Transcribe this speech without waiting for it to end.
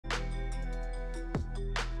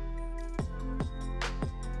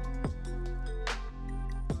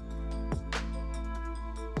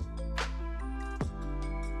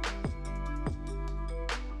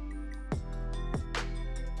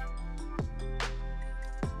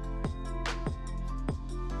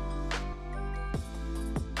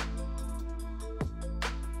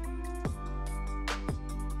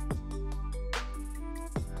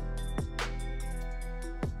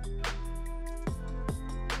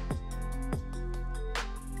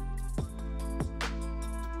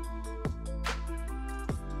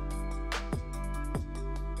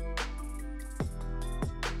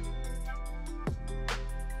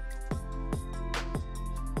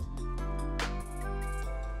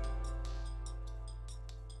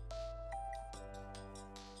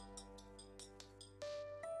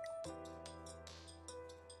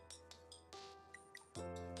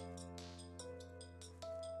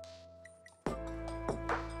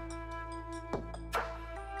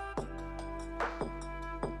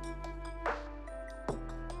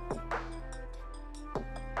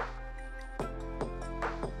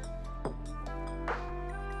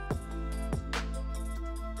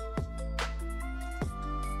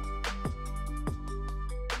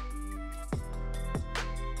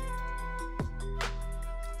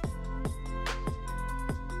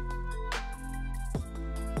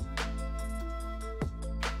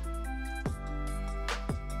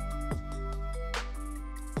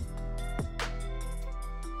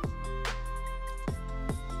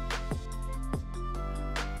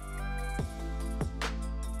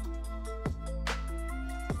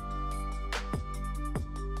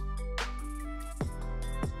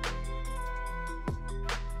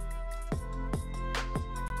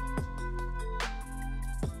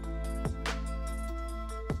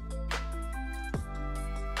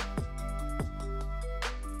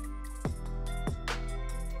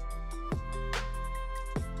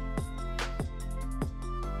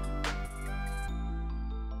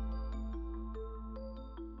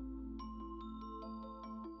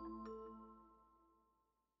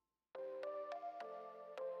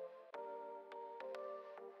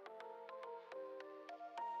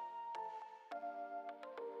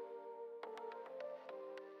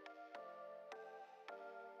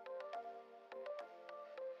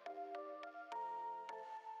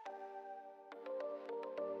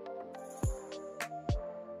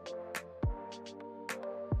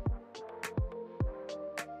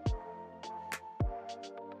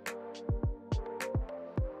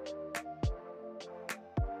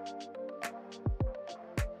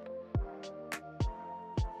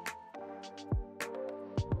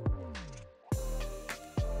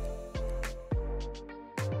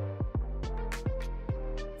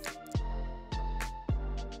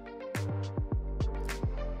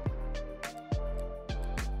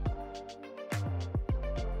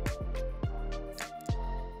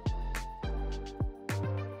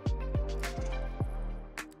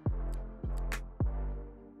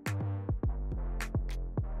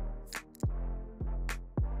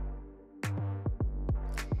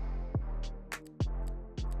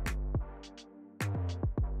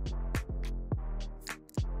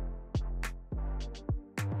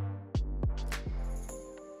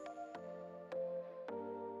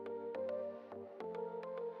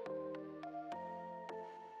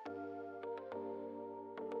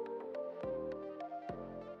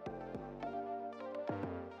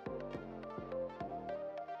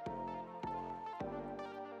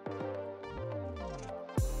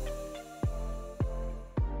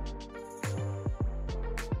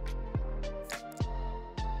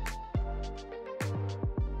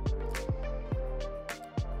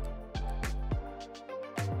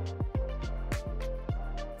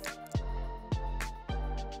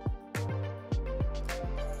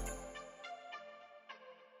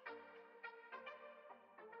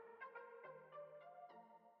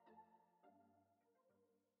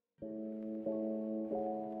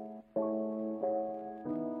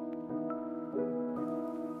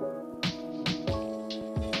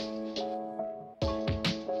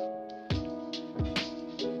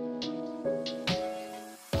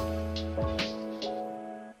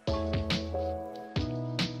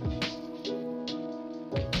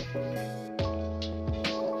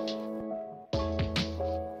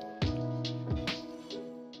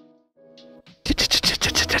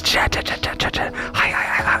This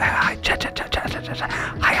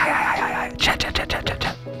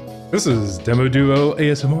is DemoDuo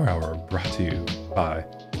ASMR Hour, brought to you by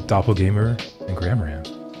Doppelgamer and Gramaram.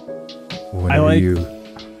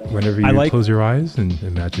 Whenever you close your eyes and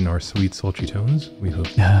imagine our sweet, sultry tones, we hope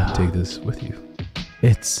you take this with you.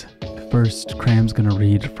 It's first Cram's gonna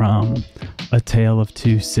read from A Tale of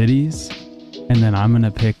Two Cities, and then I'm gonna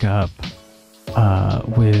pick up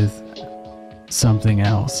with something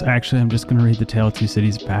else. Actually, I'm just gonna read The Tale of Two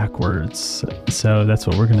Cities backwards. So that's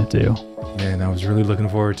what we're gonna do. Man, I was really looking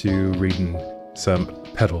forward to reading some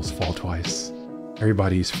Petals Fall Twice.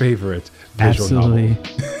 Everybody's favorite visual novel.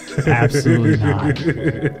 Absolutely not.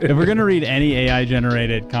 If we're gonna read any AI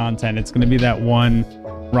generated content, it's gonna be that one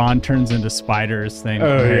Ron turns into spiders thing from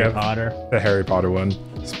Harry Potter. The Harry Potter one.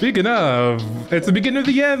 Speaking of, it's the beginning of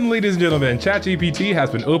the end, ladies and gentlemen. ChatGPT has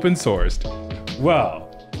been open sourced. Well,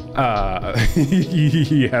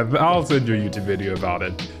 yeah, I'll send you a YouTube video about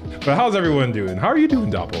it. But how's everyone doing? How are you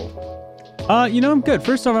doing, Doppel? I'm good.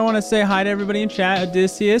 First off, I want to say hi to everybody in chat.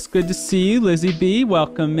 Odysseus, good to see you. Lizzie B,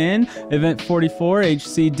 welcome in. Event 44,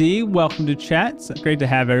 HCD, welcome to chat. It's great to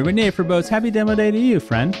have everybody. Nate for Boats, happy demo day to you,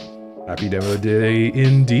 friend. Happy demo day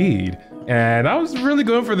indeed. And I was really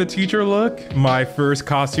going for the teacher look. My first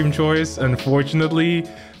costume choice, unfortunately,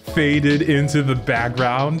 faded into the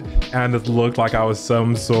background, and it looked like I was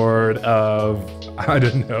some sort of, I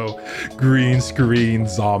don't know, green screen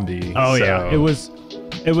zombie. Oh yeah, it was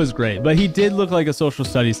great. But he did look like a social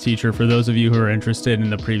studies teacher for those of you who are interested in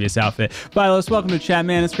the previous outfit. Vilos, welcome to chat,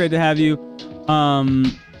 man. It's great to have you.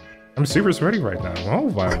 I'm super sweaty right now. Oh,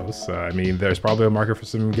 Vilos. I mean, there's probably a market for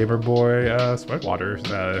some Gamer Boy sweat water if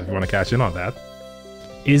you want to cash in on that.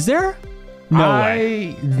 Is there? No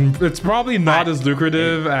way. It's probably not as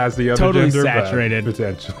lucrative as the other totally gender, saturated. but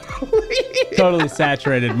potentially. Totally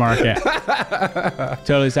saturated market.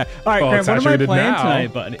 Totally saturated. All right, Graham, what am I playing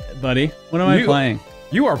tonight, buddy? What am I playing?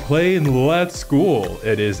 You are playing Let's School.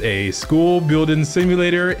 It is a school building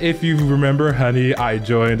simulator. If you remember, honey, I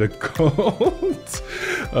joined a cult.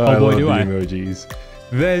 Oh boy, do I. Emojis.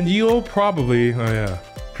 Then you'll probably,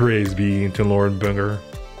 praise be to Lord Booger.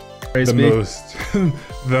 Praise be.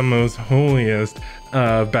 The most holiest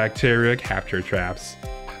bacteria capture traps.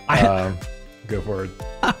 Go for it.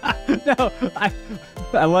 No,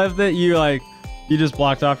 I love that you just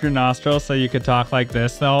blocked off your nostrils so you could talk like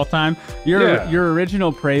this the whole time. Your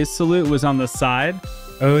original praise salute was on the side.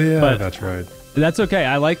 Oh yeah, but that's right. That's okay.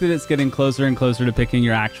 I like that it's getting closer and closer to picking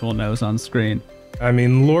your actual nose on screen. I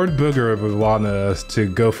mean, Lord Booger would want us to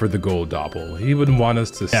go for the gold doppel. He wouldn't want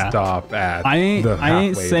us to stop at the halfway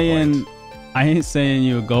point. I ain't saying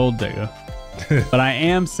you a gold digger, but I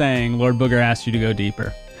am saying Lord Booger asked you to go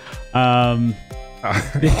deeper.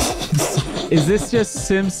 Is this just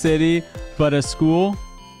Sim City but a school?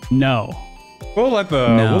 No. We'll let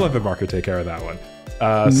the market take care of that one.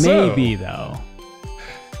 Maybe though.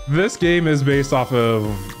 This game is based off of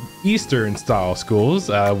Eastern style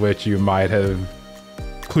schools, which you might have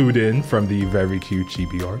clued in from the very cute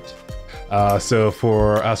chibi art. So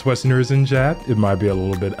for us Westerners in chat, it might be a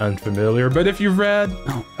little bit unfamiliar, but if you've read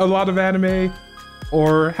a lot of anime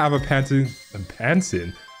or have a glancing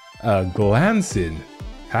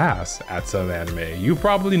pass at some anime, you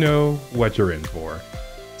probably know what you're in for.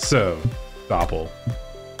 So, Doppel,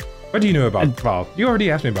 what do you know about, well, you already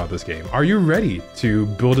asked me about this game. Are you ready to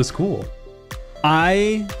build a school?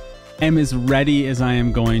 I am as ready as I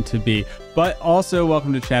am going to be, but also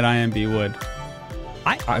welcome to chat. I am B Wood.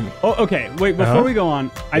 Okay, wait, before we go on,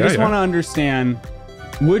 I just want to understand,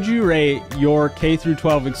 would you rate your K through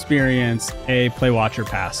 12 experience a play, watch, or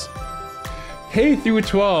pass? K through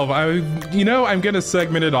 12, I'm gonna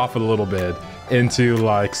segment it off a little bit into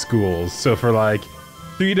like schools. So for like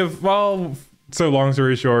so long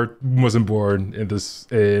story short, wasn't born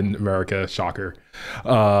in America, shocker.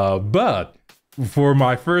 But for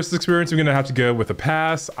my first experience, I'm gonna have to go with a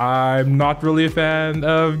pass. I'm not really a fan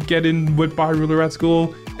of getting whipped by a ruler at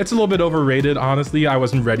school. It's a little bit overrated, honestly. I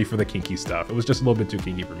wasn't ready for the kinky stuff. It was just a little bit too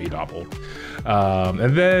kinky for me, Doppel.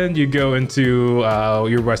 And then you go into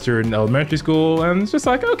your Western elementary school, and it's just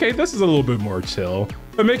like, okay, this is a little bit more chill.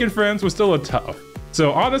 But making friends was still a tough.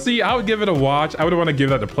 So honestly, I would give it a watch. I wouldn't want to give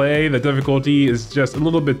that a play. The difficulty is just a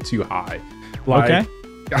little bit too high. Okay.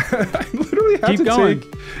 I literally had to take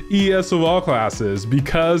ESOL classes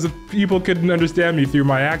because people couldn't understand me through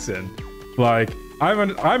my accent. Like,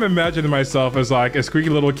 I'm imagining myself as like a squeaky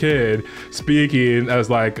little kid speaking as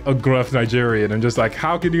like a gruff Nigerian, and just like,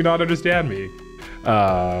 how can you not understand me?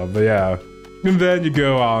 But yeah, And then you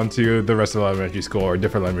go on to the rest of elementary school or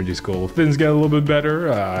different elementary school. Things get a little bit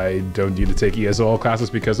better. I don't need to take ESOL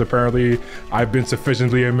classes because apparently I've been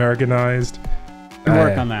sufficiently Americanized.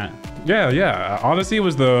 Work on that. Yeah. Honestly, it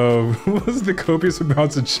was the copious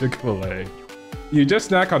amounts of Chick-fil-A. You just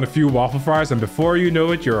snack on a few waffle fries, and before you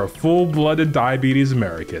know it, you're a full-blooded diabetes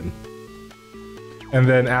American. And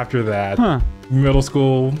then after that, middle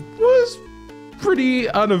school was pretty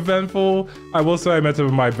uneventful. I will say I met some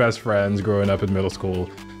of my best friends growing up in middle school.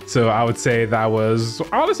 So I would say that was,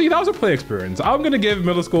 honestly, that was a play experience. I'm gonna give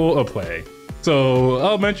middle school a play. So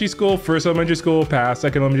elementary school, first elementary school, pass.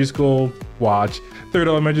 Second elementary school, watch. Third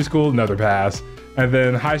elementary school, another pass. And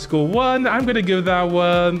then high school one, I'm gonna give that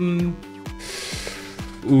one,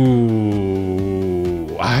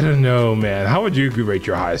 ooh, I don't know, man. How would you rate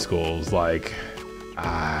your high schools? Like,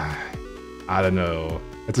 I don't know.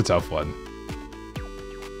 It's a tough one.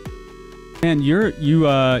 Man,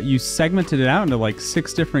 you segmented it out into like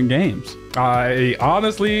 6 different games.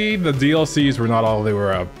 Honestly, the DLCs were not all they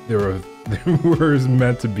were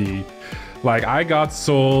meant to be. Like, I got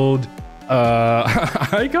sold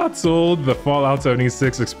the Fallout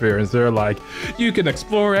 76 experience. They're like, you can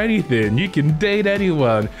explore anything, you can date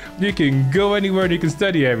anyone, you can go anywhere, and you can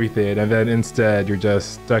study everything. And then instead, you're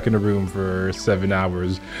just stuck in a room for 7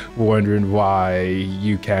 hours, wondering why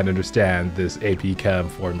you can't understand this AP Chem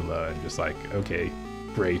formula. And just like, okay,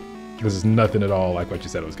 great. This is nothing at all like what you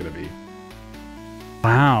said it was gonna be.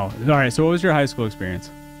 Wow. All right. So, what was your high school experience?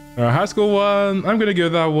 High school one, I'm gonna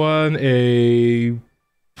give that one a,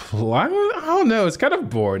 I don't know, it's kind of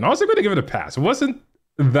boring. I was gonna give it a pass. It wasn't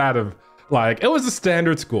that of, like, it was a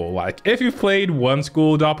standard school. Like, if you've played one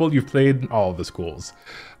school, Doppel, you've played all of the schools.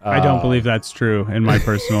 I don't believe that's true in my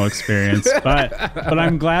personal experience, but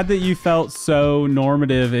I'm glad that you felt so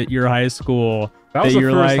normative at your high school. That was the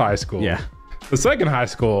first high school. Yeah. The second high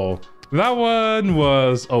school, that one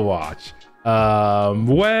was a watch.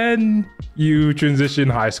 When you transition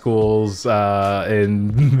high schools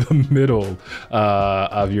in the middle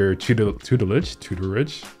of your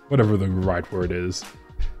tutelage, whatever the right word is,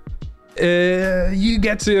 you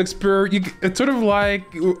get to experience, it's sort of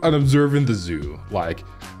like an observer in the zoo. Like,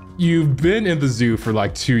 you've been in the zoo for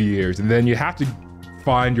like 2 years, and then you have to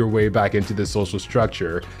find your way back into the social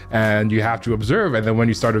structure, and you have to observe. And then when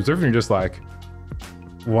you start observing, you're just like,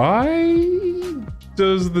 why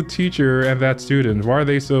does the teacher and that student, why are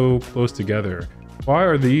they so close together? Why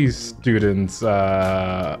are these students,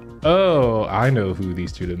 oh, I know who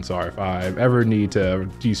these students are. If I ever need to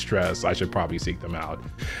de-stress, I should probably seek them out.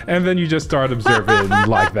 And then you just start observing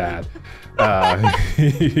like that.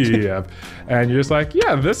 Yeah. And you're just like,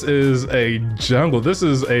 yeah, this is a jungle. This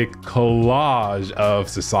is a collage of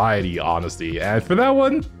society, honestly. And for that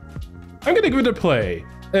one, I'm gonna give it a play.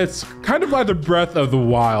 It's kind of like the breath of the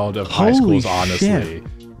wild of high schools, honestly. Shit.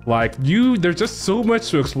 Like, there's just so much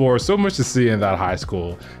to explore, so much to see in that high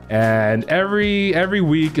school. And every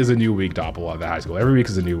week is a new week, Doppel, on the high school. Every week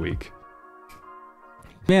is a new week.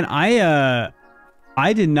 Man, I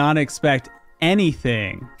did not expect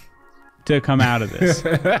anything to come out of this.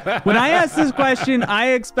 When I asked this question,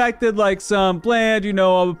 I expected like some bland, you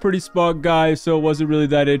know, I'm a pretty smart guy, so it wasn't really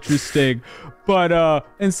that interesting. But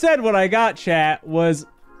instead, what I got, chat, was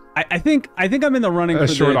I think I'm in the running for a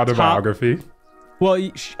short autobiography. Well,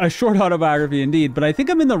 a short autobiography indeed, but I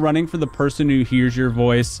think I'm in the running for the person who hears your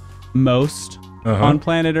voice most on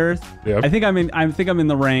planet Earth. Yep. I think I'm in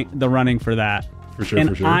the running for that. For sure, and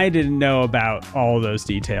for sure. I didn't know about all of those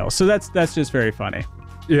details, so that's just very funny.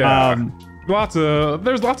 Yeah,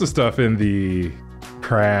 there's lots of stuff in the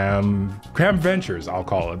Cram Ventures, I'll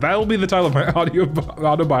call it. That will be the title of my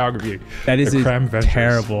autobiography. That is a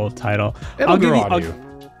terrible title.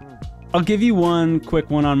 I'll give you one quick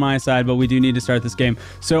one on my side, but we do need to start this game.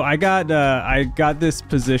 So I got this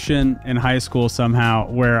position in high school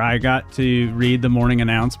somehow where I got to read the morning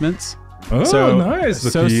announcements. Oh, so, nice.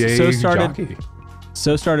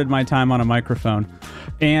 So started my time on a microphone.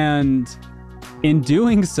 And in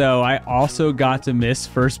doing so, I also got to miss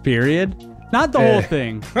first period. Not the whole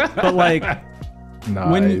thing, but like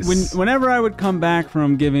nice. Whenever I would come back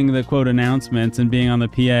from giving the quote announcements and being on the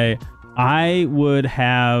PA, I would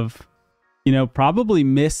have, you know, probably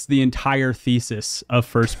missed the entire thesis of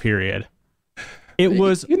first period. It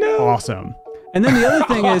was awesome. And then the other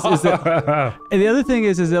thing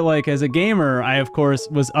is that like, as a gamer, I of course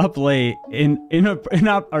was up late in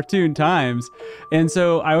opportune times, and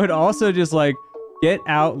so I would also just like get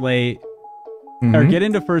out late or get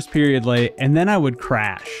into first period late, and then I would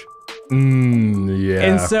crash. Yeah.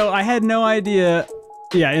 And so I had no idea.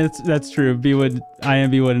 Yeah, that's true. I am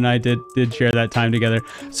B-Wood, and I did share that time together.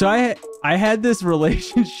 So I had this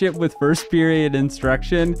relationship with first period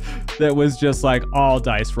instruction that was just like all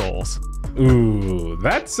dice rolls. Ooh,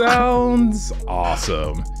 that sounds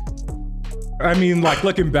awesome. I mean, like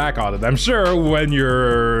looking back on it, I'm sure when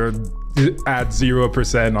you're at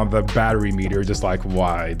 0% on the battery meter, just like,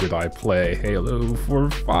 why did I play Halo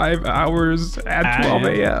for 5 hours at 12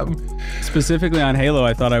 a.m.? Specifically on Halo,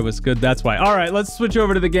 I thought I was good. That's why. All right, let's switch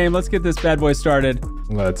over to the game. Let's get this bad boy started.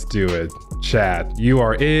 Let's do it. Chat, you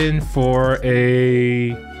are in for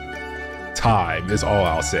a time, is all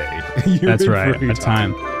I'll say. That's right, a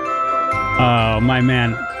time. Oh, my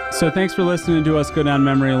man. So thanks for listening to us go down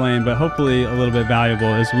memory lane, but hopefully a little bit valuable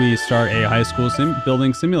as we start a high school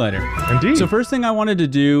building simulator. Indeed. So first thing I wanted to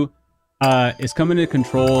do is come into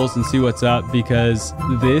controls and see what's up, because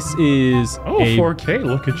this is a 4K.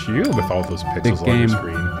 Look at you with all those pixels on your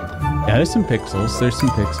screen. Yeah, there's some pixels. There's some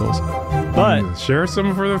pixels. But share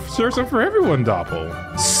some for everyone,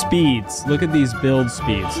 Doppel. Speeds. Look at these build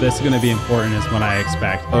speeds. That's going to be important, is what I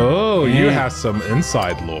expect. Oh, and you have some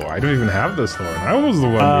inside lore. I don't even have this lore. I was the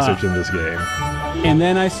one researching this game. And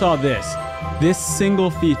then I saw this single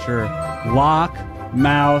feature, lock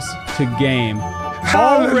mouse to game.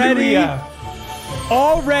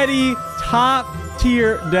 Already top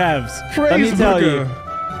tier devs. Let me tell you.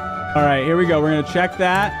 All right, here we go. We're going to check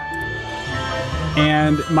that.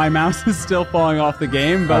 And my mouse is still falling off the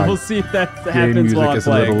game, but we'll see if that happens while I'm playing. Game music is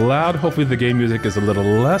a little loud. Hopefully the game music is a little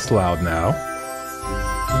less loud now.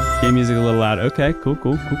 Game music a little loud. Okay,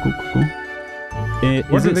 cool.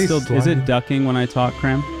 Is it ducking when I talk,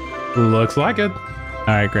 Cram? Looks like it. All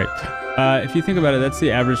right, great. If you think about it, that's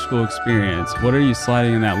the average school experience. What are you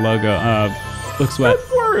sliding in that logo? Looks wet.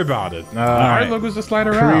 Don't worry about it. Our logo's just slide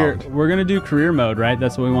around. We're going to do career mode, right?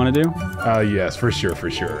 That's what we want to do? Yes, for sure.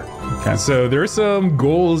 Okay. So there's some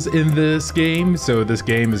goals in this game. So this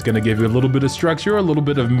game is going to give you a little bit of structure, a little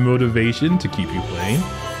bit of motivation to keep you playing.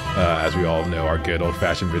 As we all know, our good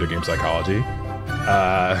old-fashioned video game psychology.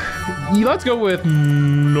 Let's go with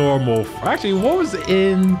normal. Actually, what was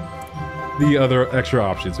in the other extra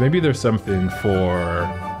options? Maybe there's something for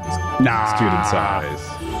student size.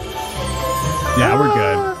 Yeah, we're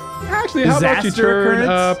good. Actually, how about you turn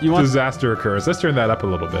up disaster occurrence? Let's turn that up a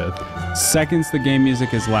little bit. Seconds the game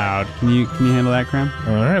music is loud. Can you handle that, Cram?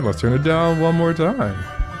 All right, let's turn it down one more time.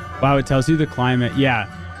 Wow, it tells you the climate. Yeah,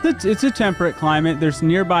 it's a temperate climate. There's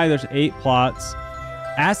 8 plots.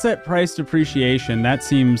 Asset price depreciation. That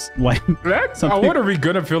seems like something. What are we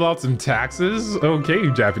gonna fill out some taxes? Okay,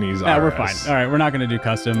 you Japanese. Yeah, we're fine. All right, we're not gonna do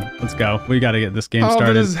custom. Let's go. We got to get this game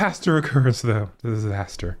started. The disaster occurrence, though. The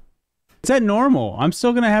disaster. It's at normal. I'm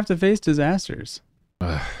still going to have to face disasters.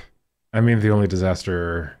 I mean, the only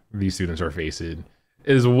disaster these students are facing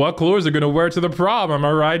is what clothes they're going to wear to the prom. Am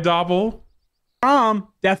I right, Doppel? Prom,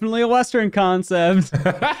 definitely a Western concept.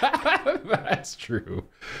 That's true.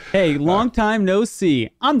 Hey, long time no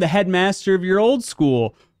see. I'm the headmaster of your old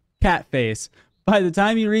school. Cat face. By the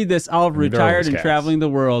time you read this, I'll have retired and traveling the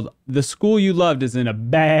world. The school you loved is in a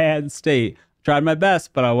bad state. Tried my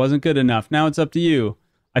best, but I wasn't good enough. Now it's up to you.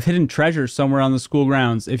 I've hidden treasures somewhere on the school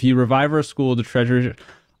grounds. If you revive our school, the treasure...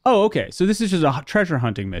 Oh, okay. So this is just a treasure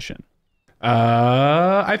hunting mission.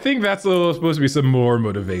 I think that's supposed to be some more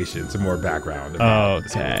motivation, some more background.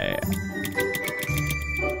 Okay.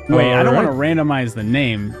 Wait, I don't want to randomize the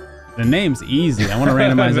name. The name's easy. I want to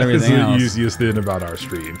randomize everything else. That's the easiest thing about our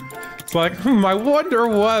stream. It's like, I wonder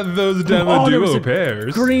what those DemoDuo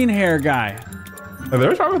pairs... green hair guy.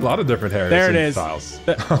 There's probably a lot of different hair styles.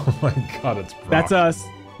 Oh my god, it's Brock. That's us.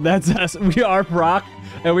 That's us. We are Brock,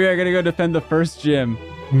 and we are going to go defend the first gym.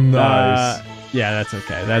 Nice. Yeah, that's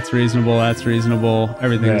okay. That's reasonable.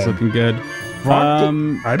 Everything's looking good. Brock,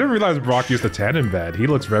 I didn't realize Brock used a tanning bed. He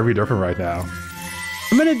looks very different right now.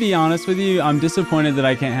 I'm going to be honest with you. I'm disappointed that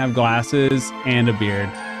I can't have glasses and a beard.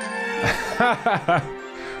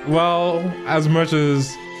 Well, as much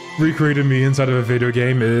as recreating me inside of a video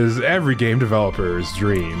game is every game developer's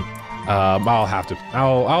dream,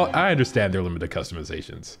 I understand their limited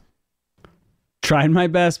customizations. Tried my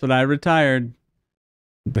best, but I retired.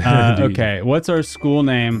 Okay, what's our school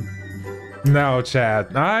name? No,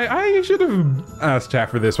 chat. I should have asked chat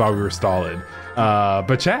for this while we were stalling.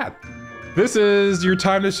 But chat, this is your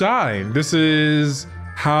time to shine. This is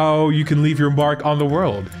how you can leave your mark on the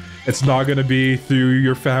world. It's not going to be through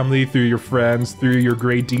your family, through your friends, through your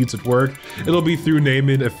great deeds at work. It'll be through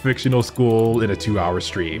naming a fictional school in a 2-hour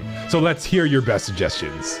stream. So let's hear your best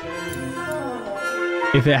suggestions.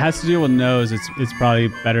 If it has to deal with nose, it's probably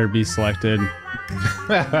better to be selected.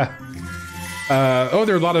 There are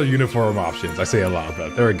a lot of uniform options. I say a lot,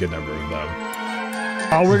 but there are a good number of them.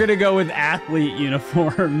 Oh, we're gonna go with athlete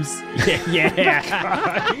uniforms.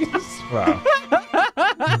 Yeah. Wow.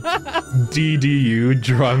 DDU,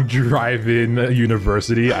 drunk drive-in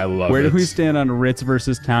university. I love it. Where do we stand on Ritz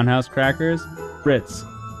versus Townhouse crackers? Ritz.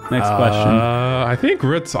 Next question. I think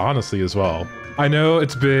Ritz, honestly, as well. I know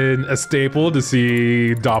it's been a staple to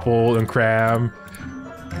see Doppel and Cram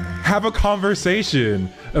have a conversation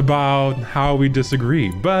about how we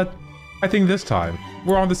disagree, but I think this time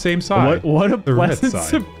we're on the same side. What a pleasant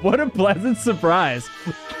surprise.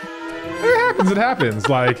 It happens.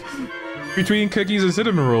 Like, between cookies and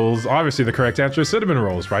cinnamon rolls, obviously the correct answer is cinnamon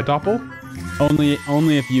rolls, right, Doppel?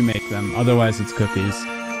 Only if you make them. Otherwise, it's cookies.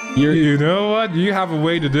 You know what? You have a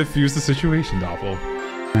way to diffuse the situation, Doppel.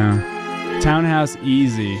 Yeah. Townhouse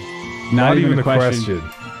easy. Not even a question.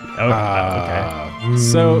 Okay.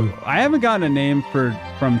 So I haven't gotten a name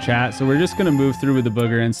from chat, so we're just gonna move through with the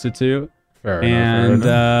Booger Institute. Fair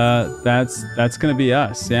enough. That's gonna be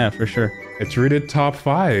us. Yeah, for sure. It's rated top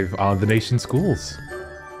 5 on the nation's schools.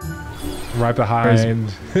 Right behind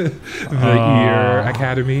the Ear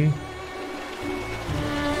Academy.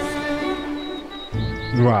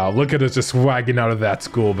 Wow, look at us just swagging out of that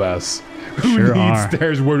school bus. Who needs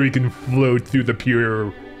stairs where we can float through the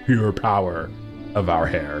pure power of our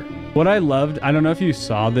hair? What I loved, I don't know if you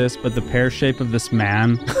saw this, but the pear shape of this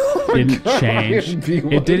man didn't change.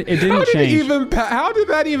 It didn't change. How did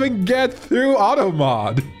that even get through auto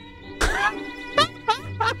mod?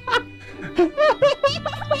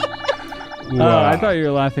 Wow. I thought you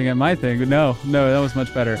were laughing at my thing. No, that was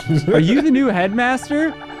much better. Are you the new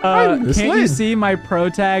headmaster? Can't you see my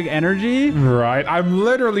protag energy? Right, I'm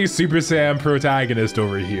literally Super Saiyan protagonist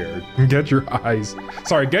over here. Get your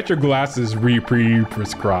glasses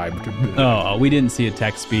pre-prescribed. Oh, we didn't see a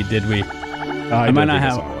text speed, did we? I might not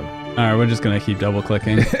have. All right, we're just gonna keep double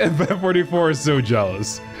clicking. FM44 is so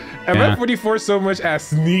jealous. FM44 so much as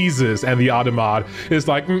sneezes, and the Automod is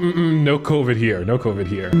like, no COVID here, no COVID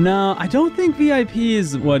here. No, I don't think VIP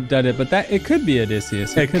is what did it, but it could be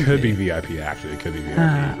Odysseus. It could be VIP, actually. It could be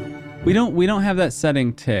VIP. We don't have that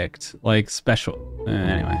setting ticked, like special.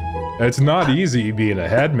 Anyway. It's not easy being a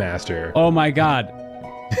headmaster. Oh my God.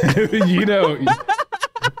 You know.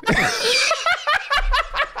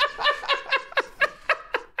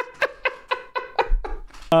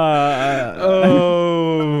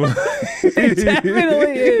 It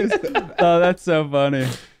definitely is. Oh, that's so funny.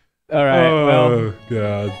 All right. Oh,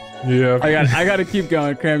 God. Yeah. I got to keep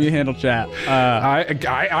going. Cram, you handle chat.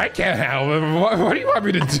 I can't handle it. What do you want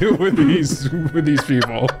me to do with these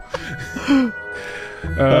people?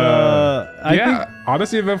 Yeah.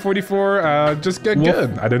 Honestly, event 44, just get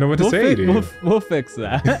good. I don't know what to say, dude. We'll fix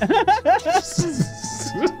that.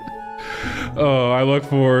 Oh, I look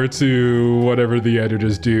forward to whatever the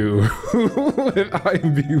editors do with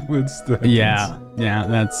IMB Woodstock. Yeah,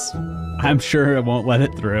 that's. I'm sure it won't let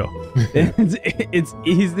it through. It's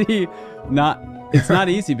easy. It's not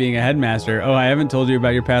easy being a headmaster. Oh, I haven't told you about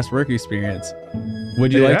your past work experience.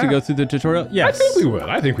 Would you like to go through the tutorial? Yes.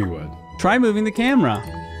 I think we would. Try moving the camera.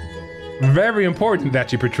 Very important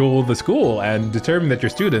that you patrol the school and determine that your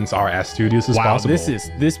students are as studious as possible.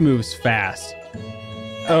 This moves fast.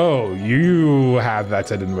 Oh, you have that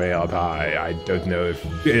set in way up high. I don't know if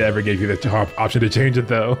it ever gave you the option to change it,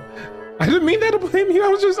 though. I didn't mean that to blame you. I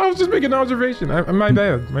was just making an observation. My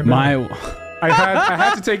bad. I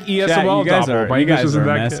had to take ESOL. You guys are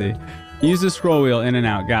messy. Use the scroll wheel in and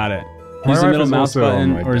out. Got it. Use the middle mouse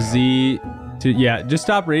button or Z to just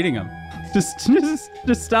stop reading them.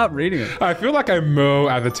 Just stop reading them. I feel like I mow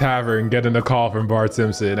at the tavern getting a call from Bart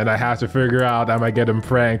Simpson, and I have to figure out, am I getting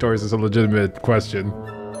pranked or is this a legitimate question?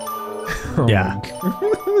 Yeah.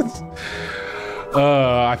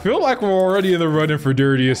 I feel like we're already in the running for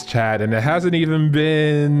dirtiest chat, and it hasn't even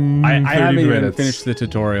been I haven't even finished the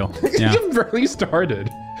tutorial. Yeah. You barely started.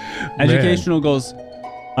 Educational goals.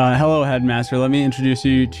 Hello, headmaster. Let me introduce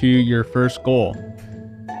you to your first goal.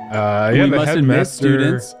 We must admit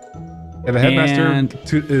students. And the headmaster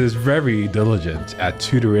is very diligent at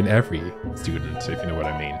tutoring every student, if you know what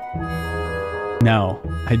I mean. No,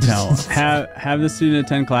 I don't. have the student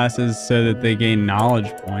attend classes so that they gain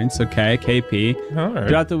knowledge points. Okay, KP. All right.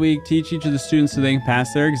 Throughout the week, teach each of the students so they can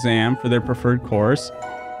pass their exam for their preferred course.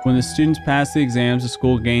 When the students pass the exams, the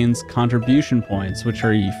school gains contribution points, which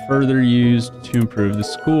are further used to improve the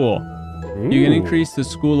school. Ooh. You can increase the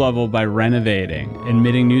school level by renovating,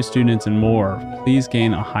 admitting new students, and more. Please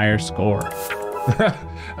gain a higher score.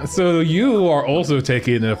 So you are also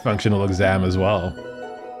taking a functional exam as well.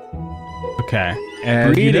 Okay.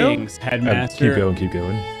 And greetings, headmaster. Keep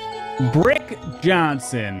going. Brick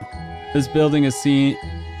Johnson. This building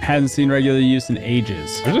hasn't seen regular use in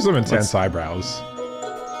ages. There's just some intense eyebrows.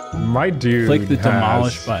 My dude Click the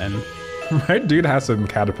demolish button. My dude has some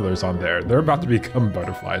caterpillars on there. They're about to become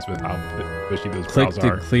butterflies with how fishy those brows are.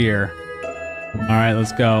 Click to clear. All right,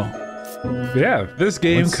 let's go. Yeah, this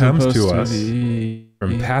game comes to us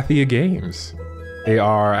from Pathia Games. They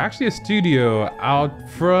are actually a studio out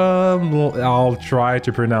from, I'll try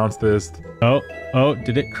to pronounce this. Oh,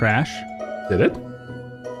 did it crash? Did it?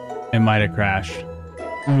 It might have crashed.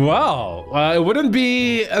 Well, it wouldn't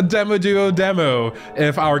be a DemoDuo demo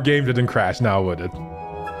if our game didn't crash now, would it?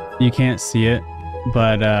 You can't see it,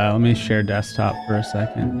 but let me share desktop for a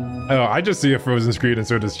second. Oh, I just see a frozen screen and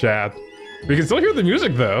so does chat. We can still hear the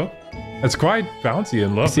music though. It's quite bouncy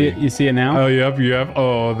and lovely. You see it now? Oh, yep.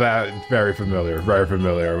 Oh, that very familiar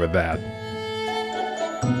with that.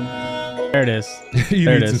 There it is.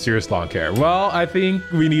 You need some serious lawn care. Well, I think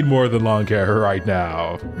we need more than lawn care right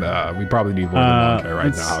now. We probably need more than lawn care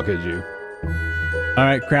right now. How could you? All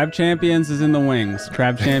right, Crab Champions is in the wings.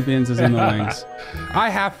 Crab Champions is in the wings. I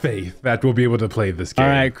have faith that we'll be able to play this game.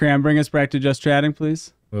 All right, Cram, bring us back to just chatting,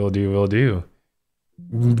 please. Will do.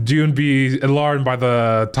 Don't be alarmed by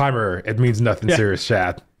the timer. It means nothing serious,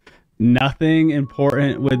 chat. Nothing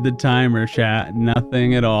important with the timer, chat.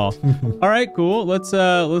 Nothing at all. All right, cool. Let's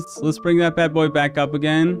bring that bad boy back up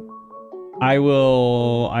again. I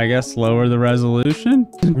will, I guess, lower the resolution.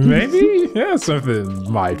 Maybe, yeah,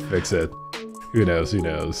 something might fix it. Who knows?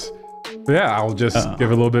 But yeah, I'll just give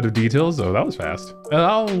a little bit of details. Oh, that was fast.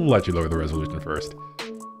 I'll let you lower the resolution first.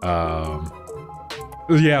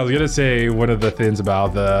 Yeah, I was gonna say one of the things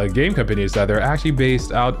about the game company is that they're actually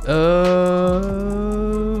based out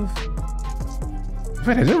of...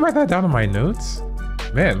 Wait, I didn't write that down in my notes.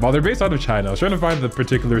 Man, while they're based out of China, I was trying to find the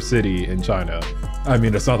particular city in China. I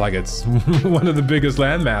mean, it's not like it's one of the biggest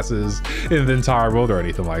land masses in the entire world or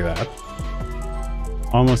anything like that.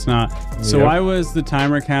 Almost not. So why was the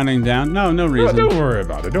timer counting down? No reason. Well, don't worry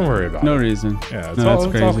about it. No reason. Yeah, it's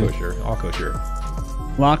all crazy. All kosher.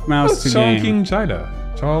 Lock mouse to game. Chongqing, China.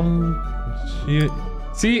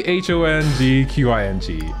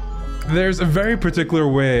 CHONGQING. There's a very particular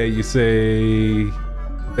way you say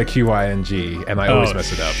the QING, and I always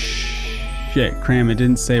mess it up. Shit, Cram, it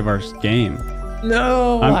didn't save our game.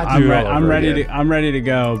 No, I'm ready to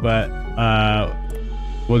go, but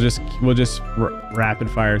we'll just rapid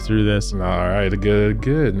fire through this. All right,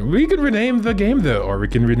 good. We can rename the game though, or we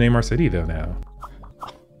can rename our city though now.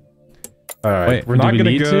 All right, wait, we're not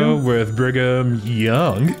gonna go with Brigham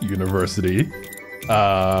Young University.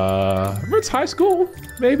 Ritz High School,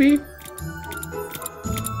 maybe.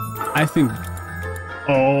 I think.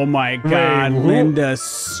 Oh my God, Linda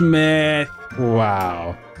Smith.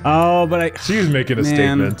 Wow. Oh, but she's making a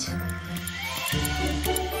statement.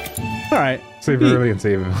 All right. Save it early and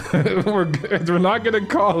save it. We're not gonna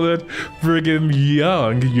call it Brigham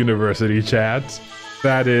Young University, chat.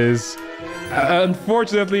 That is,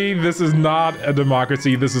 unfortunately, this is not a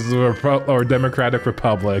democracy. This is a democratic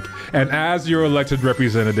republic. And as your elected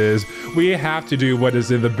representatives, we have to do what is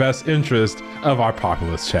in the best interest of our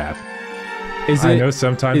populace, chat. I know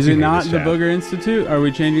sometimes is it not the Booger Institute? Are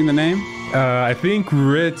we changing the name? I think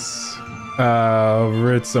Ritz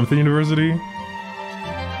something University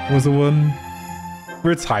was the one.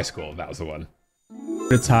 Ritz High School, that was the one.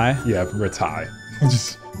 Ritz High? Yeah, Ritz High.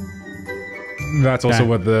 That's also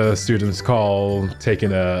what the students call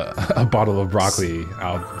taking a bottle of broccoli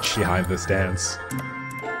out behind the stands.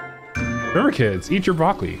 Remember, kids, eat your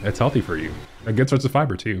broccoli. It's healthy for you. A good source of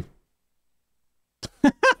fiber too.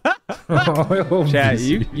 Chat,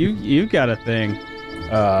 you got a thing.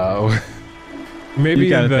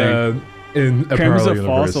 Maybe in Kramer's a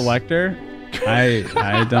false elector.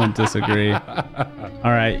 I don't disagree.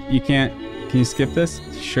 All right, can you skip this?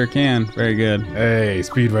 Sure can. Very good. Hey,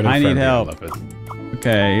 speedrunning. I need help. I love it.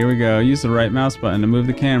 Okay, here we go. Use the right mouse button to move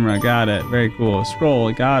the camera. Got it. Very cool.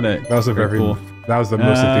 Scroll. Got it. That was very cool. That was the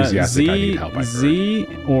most enthusiastic. I need help. Z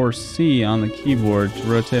or C on the keyboard to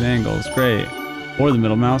rotate angles. Great. Or the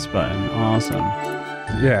middle mouse button. Awesome.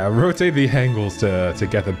 Yeah, rotate the angles to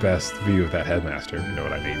get the best view of that headmaster. If you know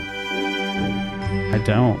what I mean. I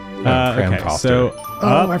don't. Okay, so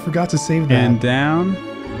up, I forgot to save that. And down.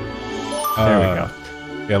 There we go.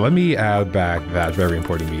 Yeah, let me add back that very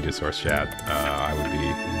important media source, chat. I would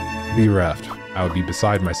be bereft. I would be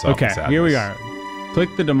beside myself. Okay, here we are.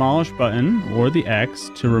 Click the demolish button or the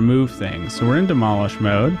X to remove things. So we're in demolish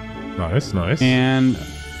mode. Nice. And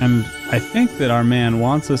I think that our man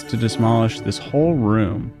wants us to demolish this whole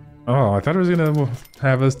room. Oh, I thought it was gonna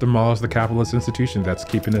have us demolish the capitalist institution that's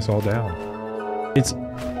keeping us all down. It's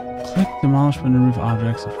click demolish button to remove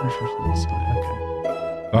objects. Okay.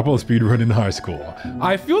 Couple of speedrun in high school.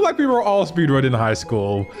 I feel like we were all speedrun in high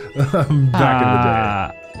school back in the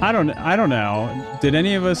day. I don't know. Did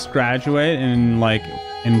any of us graduate in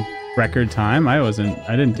record time? I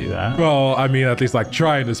didn't do that. Well, I mean, at least like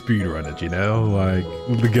trying to speed run it, you know, like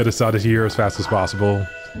to get us out of here as fast as possible.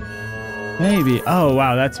 Maybe. Oh,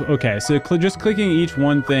 wow. That's okay. So just clicking each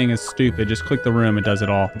one thing is stupid. Just click the room. It does it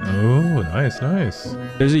all. Oh, nice, nice.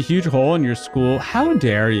 There's a huge hole in your school. How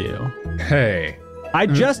dare you? Hey. I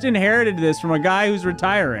just inherited this from a guy who's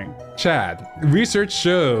retiring. Chad, research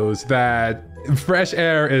shows that fresh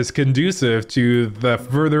air is conducive to the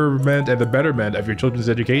furtherment and the betterment of your children's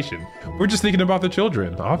education. We're just thinking about the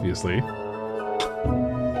children, obviously.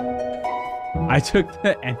 I took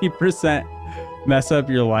the any percent mess up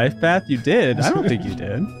your life path. You did. I don't think you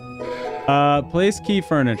did. Place key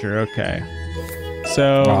furniture. Okay.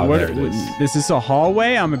 So is this a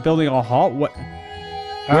hallway? I'm building a hall. What?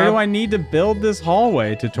 Where do I need to build this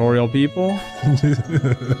hallway, tutorial people?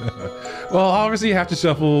 Well, obviously you have to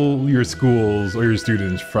shuffle your schools or your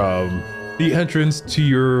students from the entrance to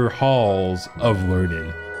your halls of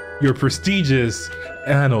learning, your prestigious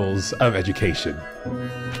annals of education.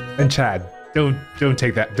 And Chad, don't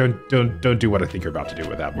take that. Don't do what I think you're about to do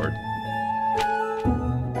with that word.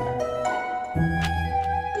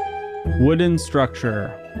 Wooden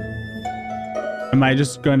structure. Am I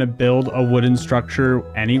just going to build a wooden structure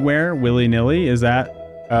anywhere, willy-nilly? Is that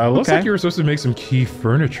looks okay? like you were supposed to make some key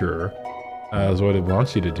furniture. Is what it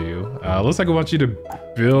wants you to do. Looks like it wants you to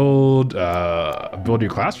build your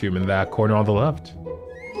classroom in that corner on the left.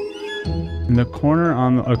 In the corner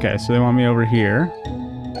on the... Okay, so they want me over here.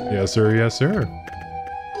 Yes, sir. Yes, sir.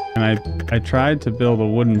 And I tried to build a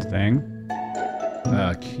wooden thing.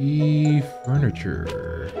 Key furniture.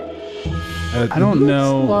 I don't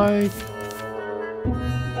know. Like...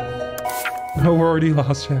 No, we're already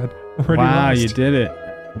lost, Chad. Wow, you did it.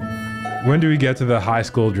 When do we get to the high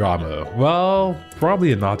school drama? Well,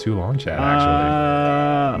 probably in not too long, Chad,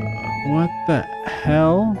 actually. What the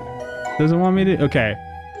hell? Does it want me to... Okay.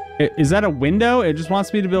 Is that a window? It just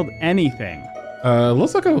wants me to build anything.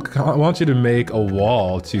 Looks like I want you to make a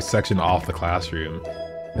wall to section off the classroom.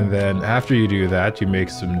 And then after you do that, you make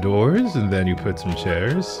some doors, and then you put some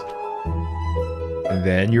chairs. And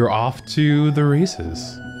then you're off to the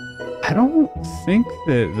races. I don't think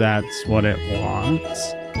that that's what it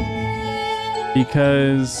wants.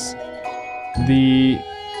 Because the...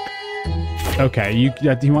 Okay,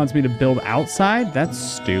 he wants me to build outside? That's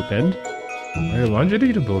stupid. Wait, why did you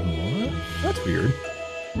need to build more? That's weird.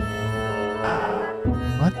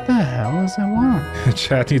 What the hell does it want?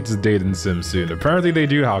 Chat needs to date in Sim soon. Apparently they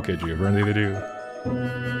do, how could you? Apparently they do.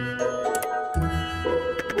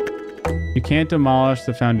 You can't demolish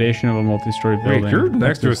the foundation of a multi-story building. Wait, you're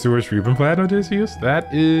next to a sewage treatment plant, Odysseus? That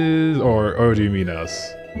is... Or do you mean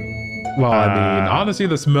us? Well, I mean, honestly,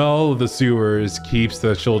 the smell of the sewers keeps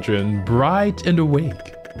the children bright and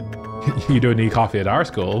awake. You don't need coffee at our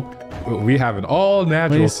school. We have an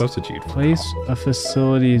all-natural substitute. Place a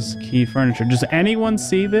facility's key furniture. Does anyone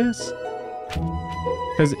see this?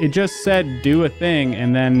 Because it just said do a thing,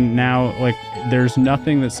 and then now, like, there's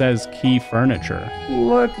nothing that says key furniture.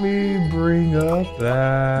 Let me bring up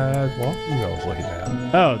that walkthrough I was looking at.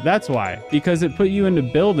 Oh, that's why. Because it put you into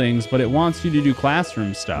buildings, but it wants you to do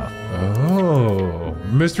classroom stuff. Oh,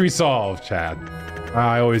 mystery solved, Chad.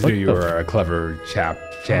 I always knew you were a clever champ.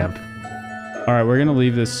 All right, we're gonna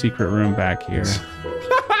leave this secret room back here.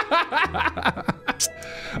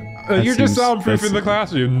 You're just soundproofing the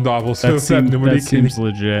classroom novel, so that nobody can. Seems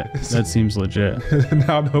legit. That seems legit.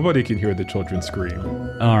 Now nobody can hear the children scream.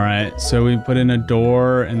 All right, so we put in a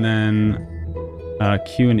door and then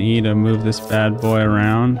Q and E to move this bad boy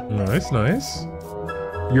around. Nice, nice.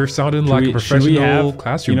 You're sounding like a professional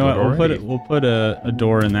classroom. You know what? We'll put a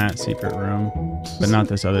door in that secret room, but not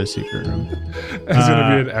this other secret room. It's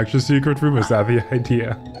gonna be an extra secret room. Is that the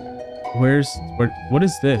idea? What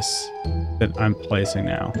is this that I'm placing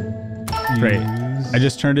now? Great. I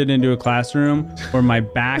just turned it into a classroom where my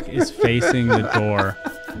back is facing the door.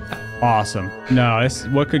 Awesome. No,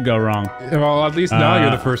 what could go wrong? Well, at least now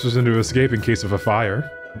you're the first person to escape in case of a fire.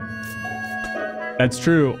 That's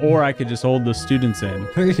true. Or I could just hold the students in.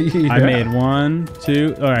 Yeah. I made 1,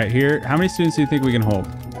 2. All right, here. How many students do you think we can hold?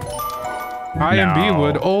 IMB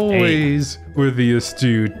would always with the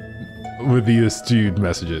astute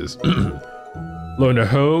messages. Learn to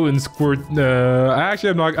hoe and squirt.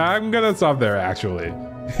 Actually, I'm gonna stop there. Actually.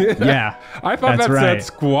 Yeah. I thought that said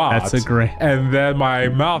squat. That's a great. And then my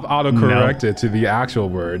mouth autocorrected to the actual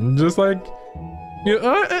word, and just like, he's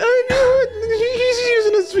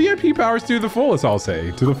using his VIP powers to the fullest. I'll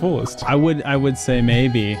say to the fullest. I would say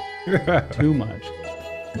maybe too much.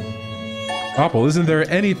 Apple, isn't there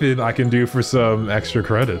anything I can do for some extra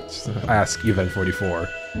credits? Ask Event 44.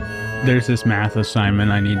 There's this math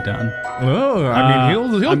assignment I need done. Oh, I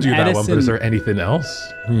mean, he'll do that one, but is there anything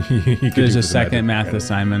else? There's a second math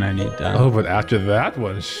assignment I need done. Oh, but after that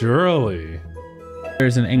one, surely.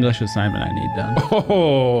 There's an English assignment I need done.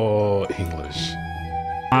 Oh, English.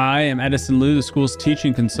 I am Edison Liu, the school's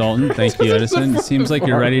teaching consultant. Thank you, Edison. It seems like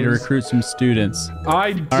you're ready to recruit some students.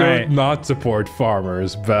 I do not support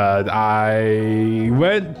farmers, but you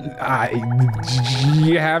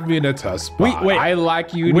have me in a tough spot. Wait. I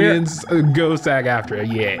like unions. Go SAG after it.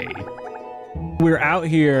 Yay. We're out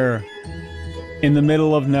here in the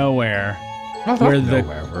middle of nowhere,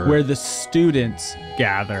 where the students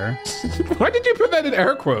gather. Why did you put that in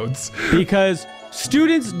air quotes? Because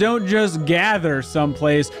students don't just gather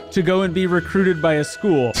someplace to go and be recruited by a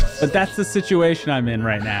school. But that's the situation I'm in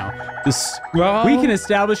right now. We can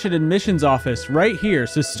establish an admissions office right here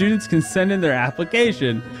so students can send in their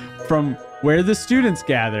application from where the students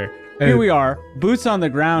gather. Here we are, boots on the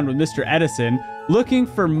ground with Mr. Edison, looking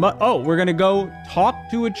for we're gonna go talk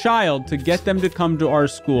to a child to get them to come to our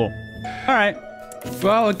school. All right.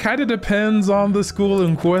 Well, it kind of depends on the school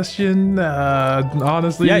in question,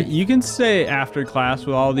 honestly. Yeah, you can stay after class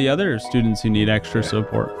with all the other students who need extra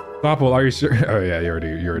support. Popple, are you sure? Oh yeah, you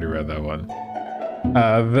already read that one.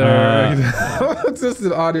 It's just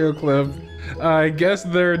an audio clip. I guess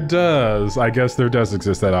there does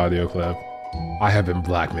exist that audio clip. I have been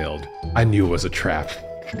blackmailed. I knew it was a trap.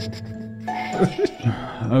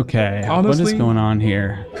 Okay, honestly, what is going on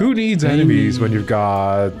here? Who needs enemies when you've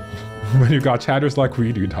got chatters like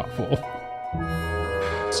we do, Doppel?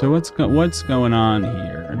 So what's going on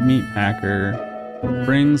here? Meat packer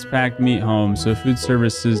brings packed meat home, so food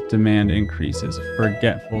services demand increases.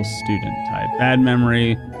 Forgetful student type. Bad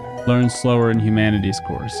memory. Learns slower in humanities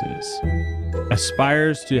courses.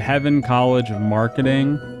 Aspires to Heaven College of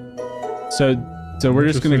Marketing. So we're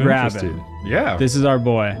just gonna grab it. Yeah. This is our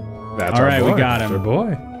boy. That's all our right. boy. We got him. That's our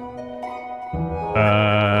boy.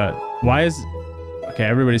 Why is... Okay,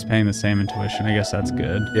 everybody's paying the same intuition. I guess that's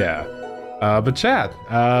good. Yeah. But chat,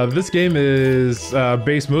 this game is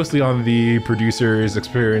based mostly on the producer's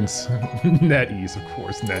experience. NetEase, of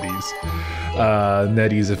course, NetEase.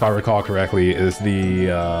 NetEase, if I recall correctly, is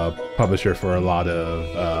the publisher for a lot of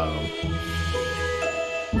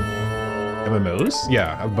MMOs.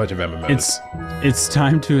 Yeah, a bunch of MMOs. It's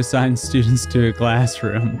time to assign students to a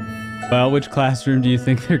classroom. Well, which classroom do you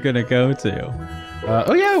think they're gonna go to?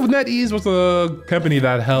 Oh yeah, NetEase was a company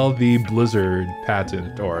that held the Blizzard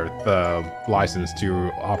patent or the license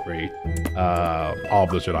to operate all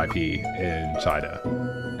Blizzard IP in China.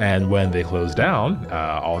 And when they closed down,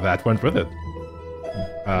 all that went with it.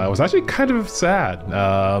 It was actually kind of sad.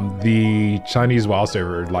 The Chinese WoW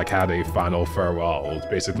server had a final farewell. It was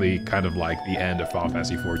basically kind of like the end of Final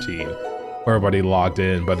Fantasy XIV. Everybody logged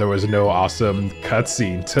in, but there was no awesome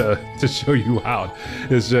cutscene to show you out.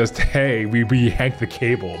 It's just, hey, we yanked the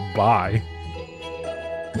cable, bye.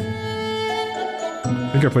 I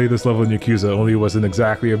think I played this level in Yakuza, only it wasn't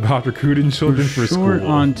exactly about recruiting children for school. Short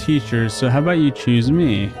on teachers, so how about you choose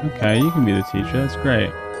me? Okay, you can be the teacher, that's great.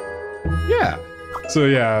 Yeah, so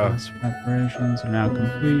yeah. Class preparations are now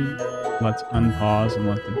complete. Let's unpause and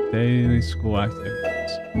let the daily school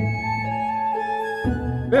activities.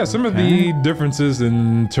 Yeah, some of the differences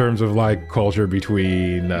in terms of culture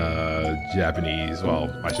between Japanese, well,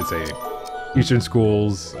 I should say Eastern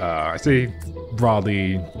schools, I say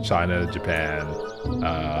broadly China, Japan,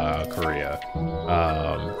 Korea,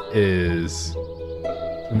 is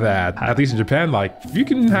that at least in Japan, you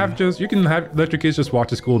can let your kids just walk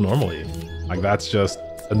to school normally. That's just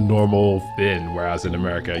a normal thing, whereas in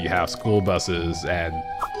America you have school buses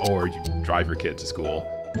or you drive your kid to school.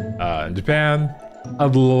 In Japan,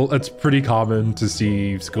 it's pretty common to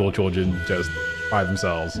see school children just by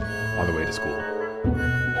themselves on the way to school.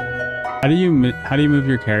 How do you move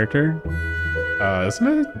your character?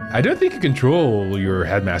 I don't think you control your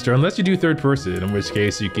headmaster unless you do third person, in which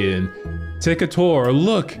case you can take a tour or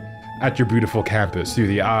look at your beautiful campus through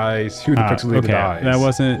the pixelated eyes. That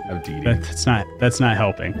wasn't. Of Didi. That's not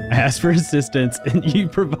helping. I asked for assistance and you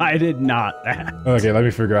provided not that. Okay, let me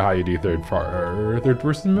figure out how you do third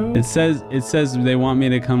person mode. It says they want me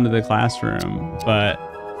to come to the classroom, but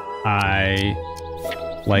I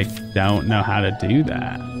don't know how to do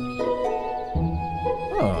that.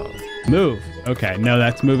 Oh. Move. Okay, no,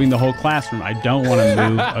 that's moving the whole classroom. I don't want to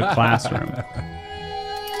move a classroom.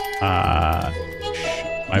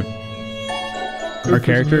 Our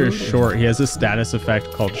character is short. He has a status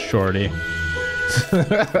effect called Shorty.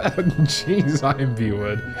 Jeez, I'm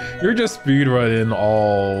B-Wood. You're just speedrunning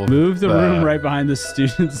all. Move the room right behind the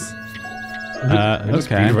students. Okay.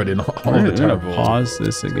 Speedrunning all the terrible. Pause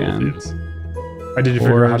this again. Did you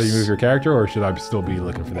figure out how to move your character, or should I still be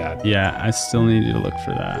looking for that? Yeah, I still need you to look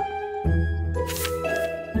for that.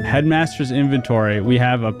 Headmaster's inventory. We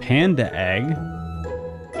have a panda egg.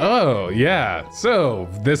 Oh, yeah. So,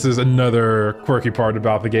 this is another quirky part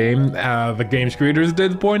about the game. The game's creators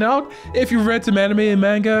did point out, if you've read some anime and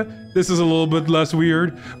manga, this is a little bit less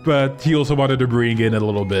weird, but he also wanted to bring in a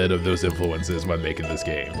little bit of those influences when making this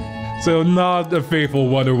game. So, not a faithful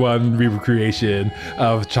one-to-one recreation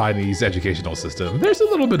of Chinese educational system. There's a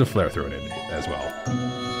little bit of flair thrown in as well.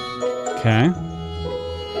 Okay.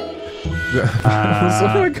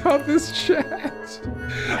 Oh my god, this chat.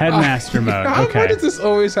 Headmaster mode. Okay. Why does this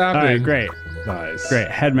always happen? All right, great. Nice. Great.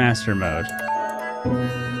 Headmaster mode.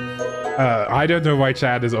 I don't know why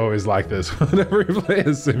chat is always like this whenever we play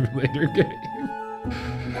a simulator game.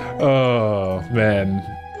 Oh, man.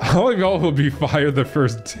 All of y'all will be fired the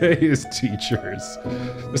first day as teachers.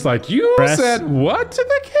 It's like, you said what to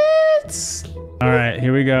the kids? All right,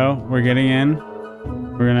 here we go. We're getting in.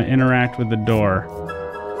 We're going to interact with the door.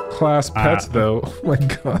 Class pets, though. Oh my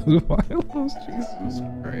god, why lost Jesus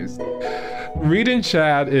Christ? Reading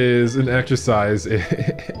chat is an exercise.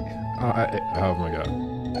 Oh my god.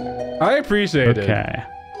 I appreciate it. Okay.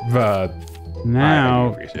 But now,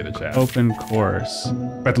 I appreciate it, chat. open course.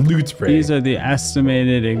 But loot spray. These are the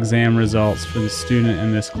estimated exam results for the student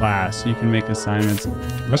in this class. You can make assignments.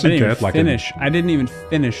 I didn't even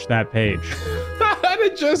finish that page.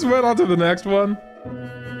 It just went on to the next one.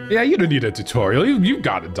 Yeah, you don't need a tutorial. You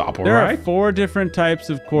got it, Doppel, there right? There are 4 different types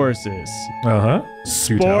of courses. Uh-huh.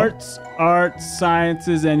 Sports, arts,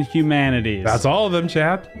 sciences, and humanities. That's all of them,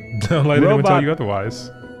 chat. Don't let anyone tell you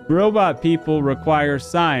otherwise. Robot people require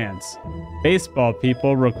science. Baseball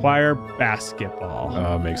people require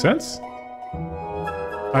basketball. Makes sense.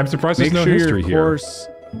 I'm surprised there's no history here.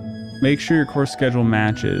 Make sure your course schedule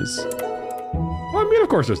matches. Well, I mean, of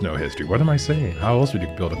course there's no history. What am I saying? How else would you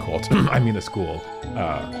build a cult? I mean, a school.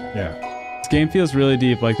 Yeah. This game feels really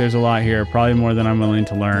deep. Like there's a lot here. Probably more than I'm willing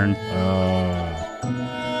to learn.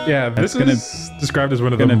 Yeah, this is described as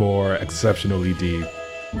one of the more exceptionally deep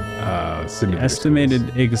simulators.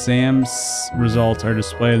 Estimated exams results are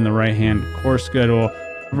displayed in the right-hand course schedule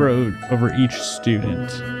over each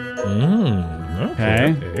student.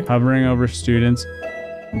 Okay. Hovering over students.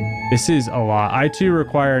 This is a lot. I too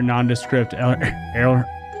require nondescript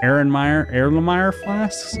Erlenmeyer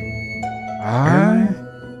flasks.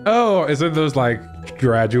 Oh, is it those like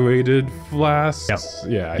graduated flasks? Yep.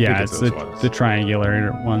 Yeah, yeah, it's the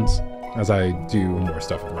triangular ones. As I do more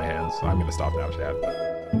stuff with my hands, I'm gonna stop now, Chad.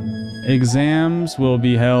 Exams will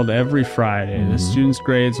be held every Friday. The students'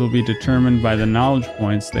 grades will be determined by the knowledge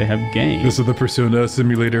points they have gained. This is the Persona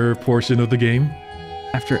simulator portion of the game.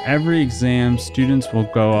 After every exam, students will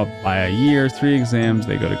go up by a year. 3 exams,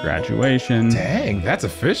 they go to graduation. Dang, that's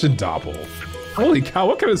efficient, Doppel. Holy cow,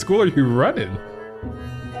 what kind of school are you running?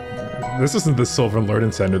 This isn't the Sylvan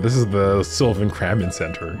Learning Center, this is the Sylvan Cramming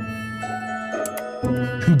Center.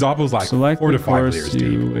 Doppel's like select 4 to the 5 course layers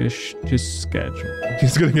you deep. wish to schedule.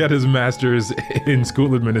 He's gonna get his master's in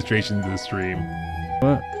school administration this stream.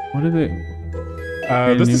 What are they?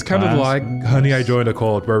 This is kind of like Honey, I Joined a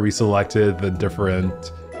Cult, where we selected the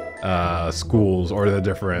different schools or the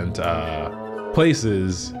different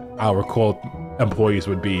places our cult employees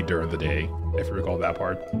would be during the day, if you recall that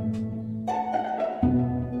part.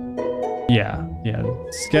 Yeah.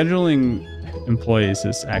 Scheduling employees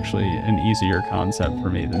is actually an easier concept for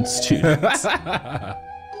me than students.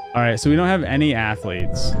 All right, so we don't have any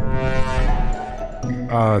athletes.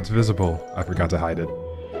 It's visible. I forgot to hide it.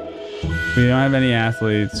 We don't have any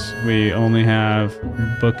athletes. We only have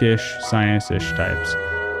bookish, science-ish types.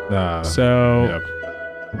 Yep.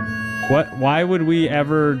 Why would we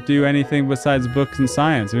ever do anything besides books and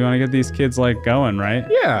science? We want to get these kids like going, right?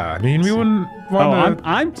 Yeah, I mean, we wouldn't want to...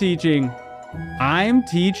 I'm teaching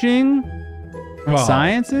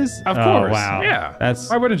sciences? Of course. Wow. Yeah. That's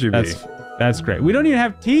why wouldn't you be? That's great. We don't even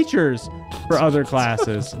have teachers for other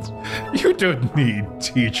classes. You don't need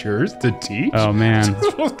teachers to teach. Oh man.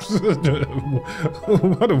 What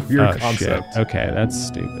a weird concept. Shit. Okay, that's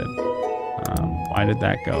stupid. Why did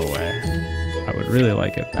that go away? I would really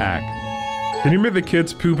like it back. Can you make the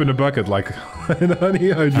kids poop in a bucket like in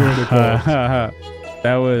Honey, I Joined a Cult?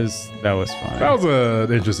 That was fun. That was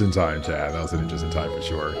an interesting time, Chad. That was an interesting time for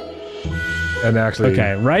sure. And actually,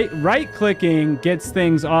 okay, right clicking gets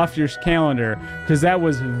things off your calendar because that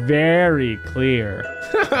was very clear.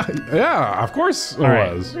 Yeah, of course it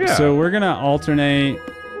was. Yeah. So we're gonna alternate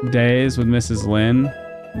days with Mrs. Lynn.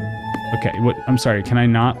 Okay, I'm sorry. Can I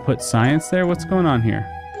not put science there? What's going on here?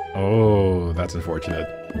 Oh, that's unfortunate.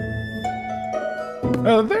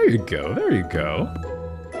 Oh, there you go. There you go.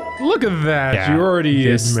 Look at that. Yeah, You're already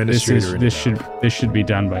administrator. This should be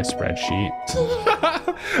done by spreadsheet.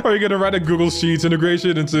 Are you gonna write a Google Sheets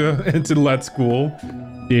integration into Let's School?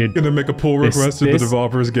 Dude, gonna make a pull request to the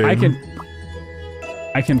developer's game.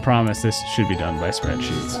 I can promise this should be done by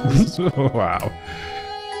spreadsheets. Wow.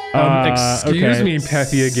 Excuse me,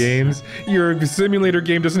 Pathia Games. Your simulator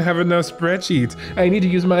game doesn't have enough spreadsheets. I need to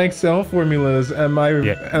use my Excel formulas and my...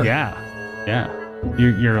 Yeah.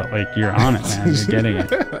 You're on it, man. You're getting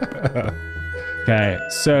it. Okay,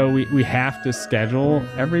 so we have to schedule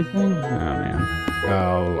everything? Oh, man.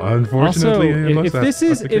 Oh, unfortunately, also,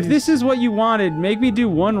 if this is what you wanted, make me do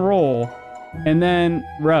one roll and then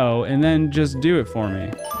row and then just do it for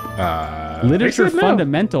me. Literature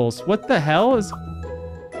fundamentals. What the hell is...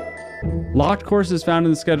 Locked courses found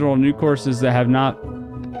in the schedule, new courses that have not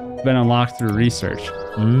been unlocked through research.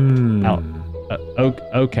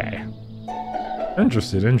 Okay.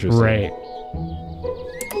 Interesting. Great.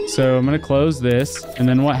 So I'm gonna close this, and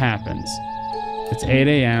then what happens? It's 8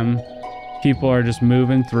 a.m. People are just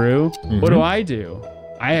moving through. What do?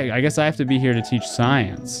 I guess I have to be here to teach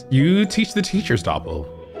science. You teach the teachers, Doppel.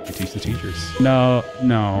 You teach the teachers. No.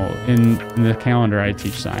 In the calendar, I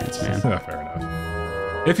teach science, man. Fair enough.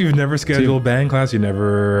 If you've never scheduled band class, you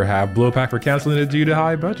never have blowback for canceling it due to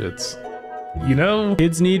high budgets. You know,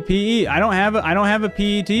 kids need PE. I don't have a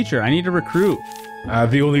PE teacher. I need to recruit.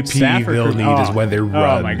 The only PE they'll need is when they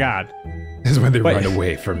run. Oh my god. Is when they run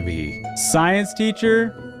away from me. Science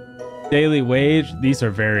teacher, daily wage. These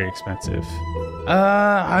are very expensive.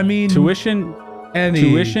 I mean, tuition.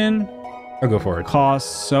 I'll go for it.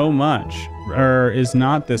 Costs so much, or is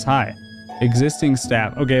not this high. Existing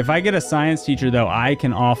staff. Okay, if I get a science teacher though, I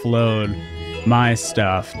can offload my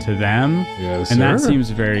stuff to them. Yes, and that seems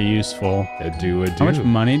very useful. How much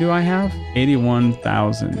money do I have?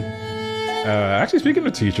 81,000. Actually, speaking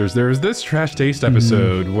of teachers, there was this Trash Taste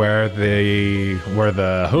episode where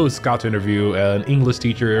the host got to interview an English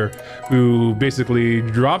teacher who basically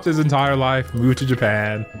dropped his entire life, moved to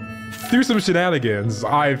Japan, through some shenanigans.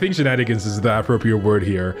 I think shenanigans is the appropriate word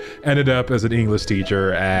here. Ended up as an English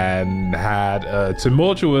teacher and had a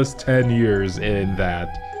tumultuous 10 years in that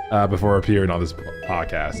before appearing on this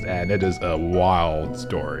podcast. And it is a wild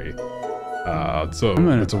story. It's a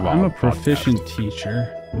wild I'm a proficient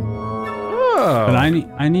teacher. Oh. But I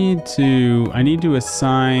need to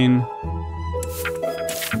assign.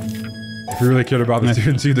 If you really care about the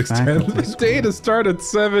students, you'd extend the day to start at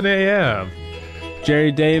 7 a.m.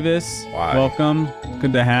 Jerry Davis, welcome.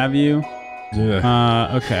 Good to have you.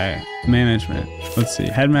 Yeah. Okay. Management. Let's see.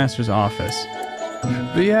 Headmaster's office.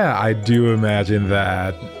 But yeah, I do imagine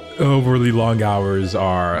that overly long hours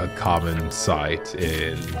are a common sight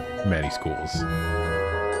in many schools.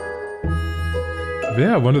 But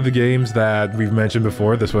yeah, one of the games that we've mentioned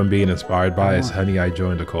before, this one being inspired by, is Honey, I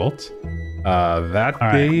Joined a Cult. That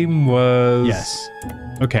game was... Yes.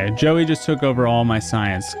 Okay, Joey just took over all my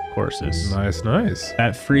science courses. Nice.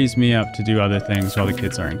 That frees me up to do other things while the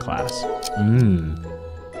kids are in class.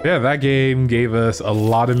 Yeah, that game gave us a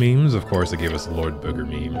lot of memes. Of course, it gave us the Lord Booger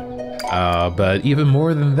meme. But even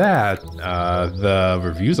more than that, the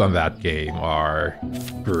reviews on that game are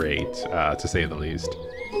great, to say the least.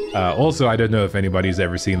 Also, I don't know if anybody's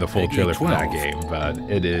ever seen the full trailer for that game, but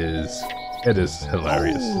it is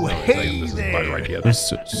hilarious. Oh, hey there.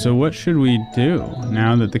 So what should we do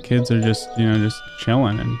now that the kids are just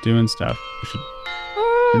chilling and doing stuff? We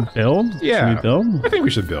should build? Yeah. Should we build? I think we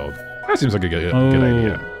should build. That seems like a good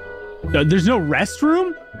idea. There's no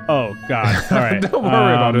restroom? Oh God! All right. Don't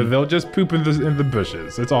worry about it. They'll just poop in the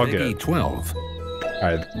bushes. It's all good. 12. All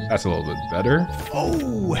right, that's a little bit better.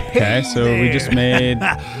 Oh, hey okay, so there. we just made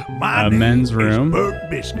a men's room.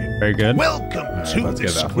 Very good. Welcome to let's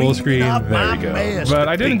get that full screen. There we go. But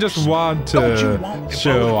I didn't just want to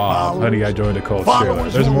show off Honey, I Joined a Cult trailer.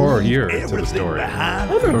 There's more here to the story. I'm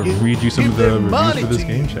going to read you some of the reviews for this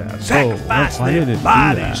game chat. Why did it do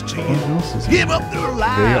that? Give up their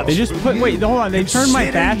lives. They just put, wait, hold on. They turned my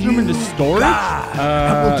bathroom into storage?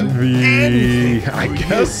 I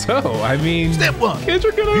guess so. I mean, Step 1. Kids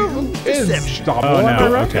are gonna stop. Oh no,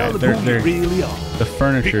 They're okay. The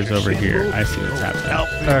furniture's over here. I see what's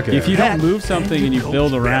happening. Okay. If you don't move something and you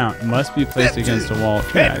build around, it must be placed against a wall.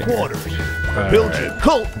 Headquarters. Build your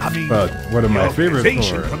cult. But one of my favorite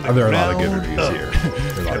there are a lot of good reviews here.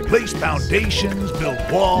 Place foundations, build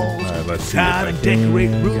walls, let's see time if and I can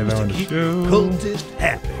decorate get rooms on to the keep show. cultists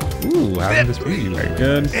happy. Ooh, having this preview. Very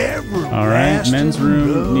good. All right, men's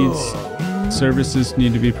room needs services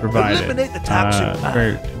need to be provided. Eliminate the toxic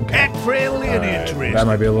act friendly and interesting. That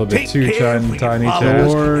might be a little bit too tiny.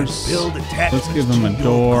 Doors. Let's give them a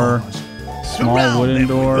door. Small wooden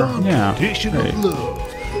door. Yeah. Great.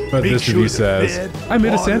 But Make this sure review the says, bed, I made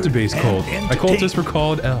a water, Santa base and cult. My cultists were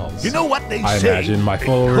called elves. You know what they I say? imagine my a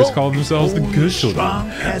followers cult call themselves the only good as children, strong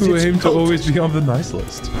as who its aim to always cultist. be on the nice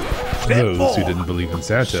list. Step Those who four. didn't believe in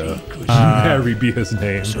Santa, Secrecy. Mary be his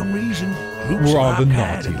name, For some reason, groups we're on the like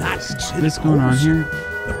naughty that are not list. considered What's going on hosts. here?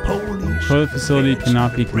 The police, Toilet facility feds,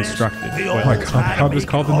 cannot be the press, constructed. they Wait, all My try to compound is make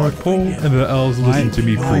called it the hard North for Pole, you. and the elves listen to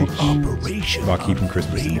me Right. preach Operation about keeping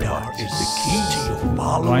Christmas in your Radar hearts. is the key to your Why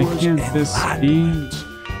followers can't and this light. be?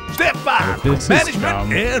 Step 5. This is Management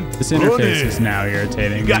dumb. and This interface running. is now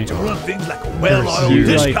irritating You got me. to run things like a well-oiled You,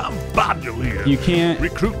 discombobulator. You can't.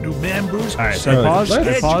 Recruit new members. All right, so I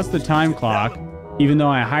schedule paused the time clock, even though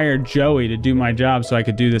I hired Joey to do my job so I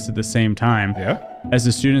could do this at the same time Yeah? as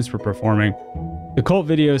the students were performing. The cult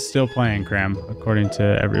video is still playing, Cram, according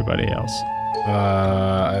to everybody else.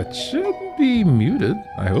 It should be muted,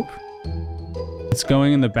 I hope. It's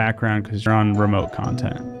going in the background because you're on remote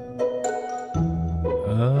content.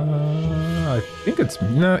 I think it's,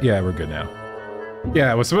 no, yeah, we're good now.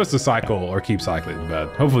 Yeah, it was supposed to cycle or keep cycling, but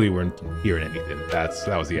hopefully we weren't hearing anything. That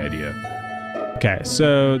was the idea. Okay,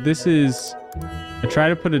 so this is, I try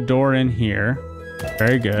to put a door in here.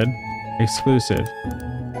 Very good. Exclusive.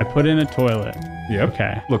 I put in a toilet. Yep.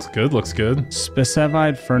 Okay. Looks good, looks good.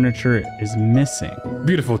 Specified furniture is missing.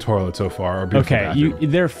 Beautiful toilet so far. Or beautiful Okay,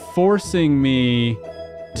 bathroom. they're forcing me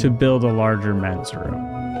to build a larger men's room.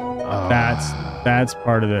 That's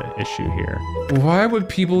part of the issue here. Why would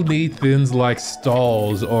people need things like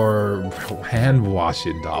stalls or hand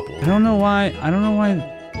washing doppels? I don't know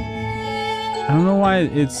why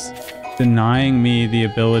it's denying me the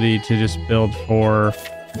ability to just build for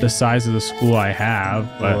the size of the school I have,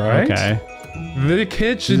 but Right? okay. The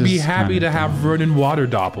kids should This be is happy kinda to have running water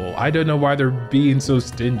doppel. I don't know why they're being so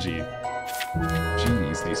stingy.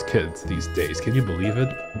 Jeez, these kids these days. Can you believe it?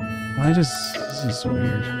 This is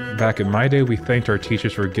weird. Back in my day, we thanked our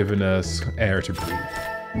teachers for giving us air to breathe.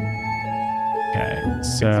 Okay,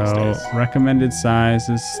 These so days. recommended size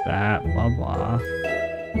is that, blah, blah.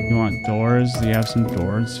 You want doors? You have some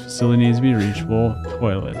doors. Facility needs to be reachable.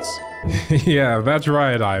 Toilets. Yeah, that's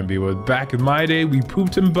right, IMB Wood. Back in my day, we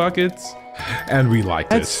pooped in buckets, and we liked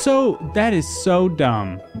That is so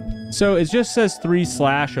dumb. So it just says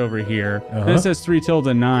 3/ over here. And it says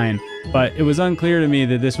 3~9, but it was unclear to me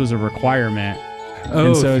that this was a requirement. Oh,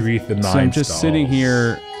 And so, 3 to 9 so I'm just sitting stalls.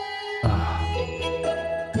 here.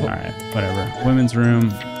 All right, whatever. Women's room,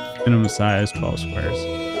 minimum size 12 squares.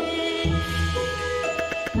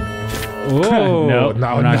 Oh, No,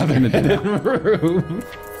 now we're not another gonna do that. hidden room.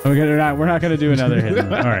 We're not gonna do another hidden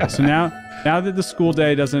room. All right, so now that the school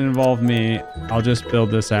day doesn't involve me, I'll just build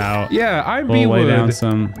this out. Yeah, IMB We'll lay down Wood.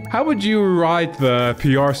 some. How would you write the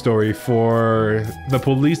PR story for the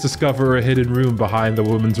police discover a hidden room behind the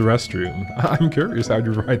women's restroom? I'm curious how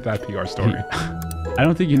you write that PR story. I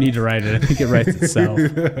don't think you need to write it. I think it writes itself.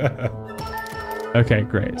 Okay,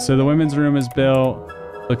 great. So the women's room is built.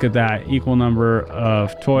 Look at that. Equal number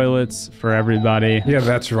of toilets for everybody. Yeah,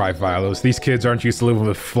 that's right, Vilos. These kids aren't used to living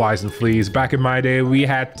with flies and fleas. Back in my day, we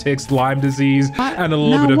had ticks, Lyme disease, and a little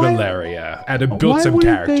Now bit of why- malaria. And it built why some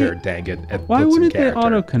wouldn't character, they- dang it. It Why built some wouldn't they character.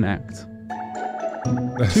 auto-connect?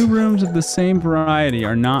 Two rooms of the same variety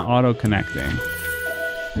are not auto-connecting.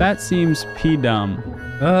 That seems dumb.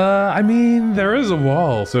 I mean, there is a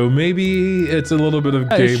wall, so maybe it's a little bit of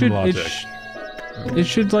game logic. It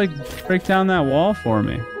should like break down that wall for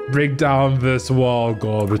me. Break down this wall,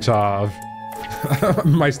 Gorbachev.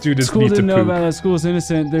 My students School need to didn't know poop. about that. School's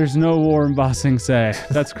innocent. There's no war in Ba Sing Se.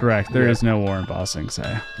 That's correct. There is no war in Ba Sing Se.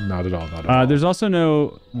 Not at all, not at all. There's also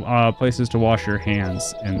no places to wash your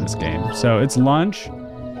hands in this game. So it's lunch,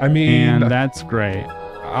 I mean, and that's great.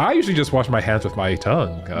 I usually just wash my hands with my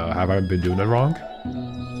tongue. Have I been doing it wrong?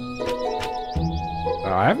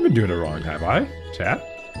 I haven't been doing it wrong, have I? Chat?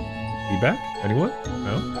 Feedback? Anyone?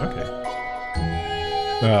 No? Okay.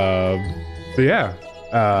 So yeah.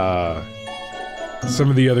 Some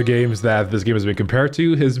of the other games that this game has been compared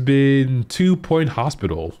to has been 2 Point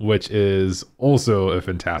Hospital, which is also a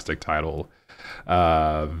fantastic title.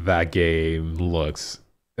 That game looks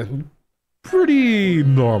pretty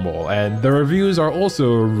normal, and the reviews are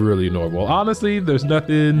also really normal. Honestly, there's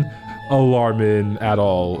nothing alarming at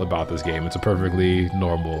all about this game. It's a perfectly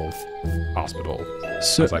normal hospital.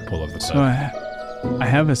 So, As I pull up the so bed. I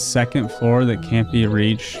have a second floor that can't be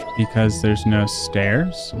reached because there's no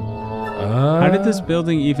stairs. How did this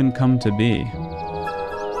building even come to be?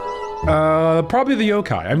 Probably the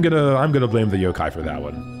yokai. I'm gonna blame the yokai for that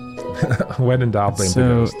one. When in doubt, blame the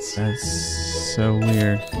ghosts. That's so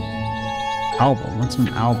weird. Album. What's an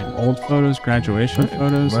album? Old photos, graduation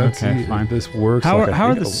photos. Let's Okay, see fine. if this works. How like I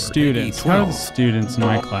are think the it'll work. students? How are the students in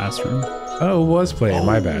my classroom? Oh, it was playing.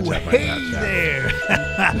 My bad, chat. My Hey bad, chat.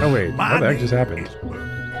 there. Oh, wait. My What the heck just name happened? is-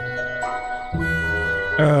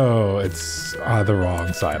 Oh, it's the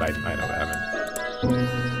wrong side. I know what happened.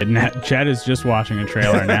 And Chad is just watching a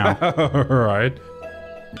trailer now. All right.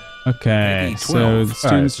 Okay, so the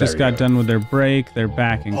students just got done with their break. They're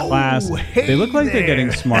back in class. hey They look like they're getting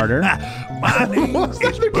there. smarter. My name What's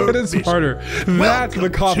is that Bert getting Bishop. smarter? That's Welcome the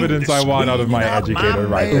confidence to the I want out of my screen of educator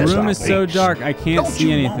my right The there. room is so dark, I can't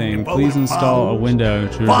see anything. Please install a window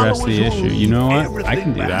to address the issue. You know what? I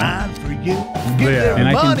can do that. Yeah. And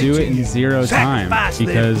I can do it in 0 time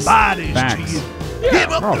because facts.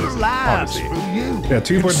 Give up Obviously, their lives obviously. for you. Yeah,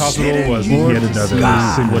 2 Point Hospital was Sit in yet the another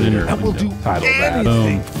sky, singular and we'll do title that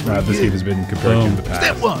anything this game has been compared to in the Step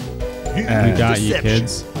past. 1. And We got you, Deception.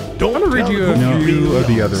 kids. Don't I'm gonna read tell you a them who few you of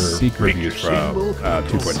the are. other Secret reviews Your from symbol, 2 your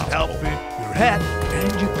Point Hospital. outfit, your hat,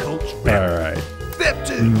 and your coat's All red. right. Step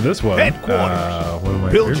 2. This one, Headquarters. one of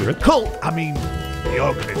my Build your favorites. cult. I mean, the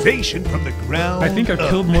organization from the ground I think I've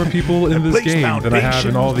up. killed more people in this Place game than I have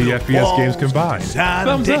in all the foundations, build FPS games walls, combined. Design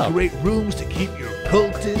Thumbs and up. decorate rooms to keep your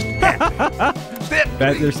cultists happy. Step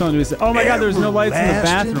 3. There's something to say. Oh my god, there's no lights in the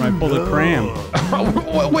bathroom. I pulled a cram.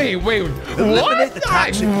 Wait, Eliminate what? the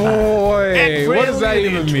toxic Boy, what does that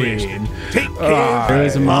even interest. mean? Take care. There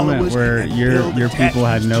was a moment Followers where can your build people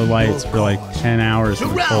had no attachments lights to for like your 10 hours for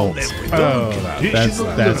Surround cults. them with Oh,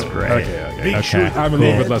 unconditional that's love. great. Okay. Make sure Okay. I'm a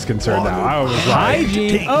little bit less concerned now. I was like,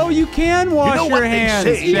 Hygiene. Oh, you can wash know what your they hands,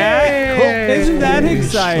 say, Chad. Yay. Isn't that As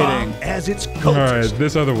exciting? strong as its all right, cultist.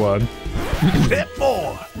 this other one. Step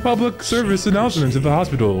 4. Public service announcements at the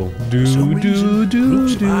hospital. Do, Some reason, do,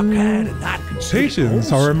 groups do, of our do. kind are not considered Patients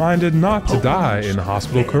homes. are reminded not to die in Homes,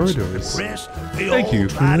 hospital vets, corridors. depressed, they Thank all you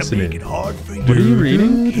for try to listening. make it hard for What are you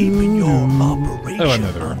reading? Keeping your operation Oh,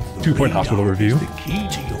 another under the 2 Point radar Hospital is review. the key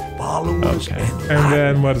to your followers Okay. And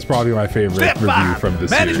then what is probably my favorite Step review 5, from this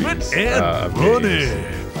management series and of running.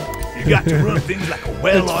 games. You got to run things like a It's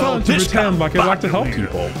well-oiled fun to pretend like I like to help operator.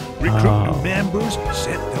 people. Recruit new members,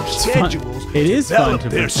 set their fun. schedules, It is fun develop to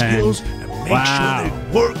their pretend. skills, and make Wow. sure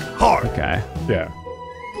they work hard. Okay. Yeah.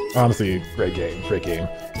 Honestly, great game. Great game.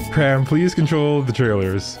 Cram, please control the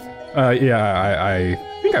trailers. I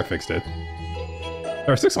think I fixed it. There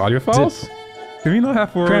are 6 audio files? Can we not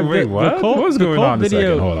have 4? Cram, Wait, the what? cult- What was the going cult on a video-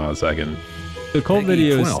 second? Hold on a second. The cold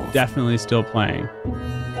video is 12. definitely still playing.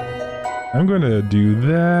 I'm gonna do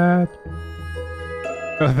that.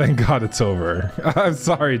 Oh, thank God it's over. I'm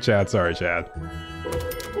sorry, Chad. Sorry, Chad.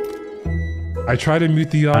 I try to mute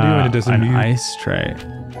the audio and it doesn't an mute. ice tray.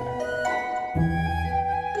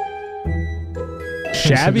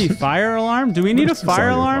 Shabby fire alarm? Do we need a Just fire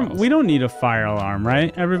audio alarm? files. We don't need a fire alarm,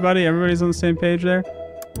 right? Everybody's on the same page there?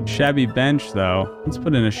 Shabby bench, though. Let's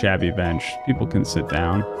put in a shabby bench. People can sit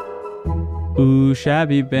down. Ooh,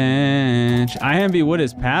 shabby bench. IMB Wood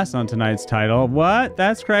is passed on tonight's title. What?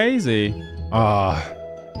 That's crazy.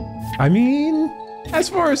 I mean, as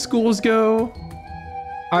far as schools go,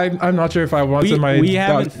 I'm not sure if I want to my. We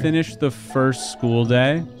haven't finished the first school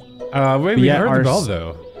day. Wait, we yet heard our the bell s-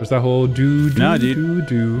 though. There's that whole do No, dude.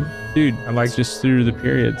 do. Dude, I like- it's just through the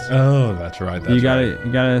periods. Oh, that's right. That's you gotta, right.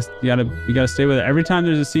 you gotta stay with it. Every time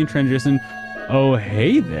there's a scene transition, oh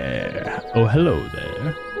hey there, oh hello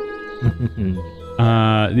there.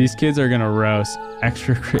 These kids are gonna roast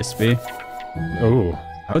extra crispy. Oh,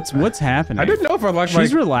 What's happening? I didn't know if I like my.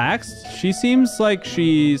 She's relaxed. She seems like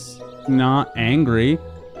she's not angry.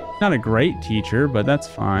 Not a great teacher, but that's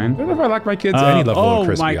fine. I don't know if I like my kids any level of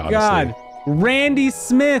crispy. my honestly. God. Randy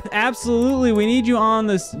Smith, absolutely. We need you on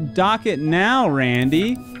this docket now,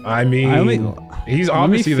 Randy. I mean, he's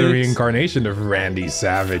obviously the fix- reincarnation of Randy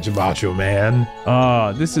Savage, Macho Man.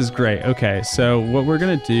 Oh, this is great. Okay, so what we're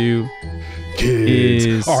gonna do Kids,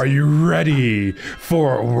 is- are you ready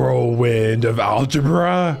for a whirlwind of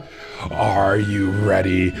algebra? Are you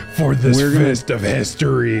ready for this We're gonna- fist of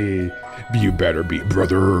history? You better be,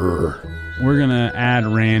 brother. we're gonna add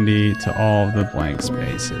Randy to all of the blank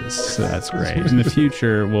spaces. So that's great. In the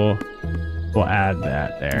future, we'll add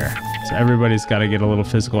that there. So everybody's got to get a little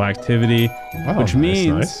physical activity, which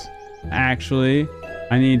means actually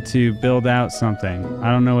I need to build out something. I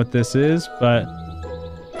don't know what this is, but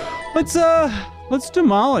let's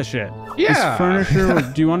demolish it. Yeah. This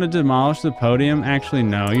furniture. Do you want to demolish the podium? Actually,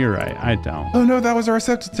 no. You're right. I don't. Oh no, that was our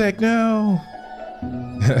septic tank. No.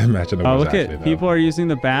 Imagine it Oh, was look actually, at people are using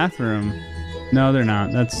the bathroom. No, they're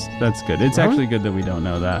not. That's good. It's Huh? actually good that we don't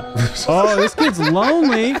know that. Oh, this kid's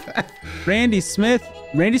lonely. Randy Smith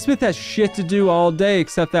has shit to do all day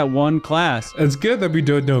except that one class. It's good that we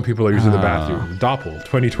don't know people are using the bathroom. Doppel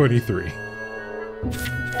 2023.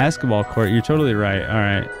 Basketball court. You're totally right. All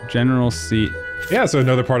right. General seat. Yeah, so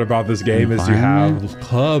another part about this game is you have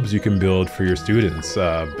clubs you can build for your students.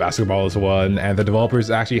 Basketball is one, and the developers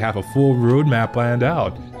actually have a full roadmap planned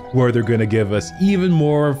out where they're going to give us even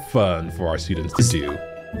more fun for our students to do.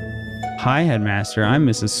 Hi, Headmaster. I'm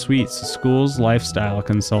Mrs. Sweets, the school's lifestyle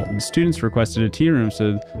consultant. Students requested a tea room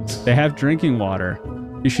so they have drinking water.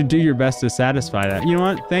 You should do your best to satisfy that. You know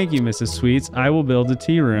what? Thank you, Mrs. Sweets. I will build a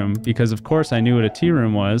tea room because, of course, I knew what a tea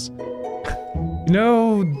room was. You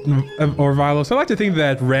know, Orvilos, I like to think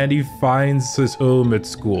that Randy finds his home at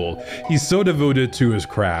school. He's so devoted to his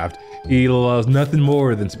craft. He loves nothing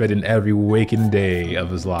more than spending every waking day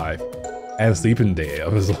of his life and sleeping day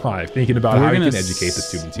of his life thinking about how he can educate the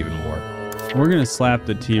students even more. We're gonna slap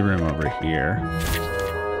the tea room over here.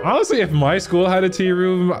 Honestly, if my school had a tea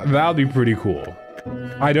room, that would be pretty cool.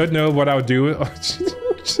 I don't know what I would do.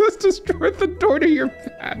 Just destroy the door to your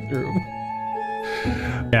bathroom.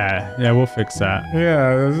 Yeah, we'll fix that.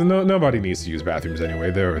 Yeah, nobody needs to use bathrooms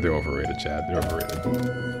anyway. They're overrated, Chad. They're overrated.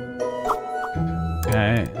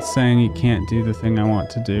 Okay, it's saying you can't do the thing I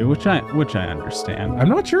want to do, which I understand. I'm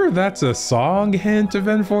not sure if that's a song hint of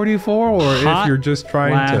N44 or if you're just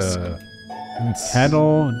trying to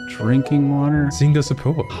kettle, drinking water, sing us a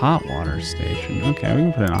poem. Hot water station. Okay, we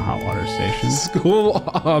can put in a hot water station. School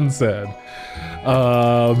onsen.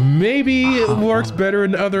 Maybe it works better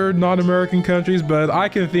in other non-American countries, but I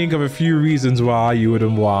can think of a few reasons why you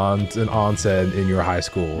wouldn't want an onsen in your high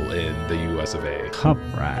school in the US of A. Cup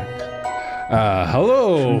rack.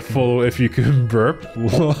 Hello, full if you can burp.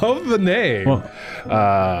 Love the name. Well,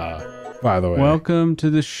 by the way. Welcome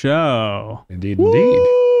to the show. Indeed, indeed.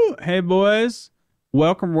 Hey, boys.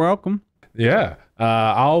 Welcome. Yeah.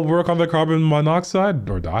 I'll work on the carbon monoxide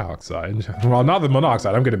or dioxide. Well, not the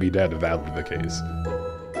monoxide. I'm going to be dead if that were the case.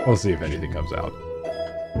 We'll see if anything comes out.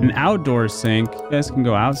 An outdoor sink. You guys can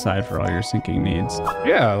go outside for all your sinking needs.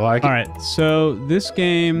 Yeah, like... All right, so this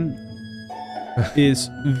game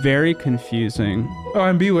is very confusing. Oh,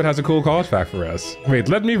 and Bewood has a cool college fact for us. Wait,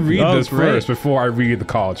 let me read this first before I read the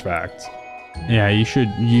college facts. Yeah,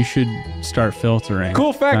 you should start filtering.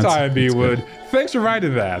 Cool fact, IMB Wood. Thanks for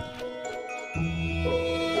writing that.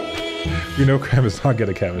 You know, Cram is not good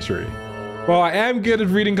at chemistry. Well, I am good at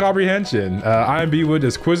reading comprehension. IMB Wood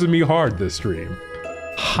is quizzing me hard this stream.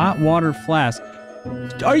 Hot water flask.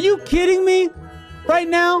 Are you kidding me? Right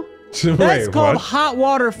now? That's called hot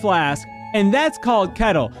water flask, and that's called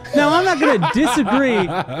kettle. Now, I'm not going to disagree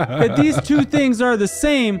that these two things are the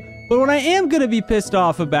same, but what I am going to be pissed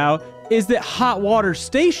off about is that hot water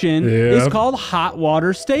station is called hot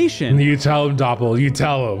water station. You tell him, Doppel. You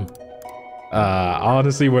tell him.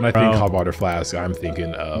 Honestly, when I think hot water flask, I'm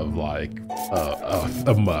thinking of like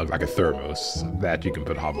a mug, like a thermos that you can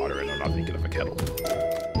put hot water in. I'm not thinking of a kettle.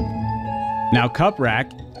 Now, cup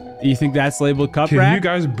rack. You think that's labeled cup rack? Can you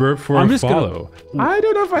guys burp for a follow? I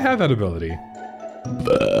don't know if I have that ability.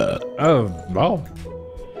 Oh, well.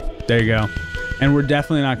 There you go. And we're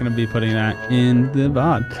definitely not going to be putting that in the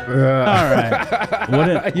VOD. All right.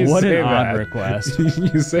 What an odd request.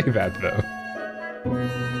 You say that, though.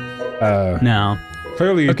 No.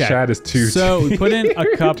 Clearly, Chad is too. So we put in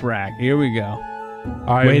a cup rack. Here we go.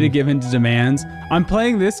 Way to give in to demands. I'm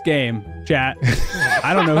playing this game, chat.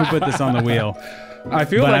 I don't know who put this on the wheel. I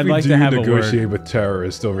feel like we do negotiate with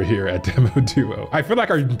terrorists over here at DemoDuo. I feel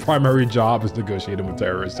like our primary job is negotiating with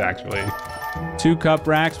terrorists, actually. 2 cup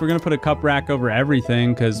racks. We're going to put a cup rack over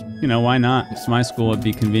everything because, you know, why not? It's my school. It'd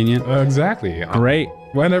be convenient. Exactly. Great.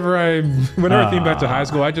 Whenever I think back to high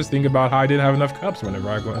school, I just think about how I didn't have enough cups whenever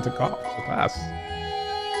I go into class.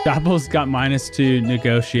 Doppel's got -2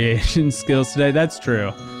 negotiation skills today. That's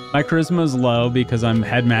true. My charisma's low because I'm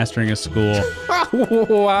headmastering a school.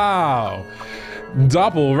 Wow.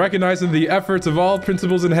 Doppel, recognizing the efforts of all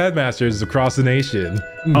principals and headmasters across the nation.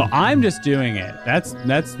 Oh, I'm just doing it. That's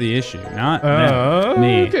the issue, not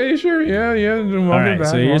me. Okay, sure. Yeah. All right,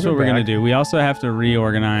 so here's what we're going to do. We also have to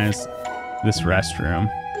reorganize this restroom.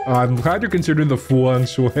 I'm glad you're considering the feng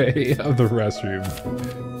shui of the restroom.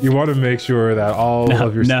 You want to make sure that all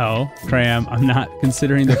of your... No, Cram, I'm not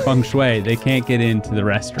considering the feng shui. They can't get into the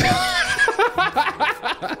restroom.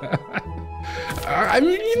 I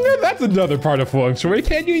mean, you know, that's another part of feng shui.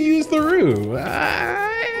 Can you use the room?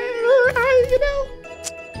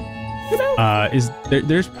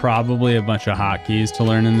 There's probably a bunch of hotkeys to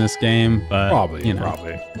learn in this game, but probably.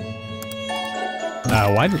 Why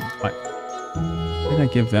did I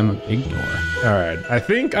give them a big door? All right, I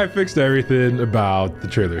think I fixed everything about the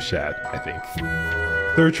trailer chat. I think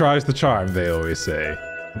 3rd tries the charm, they always say.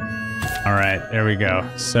 All right, there we go.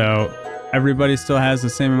 So everybody still has the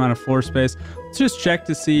same amount of floor space. Let's just check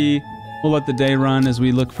to see We'll let the day run as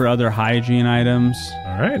we look for other hygiene items.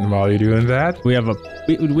 All right, and while you're doing that, we have a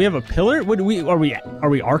pillar. What are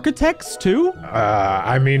we architects too?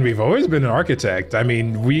 I mean, we've always been an architect. I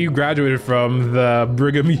mean, we graduated from the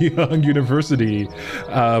Brigham Young University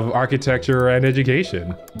of Architecture and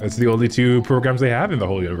Education. That's the only 2 programs they have in the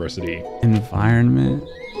whole university. Environment.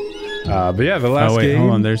 But yeah, the last game.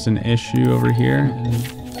 Hold on. There's an issue over here.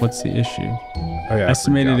 What's the issue? Oh, yeah,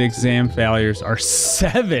 estimated exam failures are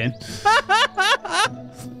 7.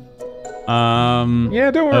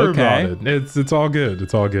 Yeah, don't worry about it. It's all good.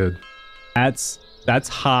 It's all good. That's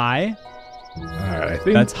high. All right, I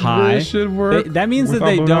think that's high. This should work. That means that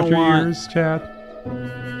they don't want chat.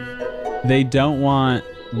 They don't want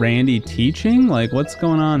Randy teaching. Like, what's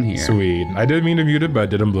going on here? Sweet. I didn't mean to mute it, but I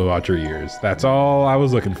didn't blow out your ears. That's all I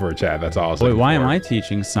was looking for, chat. That's all I was looking for. Wait, why am I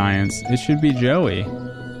teaching science? It should be Joey.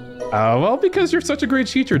 Well, because you're such a great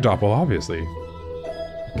teacher, Doppel, obviously.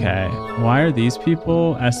 Okay. Why are these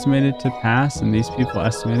people estimated to pass and these people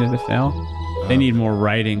estimated to fail? They need more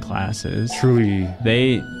writing classes. Truly.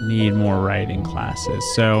 They need more writing classes.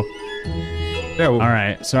 So, yeah, well, all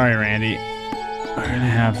right. Sorry, Randy. We're going to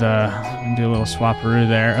have to do a little swapperoo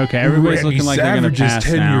there. Okay, everybody's looking like they're going to pass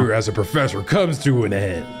now. Randy tenure as a professor comes to an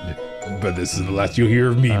end. But this is the last you'll hear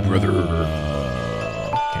of me, brother.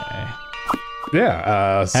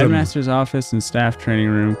 Yeah, headmaster's office and staff training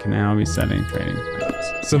room can now be setting training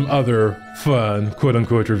plans. Some other fun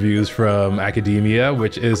quote-unquote reviews from Academia,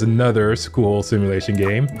 which is another school simulation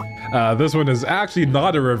game. This one is actually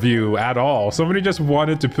not a review at all. Somebody just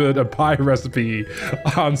wanted to put a pie recipe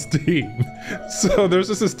on Steam. So there's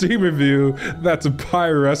just a Steam review that's a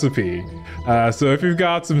pie recipe. So if you've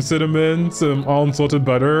got some cinnamon, some unsalted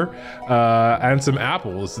butter, and some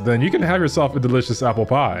apples, then you can have yourself a delicious apple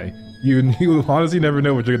pie. You honestly never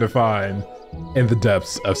know what you're gonna find in the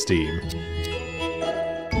depths of Steam.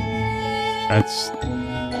 That's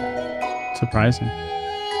surprising.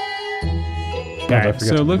 Alright,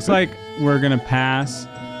 so it looks like we're gonna pass.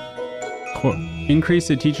 Increase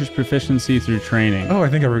the teacher's proficiency through training. Oh, I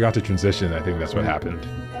think I forgot to transition. I think that's what happened.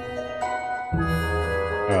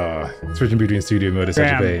 Switching between studio mode is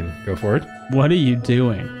such a pain. Go for it. What are you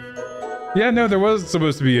doing? Yeah, no, there was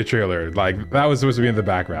supposed to be a trailer. Like, that was supposed to be in the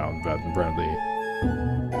background, but apparently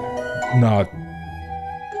not.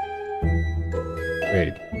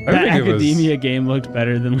 Wait. That Academia game looked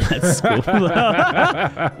better than Let's School.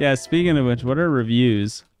 Yeah, speaking of which, what are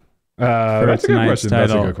reviews? That's a good question.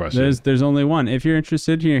 That's a good question. There's only one. If you're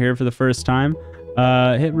interested, you're here for the first time,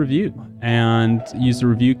 hit review and use the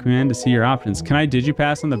review command to see your options. Can I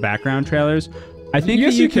digipass on the background trailers? I think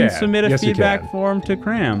yes, that you can submit a feedback form to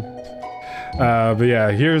Cram. But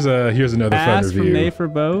yeah, here's another fun review. From Nay for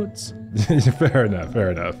Boats. Fair enough.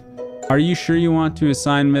 Fair enough. Are you sure you want to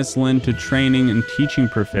assign Miss Lynn to training and teaching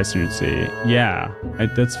proficiency? Yeah,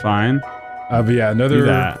 that's fine. But yeah,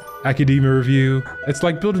 another Academia review. It's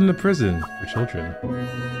like building a prison for children.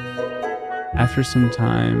 After some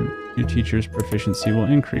time, your teacher's proficiency will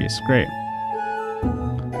increase. Great.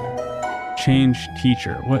 Change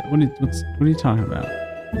teacher. What are you talking about?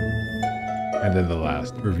 And then the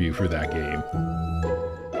last review for that game.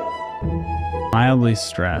 Mildly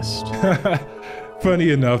stressed.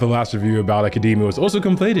 Funny enough, the last review about Academia was also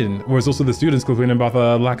the students complaining about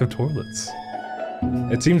the lack of toilets.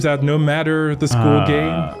 It seems that no matter the school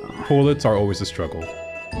game, toilets are always a struggle.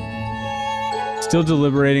 Still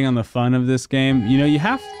deliberating on the fun of this game. You know, you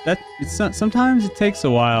have sometimes it takes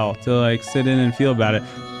a while to like sit in and feel about it.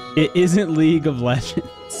 It isn't League of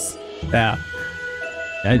Legends. Yeah.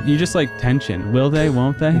 You just like tension. Will they?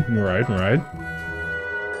 Won't they? Right.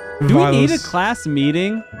 Do we need a class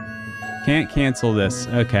meeting? Can't cancel this.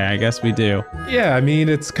 Okay, I guess we do. Yeah, I mean,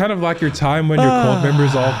 it's kind of like your time when your cult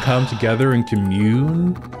members all come together and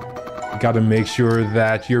commune. You got to make sure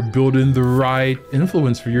that you're building the right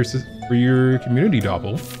influence for your community,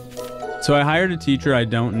 Doppel. So I hired a teacher I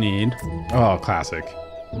don't need. Oh, classic.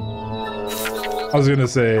 I was gonna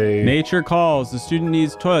say... Nature calls. The student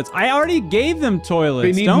needs toilets. I already gave them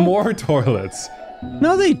toilets. They need more toilets.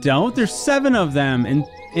 No, they don't. There's 7 of them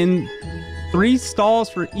in 3 stalls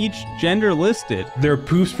for each gender listed. Their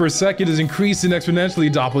poops per second is increasing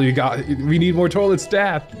exponentially, Doppel. We need more toilet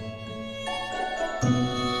staff.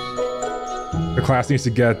 The class needs to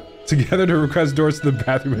get together to request doors to the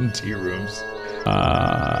bathroom and tea rooms.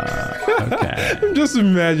 Okay. I'm just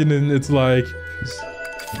imagining it's like...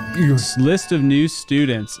 List of new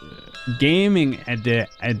students. Gaming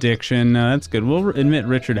addiction. No, that's good. We'll admit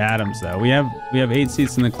Richard Adams, though. We have 8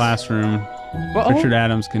 seats in the classroom. Well, Richard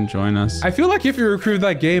Adams can join us. I feel like if you recruit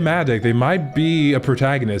that game addict, they might be a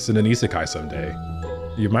protagonist in an isekai someday.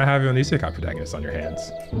 You might have an isekai protagonist on your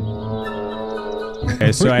hands.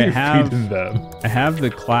 Okay, so I have the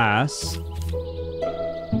class.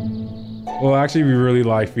 Well, actually, we really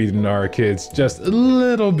like feeding our kids just a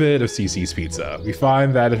little bit of CC's pizza. We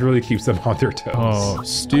find that it really keeps them on their toes. Oh,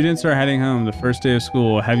 students are heading home the first day of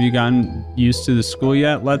school. Have you gotten used to the school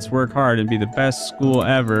yet? Let's work hard and be the best school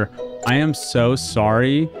ever. I am so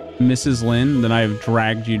sorry, Mrs. Lin, that I have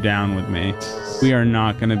dragged you down with me. We are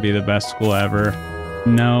not going to be the best school ever.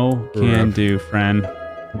 No can do, friend.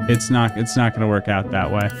 It's not going to work out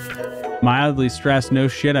that way. Mildly stressed. No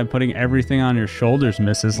shit. I'm putting everything on your shoulders,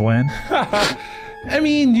 Mrs. Lin. I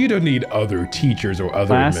mean, you don't need other teachers or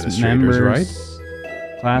other administrators, right?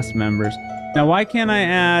 Class members. Now, why can't I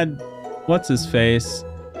add what's his face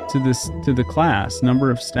to the class?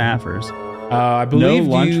 Number of staffers. I believe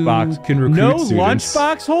no lunchbox. You can recruit no students.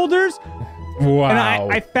 Lunchbox holders. Wow. And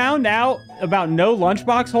I found out about no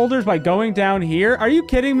lunchbox holders by going down here. Are you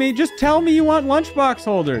kidding me? Just tell me you want lunchbox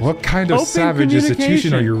holders. What kind of Open savage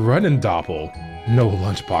institution are you running, Doppel? No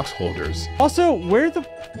lunchbox holders. Also, where's the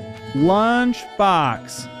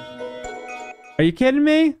lunchbox? Are you kidding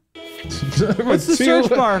me? What's the search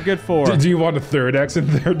bar good for? Do you want a third X in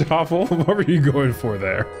there, Doppel? What were you going for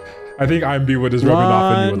there? I think IMB is rubbing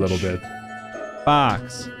off on you a little bit.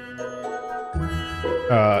 Box.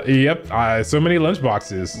 Yep. So many lunch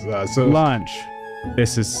boxes. So lunch.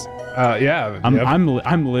 This is. Yeah.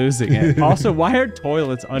 I'm losing it. Also, why are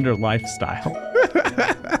toilets under lifestyle?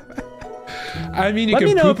 I mean, you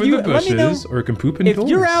can poop in the bushes, or you can poop indoors. If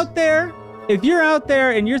you're out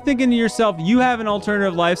there and you're thinking to yourself, you have an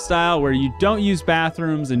alternative lifestyle where you don't use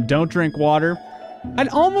bathrooms and don't drink water, I'd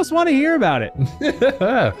almost want to hear about it.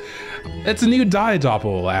 It's a new diet,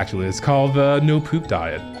 Doppel, actually. It's called the no poop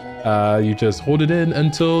diet. You just hold it in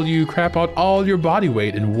until you crap out all your body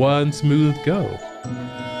weight in one smooth go.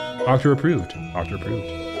 Doctor approved. Doctor approved.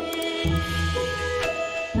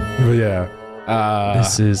 But yeah.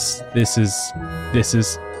 This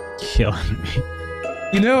is killing me.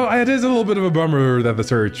 You know, it is a little bit of a bummer that the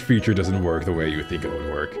search feature doesn't work the way you would think it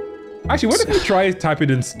would work. Actually, what if you try type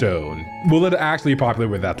it in stone? Will it actually populate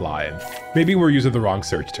with that line? Maybe we're using the wrong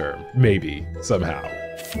search term. Maybe. Somehow.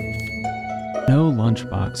 No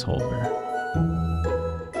lunchbox holder.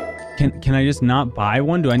 Can I just not buy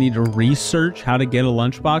one? Do I need to research how to get a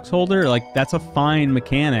lunchbox holder? Like, that's a fine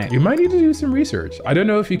mechanic. You might need to do some research. I don't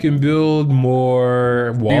know if you can build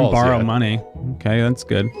more walls. You can borrow money. Okay, that's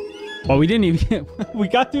good. Well, we didn't even we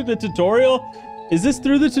got through the tutorial. Is this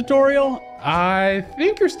through the tutorial? I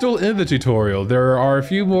think you're still in the tutorial. There are a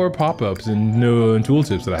few more pop-ups and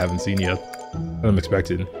tooltips that I haven't seen yet that I'm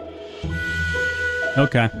expecting.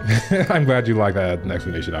 Okay. I'm glad you like that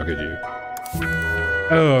explanation. How could you?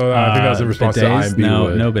 Oh, I think that was in response to IMB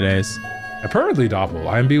Wood. No bidets. Apparently, Doppel,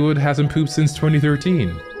 IMB Wood hasn't pooped since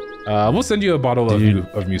 2013. We'll send you a bottle of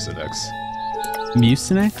Mucinex.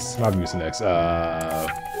 Mucinex? Not Mucinex.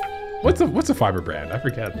 What's a fiber brand? I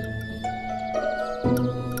forget.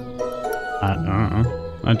 I don't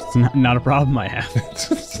know. That's not a problem I have.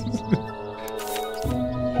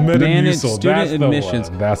 Manage student admissions.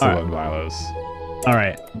 That's the one, Milos. All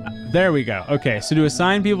right, there we go. Okay, so to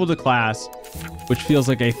assign people to class, which feels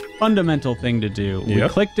like a fundamental thing to do, we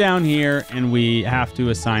click down here and we have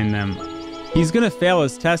to assign them. He's gonna fail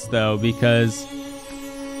his test though because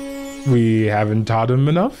we haven't taught him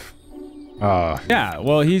enough. Yeah,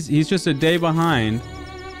 well, he's just a day behind.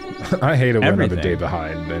 I hate it when I'm a day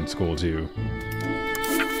behind in school too.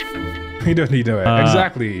 You don't need to know it.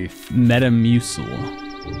 Exactly.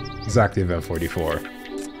 Metamucil. Exactly, event 44.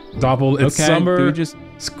 Doppel, it's summer.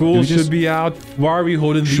 School should be out. Why are we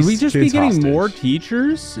holding these kids hostage? Should we just be getting more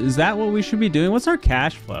teachers? Is that what we should be doing? What's our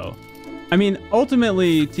cash flow? I mean,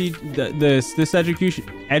 ultimately, this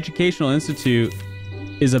educational institute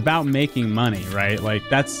is about making money, right? Like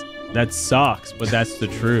that sucks, but that's the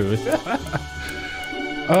truth.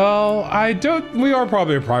 We are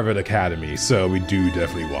probably a private academy, so we do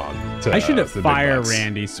definitely want to. I should fire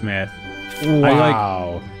Randy Smith.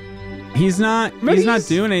 Wow. He's not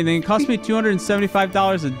doing anything. It costs me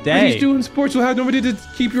 $275 a day. When he's doing sports, you'll have nobody to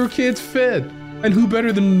keep your kids fit. And who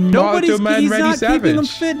better than Macho Man Randy Savage? He's not keeping them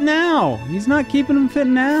fit now. He's not keeping them fit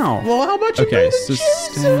now. Well, how about you do the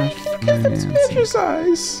staff get them some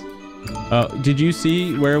exercise? Did you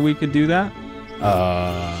see where we could do that?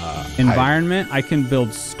 Environment. I can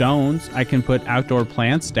build stones. I can put outdoor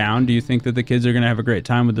plants down. Do you think that the kids are gonna have a great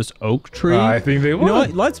time with this oak tree? I think they will. You know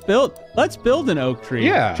what? Let's build an oak tree.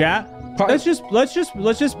 Yeah. Chat. Let's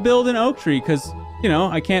just build an oak tree because you know,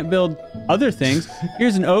 I can't build other things.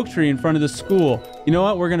 Here's an oak tree in front of the school. You know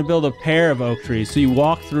what? We're going to build a pair of oak trees. So you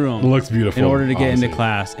walk through them. It looks beautiful. In order to get into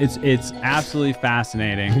class. It's absolutely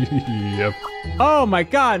fascinating. Yep. Oh my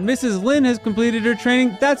God, Mrs. Lynn has completed her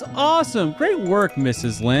training. That's awesome. Great work,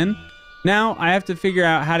 Mrs. Lynn. Now I have to figure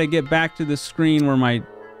out how to get back to the screen where my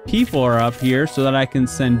people are up here so that I can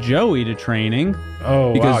send Joey to training.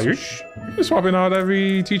 Oh, wow. You're swapping out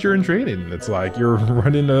every teacher in training. It's like you're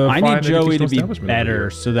running a I need Joey to be better better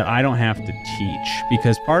so that I don't have to teach,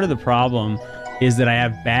 because part of the problem is that I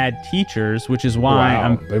have bad teachers, which is why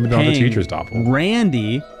I'm paying teachers, Doppel.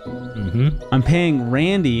 Randy. I'm paying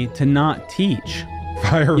Randy to not teach.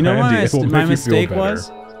 Fire you know Randy. what my mistake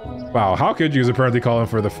was? Wow, how could you apparently calling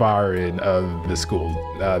for the firing of the school?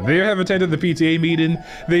 They have attended the PTA meeting.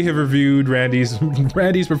 They have reviewed Randy's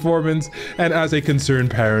performance, and as a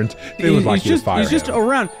concerned parent, they would like you to fire him. He's just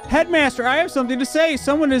around. Headmaster, I have something to say.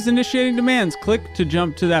 Someone is initiating demands. Click to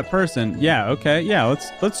jump to that person. Yeah, okay, yeah.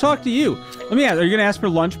 Let's talk to you. Let me ask. Are you gonna ask for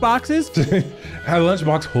lunch boxes? A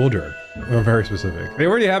lunchbox holder. Oh, very specific. They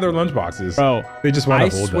already have their lunch boxes. Bro, they just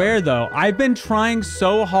want to hold I swear though, I've been trying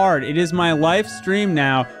so hard. It is my life stream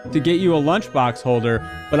now to get you a lunchbox holder,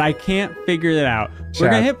 but I can't figure it out. We're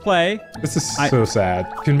gonna hit play. This is so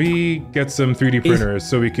sad. Can we get some 3D printers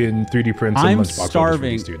so we can 3D print some lunchbox holders for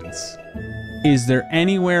these students? Is there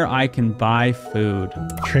anywhere I can buy food?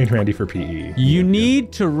 Train Randy for PE. You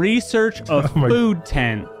need to research a food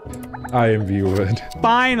tent. IMB would.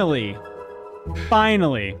 Finally.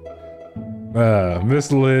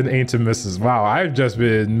 Miss Lynn ain't to Mrs. Wow, I've just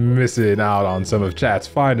been missing out on some of chat's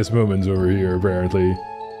finest moments over here, apparently.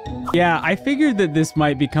 Yeah, I figured that this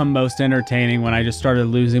might become most entertaining when I just started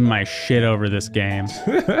losing my shit over this game.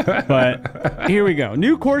 But here we go.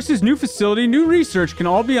 New courses, new facility, new research can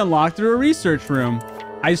all be unlocked through a research room.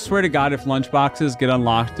 I swear to God, if lunchboxes get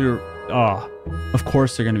unlocked through... Oh, of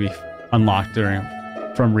course they're going to be unlocked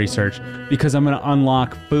from research, because I'm going to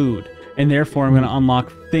unlock food. And therefore, I'm going to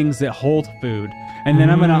unlock things that hold food. And then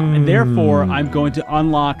I'm going to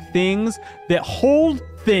unlock things that hold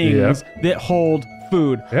things that hold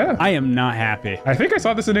food. Yeah. I am not happy. I think I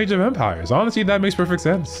saw this in Age of Empires. Honestly, that makes perfect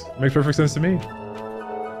sense. Makes perfect sense to me.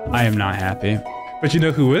 I am not happy. But you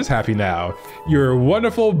know who is happy now? Your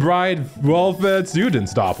wonderful, bright, well-fed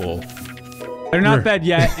students, Doppel. They're not fed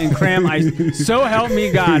yet, and Cram, so help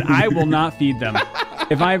me God, I will not feed them.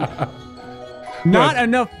 If I'm... Not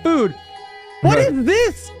enough food. What is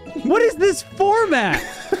this? What is this format?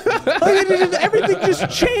 Everything just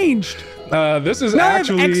changed. This is now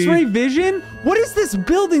actually... I have X-ray vision? What is this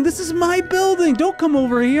building? This is my building. Don't come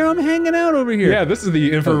over here. I'm hanging out over here. Yeah, this is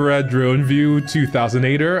the Infrared Drone View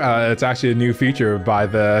 2008er. It's actually a new feature by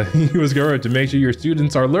the US government to make sure your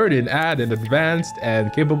students are learning at an advanced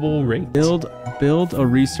and capable rate. Build a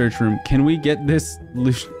research room. Can we get this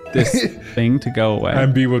thing to go away?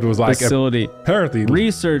 And B-Wood was like, facility. Apparently.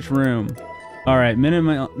 Research room. All right,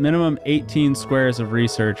 minimum 18 squares of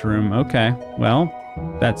research room. Okay, well,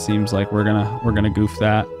 that seems like we're gonna goof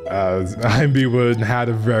that. IMB Wood had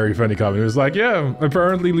a very funny comment. It was like, yeah,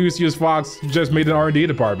 apparently Lucius Fox just made an R&D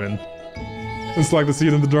department. It's like the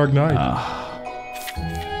scene in The Dark Knight.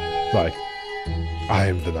 Like, I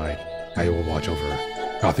am the knight. I will watch over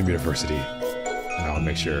Gotham University, and I'll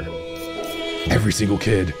make sure every single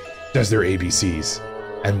kid does their ABCs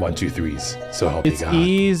and 1, 2, 3s. So help me God. It's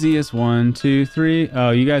easiest 1, 2, 3.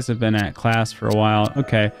 Oh, you guys have been at class for a while.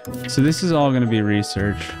 Okay, so this is all going to be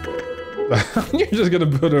research. You're just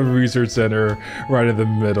going to put a research center right in the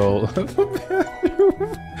middle.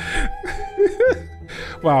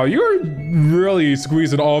 Wow, you're really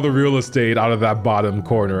squeezing all the real estate out of that bottom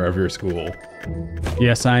corner of your school.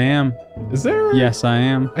 Yes, I am. Is there? Yes, I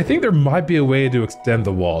am. I think there might be a way to extend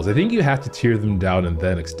the walls. I think you have to tear them down and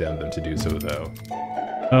then extend them to do so, though.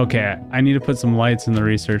 Okay, I need to put some lights in the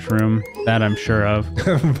research room. That I'm sure of.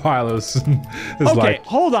 Philos is okay, like...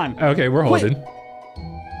 hold on. Okay, we're holding. Wait.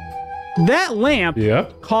 That lamp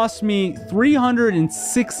cost me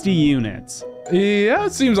 360 units. Yeah,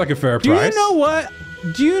 it seems like a fair price.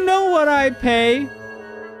 Do you know what I pay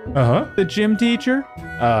the gym teacher?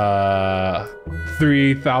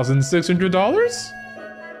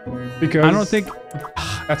 $3,600? Because I don't think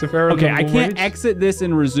that's a fair Okay, I can't wage? exit this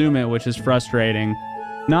and resume it, which is frustrating.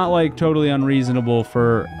 Not like totally unreasonable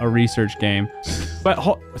for a research game. But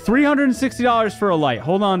 $360 for a light.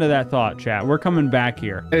 Hold on to that thought, chat. We're coming back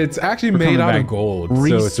here. It's actually made out of gold,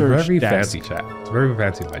 so it's very fancy, chat. It's very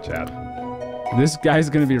fancy, my chat. This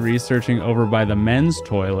guy's going to be researching over by the men's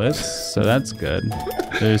toilets, so that's good.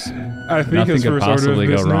 There's nothing could possibly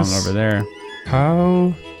go wrong over there.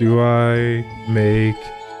 How do I make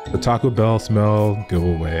the Taco Bell smell go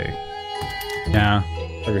away? Yeah.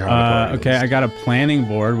 Okay, I got a planning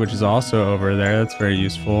board, which is also over there. That's very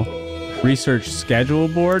useful. Research schedule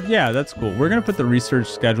board. Yeah, that's cool. We're going to put the research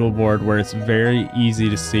schedule board where it's very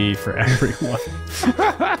easy to see for everyone.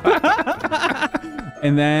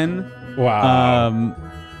 And then, wow.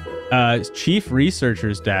 Chief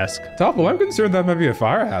researcher's desk. Topple, I'm concerned that might be a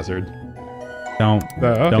fire hazard. Don't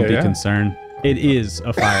be concerned. It is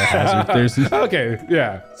a fire hazard. There's okay,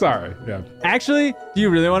 yeah. Sorry. Yeah. Actually, do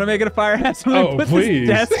you really want to make it a fire hazard? Oh, put please.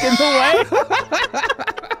 This desk in the way?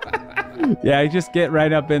 Yeah, just get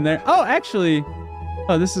right up in there. Oh, actually,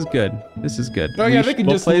 this is good. This is good. Oh yeah, they can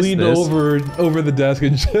just lean over the desk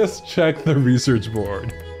and just check the research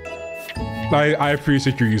board. I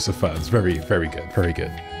appreciate your use of funds. Very, very good. Very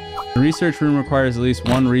good. The research room requires at least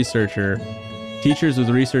one researcher. Teachers with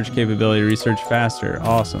research capability research faster.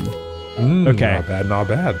 Awesome. Okay. Not bad, not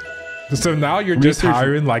bad. So now you're just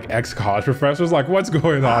hiring like ex-college professors? Like, what's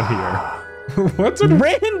going on here? What's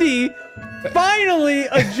Randy? Finally,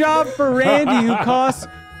 a job for Randy who costs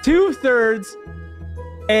 2/3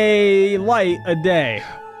 a light a day.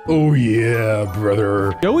 Oh yeah,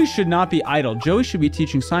 brother. Joey should not be idle. Joey should be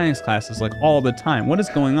teaching science classes like all the time. What is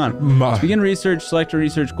going on? To begin research, select a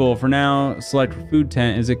research goal. For now, select food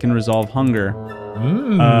tent as it can resolve hunger.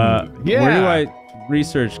 Yeah. Where do I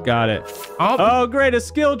research? Got it. Oh, great, a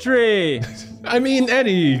skill tree. I mean,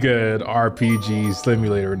 any good RPG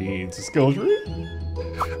simulator needs a skill tree.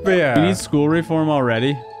 But yeah. You need school reform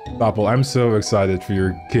already? Doppel, I'm so excited for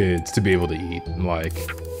your kids to be able to eat. Like,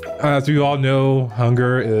 as we all know,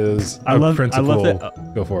 hunger is a principle. I love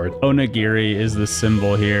that. Go for it. Onigiri is the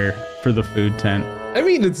symbol here for the food tent. I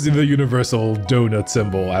mean, it's the universal donut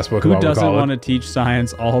symbol, as Pokemon would call it. Who doesn't want to teach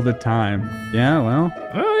science all the time? Yeah, well.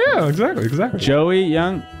 Oh, yeah, exactly. Joey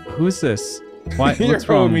Young, who's this? What's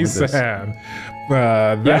wrong with this? Sam.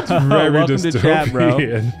 That's very dystopian. To chat, bro.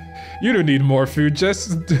 You don't need more food,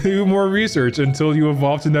 just do more research until you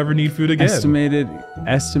evolve to never need food again.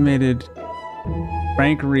 Estimated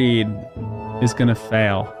Frank Reed is gonna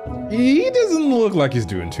fail. He doesn't look like he's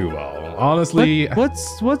doing too well. Honestly,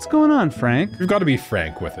 what's going on, Frank? You've got to be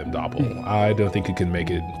frank with him, Doppel. I don't think he can make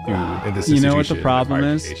it through in this situation. You know what the problem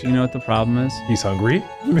is? You know what the problem is? He's hungry,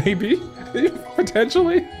 maybe,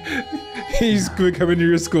 potentially. He's been coming to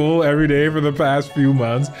your school every day for the past few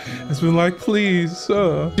months. It's been like, please,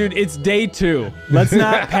 dude, it's day 2. Let's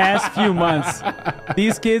not past few months.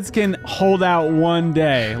 These kids can hold out one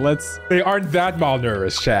day. They aren't that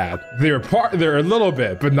malnourished, Chad. They're a little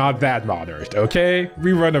bit, but not that malnourished. Okay,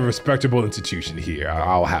 we run a respectable institution here.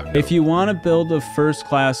 I'll have no. If you want to build a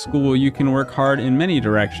first-class school, you can work hard in many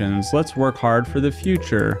directions. Let's work hard for the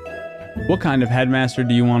future. What kind of headmaster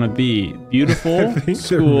do you want to be? Beautiful, I think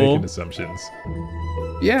school. They're making assumptions.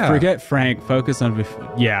 Yeah. Forget Frank. Focus on.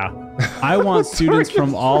 Yeah. I want students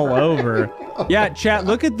from all over. Yeah, chat.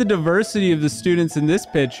 Look at the diversity of the students in this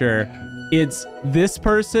picture. It's this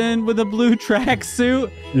person with a blue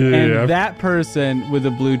tracksuit and that person with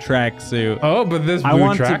a blue tracksuit. Oh, but this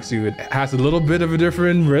blue tracksuit has a little bit of a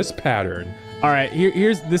different wrist pattern. All right.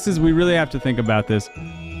 We really have to think about this.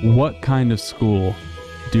 What kind of school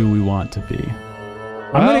do we want to be?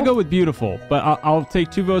 I'm gonna go with beautiful, but I'll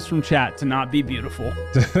take 2 votes from chat to not be beautiful.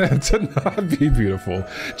 To not be beautiful.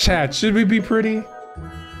 Chat, should we be pretty?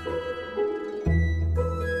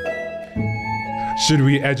 Should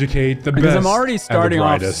we educate the best? Because I'm already starting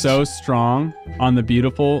off so strong on the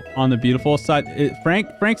beautiful side.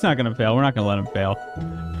 Frank's not gonna fail. We're not gonna let him fail.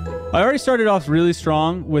 I already started off really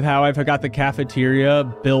strong with how I've got the cafeteria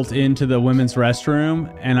built into the women's restroom,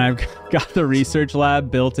 and I've got the research lab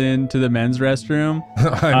built into the men's restroom.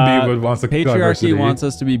 Patriarchy wants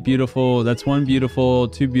us to be beautiful. That's 1 beautiful,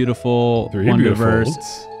 2 beautiful, 1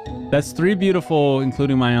 diverse. That's 3 beautiful,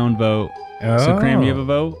 including my own vote. So, Cram, you have a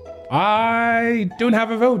vote? I don't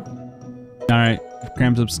have a vote. All right,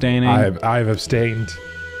 Cram's abstaining. I've abstained.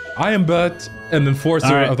 I am but an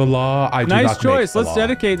enforcer of the law. I do not make the law. Nice choice. Let's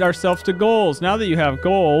dedicate ourselves to goals. Now that you have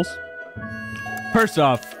goals, first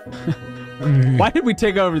off, why did we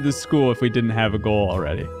take over this school if we didn't have a goal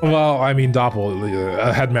already? Well, I mean, Doppel,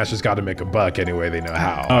 a headmaster's got to make a buck anyway. They know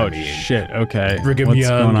how. Oh, shit. Okay. Brigham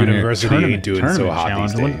Young University ain't doing so hot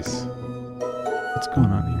these days. What's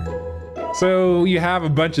going on here? So you have a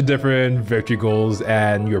bunch of different victory goals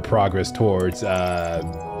and your progress towards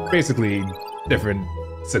basically different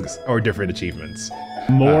achievements.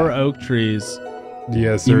 More oak trees.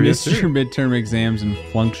 Yes, sir. You missed your midterm exams and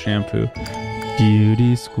flunked shampoo.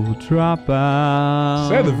 Beauty school dropout.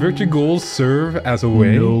 So the victory goals serve as a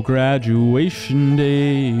way. No graduation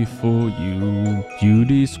day for you.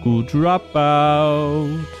 Beauty school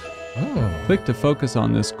dropout. Oh. Click to focus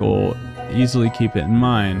on this goal. Easily keep it in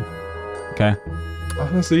mind. Okay.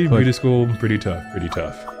 Honestly, beauty school, pretty tough.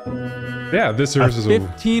 Yeah, this serves as a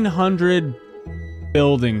 1500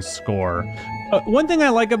 building score. One thing I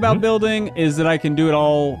like about building is that I can do it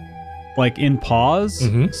all like in pause,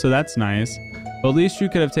 so that's nice. But at least you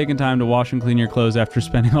could have taken time to wash and clean your clothes after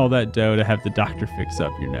spending all that dough to have the doctor fix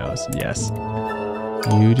up your nose. Yes.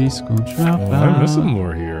 Beauty school dropout. I'm missing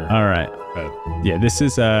more here. All right. Yeah, this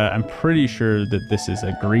is I'm pretty sure that this is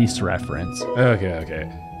a Grease reference. Okay.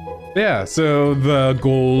 Yeah, so the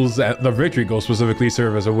goals, the victory goals specifically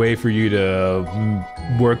serve as a way for you to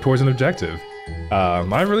work towards an objective.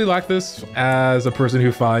 I really like this as a person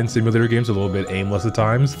who finds simulator games a little bit aimless at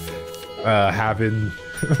times. Having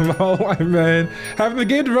the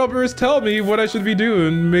game developers tell me what I should be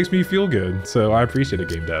doing makes me feel good. So I appreciate it,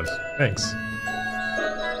 game devs. Thanks.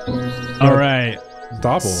 All right.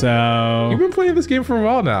 Doppel. So you've been playing this game for a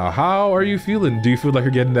while now. How are you feeling? Do you feel like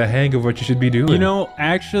you're getting the hang of what you should be doing? You know,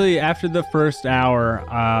 actually, after the first hour,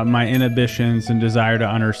 my inhibitions and desire to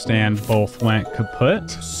understand both went kaput.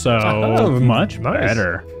 So much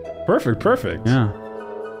better. Perfect.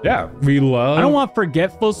 Yeah, we love. I don't want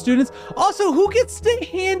forgetful students. Also, who gets to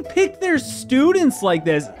handpick their students like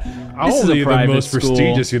this? This is a private the most school.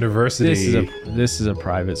 Prestigious university. This is a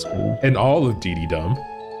private school. In all of DD-Dum.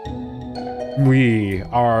 We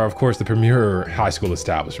are, of course, the premier high school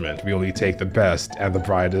establishment. We only take the best and the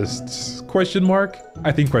brightest. Question mark?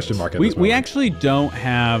 I think question mark. We actually don't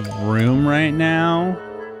have room right now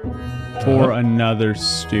for another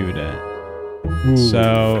student. Ooh.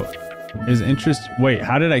 So. Is interest? Wait,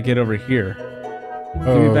 how did I get over here?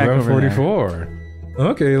 Give me back over 44. There.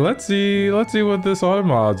 Okay, let's see what this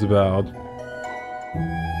automod's about.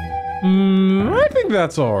 I think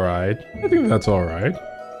that's all right.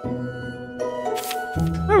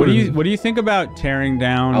 What do you think about tearing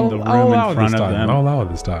down the room in front of them? I'll allow it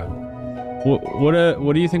this time. What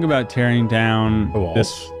do you think about tearing down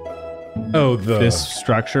this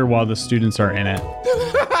structure while the students are in it?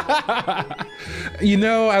 You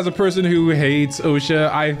know, as a person who hates OSHA,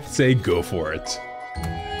 I say go for it.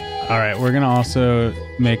 All right, we're gonna also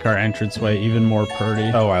make our entranceway even more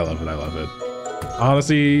pretty. Oh, I love it.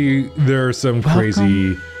 Honestly, there are some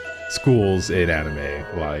crazy schools in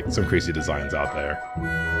anime, like some crazy designs out there.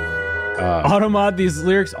 Automod, these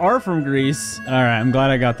lyrics are from Grease. All right, I'm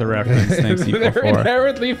glad I got the reference. Thanks, They're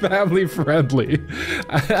inherently family friendly.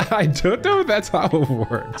 I don't know if that's how it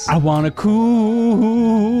works. I want a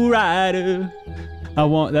cool rider.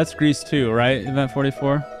 That's Grease 2, right? Event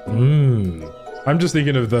 44? I'm just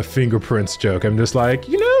thinking of the fingerprints joke. I'm just like,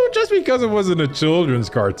 you know, just because it wasn't a children's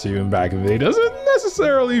cartoon back in the day doesn't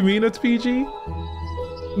necessarily mean it's PG.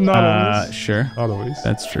 Not always. Sure. Not always.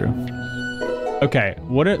 That's true. Okay,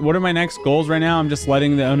 what are my next goals right now? I'm just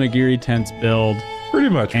letting the onigiri tents build. Pretty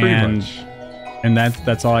much. And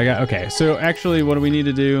that's all I got. Okay, so actually, what do we need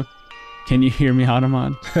to do? Can you hear me,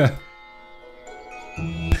 Automod?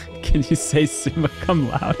 Can you say summa cum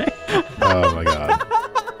laude? Oh my god.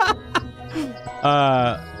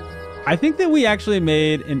 I think that we actually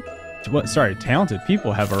made talented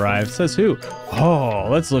people have arrived. Says who? Oh,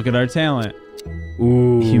 let's look at our talent.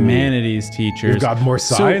 Ooh. Humanities teachers. We've got more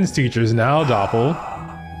science teachers now, Doppel.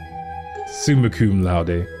 Summa cum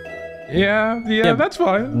laude. Yeah, that's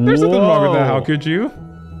fine. There's nothing wrong with that. How could you?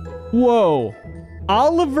 Whoa.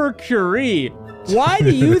 Oliver Curie. Why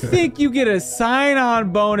do you think you get a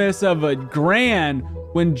sign-on bonus of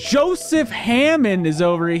 $1,000 when Joseph Hammond is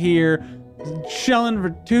over here shelling for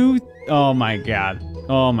two? Oh my god.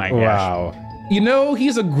 Oh my gosh. Wow. You know,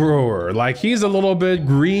 he's a grower. Like, he's a little bit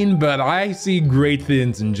green, but I see great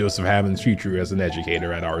things in Joseph Hammond's future as an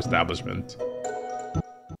educator at our establishment.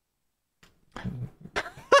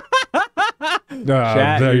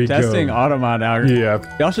 Chat, you're testing Automod out.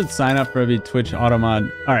 Yeah. Y'all should sign up for every Twitch Automod.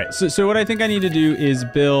 All right, so what I think I need to do is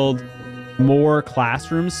build more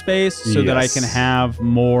classroom space so that I can have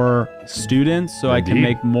more students, so I can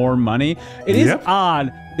make more money. It is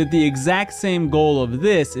odd that the exact same goal of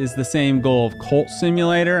this is the same goal of Cult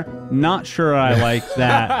Simulator. Not sure I like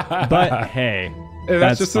that, but hey,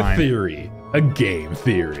 that's just fine. A theory, a game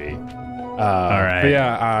theory. All right. But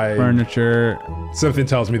yeah, furniture. Something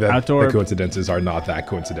tells me that outdoor the coincidences are not that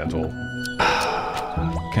coincidental.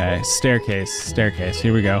 Okay, staircase.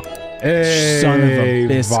 Here we go. Hey, son of a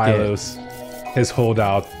biscuit. Vilos. His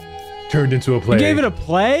holdout turned into a play. You gave it a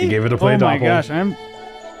play? You gave it a play, Oh my Doppel. gosh,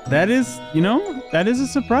 that is a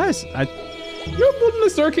surprise. You're building a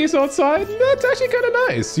staircase outside. That's actually kind of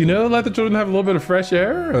nice. You know, let the children have a little bit of fresh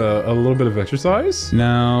air, a little bit of exercise.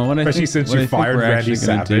 No, especially since you fired Randy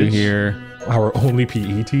Savage here, our only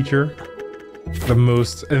PE teacher. The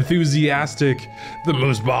most enthusiastic, the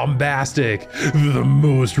most bombastic, the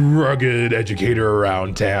most rugged educator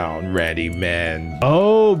around town, Randy Man.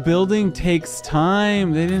 Oh, building takes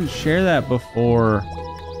time. They didn't share that before.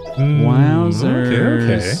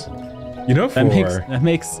 Wowzers. Okay. You know, that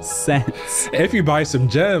makes sense. If you buy some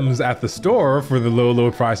gems at the store for the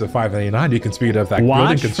low price of $5.99, you can speed up that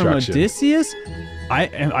building construction. From Odysseus?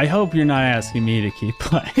 I hope you're not asking me to keep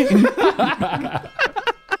playing.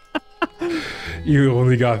 You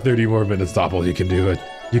only got 30 more minutes, Doppel. You can do it.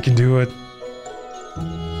 You can do it.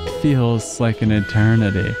 Feels like an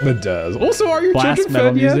eternity. It does. Also, are your blast children metal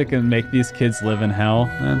fed yet? music and make these kids live in hell?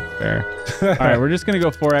 That's fair. All right, we're just going to go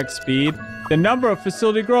 4x speed. The number of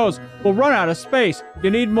facility grows. We'll run out of space. You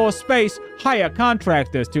need more space. Hire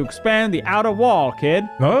contractors to expand the outer wall, kid.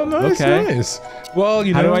 Oh, nice, okay. Nice. Well,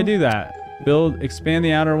 you know. How do I do that? Expand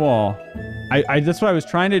the outer wall. That's what I was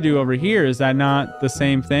trying to do over here. Is that not the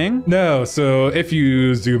same thing? No. So if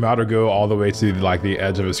you zoom out or go all the way to like the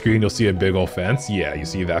edge of a screen, you'll see a big old fence. Yeah, you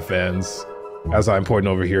see that fence. As I'm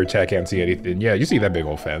pointing over here, chat can't see anything. Yeah, you see that big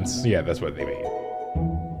old fence. Yeah, that's what they mean.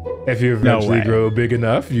 If you eventually grow big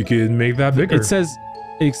enough, you can make that bigger. It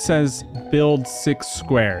says build 6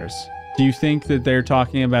 squares. Do you think that they're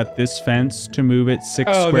talking about this fence to move it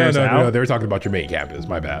 6 squares out? No, they're talking about your main campus.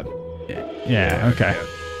 My bad. Yeah, okay.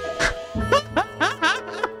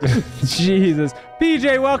 Jesus.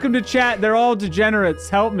 PJ, welcome to chat. They're all degenerates.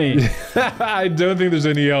 Help me. I don't think there's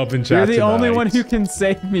any help in chat. You're the only one who can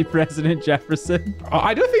save me, President Jefferson.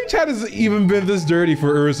 I don't think chat has even been this dirty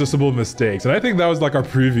for irresistible mistakes. And I think that was like our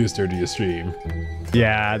previous dirtiest stream.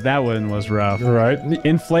 Yeah, that one was rough. Right?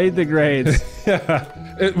 Inflate the grades.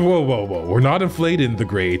 Whoa. We're not inflating the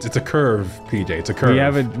grades. It's a curve, PJ. It's a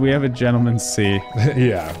curve. We have a gentleman's C.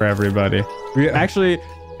 Yeah. For everybody. Actually,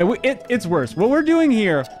 it's worse. What we're doing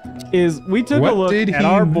here is we took a look at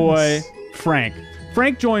our boy, Frank.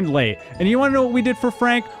 Frank joined late. And you want to know what we did for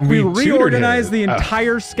Frank? We reorganized the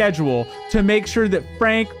entire schedule to make sure that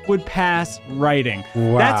Frank would pass writing.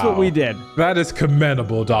 Wow. That's what we did. That is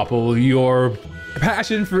commendable, Doppel. Your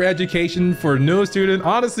passion for education for no student,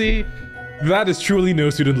 honestly, that is truly no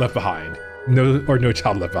student left behind. No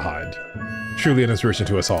child left behind. Truly an inspiration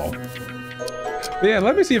to us all. Yeah,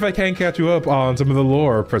 let me see if I can catch you up on some of the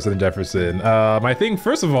lore, President Jefferson. I think,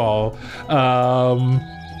 first of all,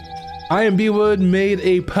 IMB Wood made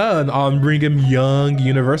a pun on Brigham Young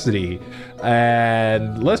University.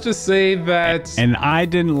 And let's just say that... And I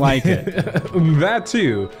didn't like it. That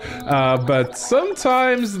too. But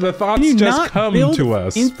sometimes the thoughts just come to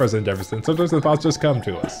us, President Jefferson. Sometimes the thoughts just come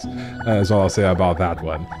to us. That's all I'll say about that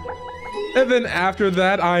one. And then after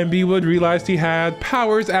that, IMB Wood realized he had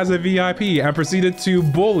powers as a VIP and proceeded to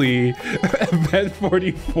bully Event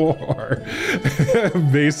 44.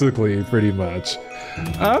 Basically, pretty much.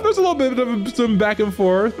 There's a little bit of some back and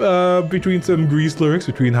forth between some grease lyrics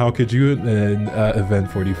between How Could You and Event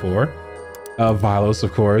 44. Vilos,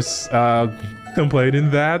 of course, complaining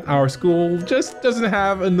that our school just doesn't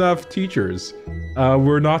have enough teachers.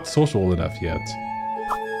 We're not social enough yet.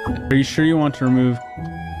 Are you sure you want to remove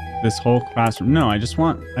this whole classroom? No, I just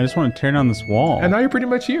want to tear down this wall. And now you're pretty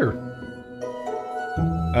much here.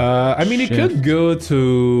 I mean, you could go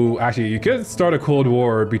to... Actually, you could start a Cold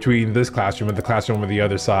War between this classroom and the classroom on the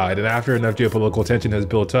other side. And after enough geopolitical tension has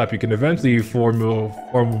built up, you can eventually you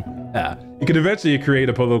can eventually create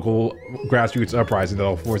a political grassroots uprising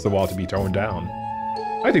that'll force the wall to be torn down.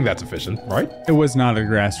 I think that's efficient, right? It was not a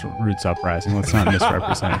grassroots uprising. Let's not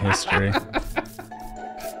misrepresent history.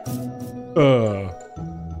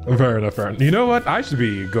 Fair enough, fair enough. You know what? I should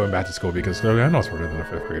be going back to school because I'm not smarter than a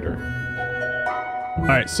 5th grader. All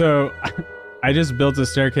right, so I just built a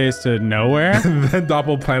staircase to nowhere. Then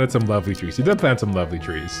Doppel planted some lovely trees. He did plant some lovely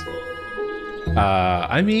trees.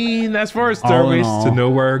 I mean, as far as stairways to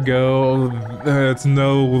nowhere go, it's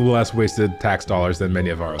no less wasted tax dollars than many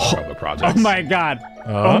of our other public projects. Oh my god.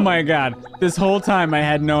 Oh my god. This whole time I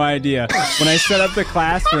had no idea. When I set up the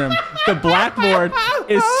classroom, the blackboard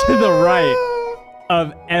is to the right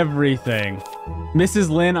of everything. Mrs.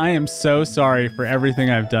 Lynn, I am so sorry for everything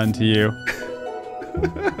I've done to you.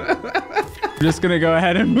 I'm just gonna go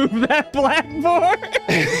ahead and move that blackboard.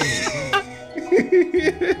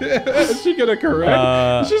 Is she gonna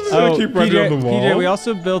correct? She's just gonna keep writing on the wall. PJ, we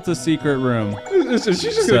also built a secret room. She's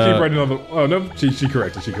just gonna keep writing on the... Oh, no, she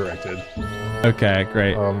corrected. She corrected. Okay,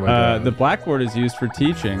 great. Oh my God. The blackboard is used for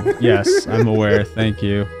teaching. Yes, I'm aware. Thank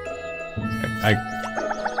you.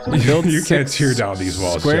 You can't tear down these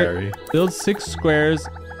walls, Jerry. Build 6 squares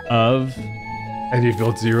of And you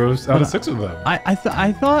built 0 out of 6 of them. I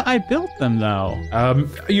thought I built them though.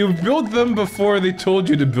 You built them before they told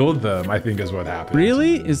you to build them, I think is what happened.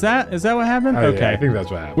 Really? Is that what happened? Okay. Yeah, I think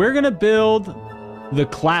that's what happened. We're gonna build the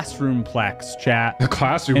classroom plex, chat. The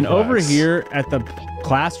classroom and plex. over here at the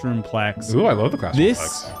classroom plex. Ooh, I love the classroom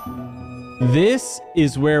plex. This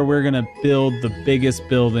is where we're gonna build the biggest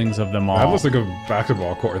buildings of them all. That looks like a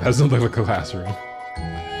basketball court. That doesn't look like a classroom.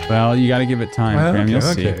 Well, you gotta give it time, Graham. You'll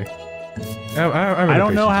see. I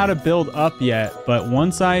don't know how to build up yet, but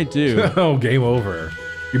once I do... Oh, game over.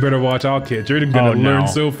 You better watch out, kid. You're gonna learn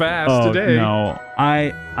so fast today. No,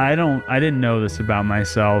 I didn't know this about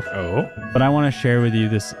myself. Oh? But I want to share with you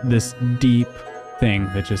this deep thing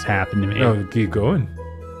that just happened to me. Oh, keep going.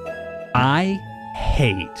 I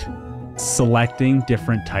hate selecting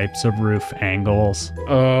different types of roof angles.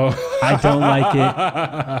 Oh. I don't like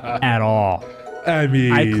it at all. I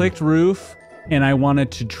mean... I clicked roof, and I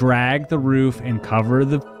wanted to drag the roof and cover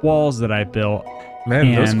the walls that I built.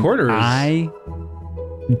 Man, those quarters. I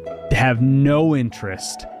have no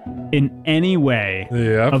interest in any way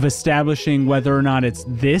of establishing whether or not it's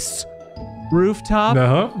this rooftop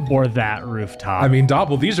or that rooftop. I mean,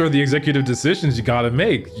 Doppel, these are the executive decisions you gotta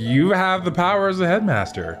make. You have the power as a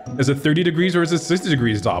headmaster. Is it 30 degrees or is it 60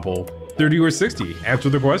 degrees, Doppel? 30 or 60? Answer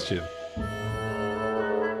the question.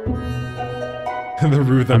 The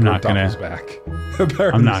roof that broke Doppel's back.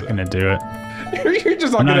 Apparently I'm not gonna do it. You're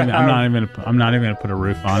just not gonna I'm not even gonna put a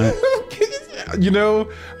roof on it. You know,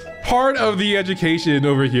 part of the education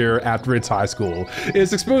over here at Ritz High School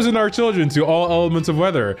is exposing our children to all elements of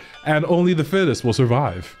weather, and only the fittest will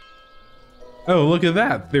survive. Oh, look at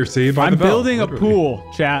that. They're saved by the bell. I'm building a pool,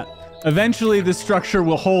 chat. Eventually, this structure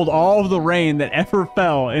will hold all of the rain that ever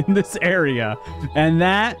fell in this area, and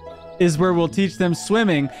that is where we'll teach them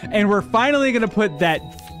swimming, and we're finally gonna put that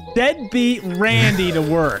deadbeat Randy to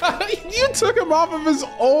work. You took him off of his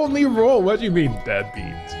only role. What do you mean,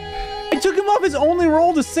 deadbeat? I took him off his only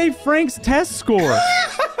role to save Frank's test score.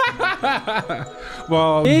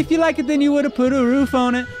 Well, if you like it, then you would have put a roof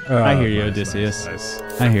on it. I hear you, Odysseus. Nice.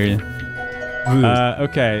 I hear you.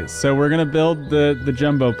 Okay, so we're gonna build the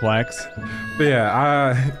jumboplex. But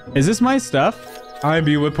yeah, is this my stuff?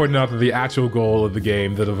 IMB would point out that the actual goal of the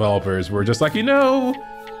game, the developers were just like, you know,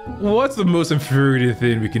 what's the most infuriating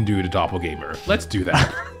thing we can do to Doppelganger? Let's do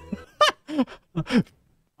that.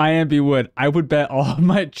 IMB would. I would bet all of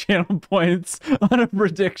my channel points on a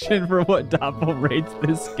prediction for what Doppel rates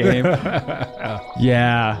this game.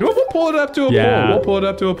 Yeah. We'll pull it up to a poll. We'll pull it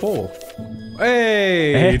up to a poll.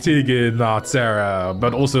 Hey, Tegan, not Sarah,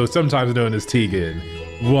 but also sometimes known as Tegan.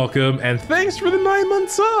 Welcome, and thanks for the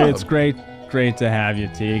 9-month sub. It's great to have you,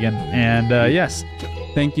 Tegan. And yes,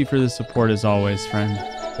 thank you for the support as always, friend.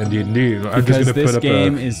 Indeed. I'm because just gonna this put up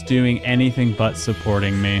game is doing anything but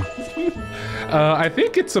supporting me. I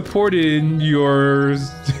think it's supporting your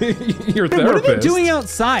therapist. What are they doing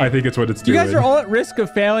outside? I think it's what it's doing. You guys are all at risk of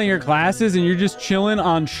failing your classes, and you're just chilling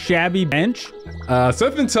on shabby bench.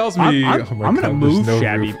 Something tells me I'm gonna move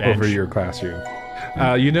shabby bench over your classroom.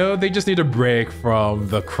 You know, they just need a break from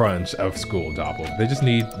the crunch of school, Doppel. They just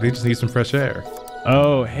need some fresh air.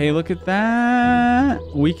 Oh, hey, look at that.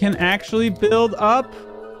 We can actually build up.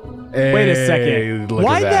 Hey, wait a second.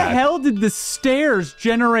 Why the hell did the stairs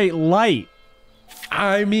generate light?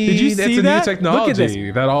 I mean, did you see it's that? a new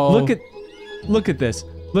technology that all. Look at this.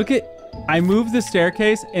 I moved the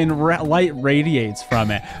staircase and light radiates from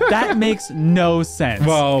it. That makes no sense.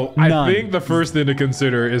 Well, None. I think the first thing to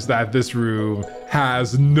consider is that this room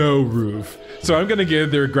has no roof. So I'm gonna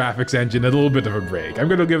give their graphics engine a little bit of a break. I'm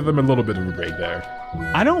gonna give them a little bit of a break there.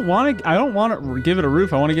 I don't want to give it a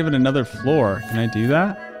roof. I want to give it another floor. Can I do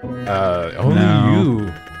that?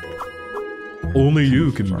 Only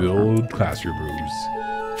you can build classroom rooms.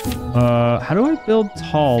 How do I build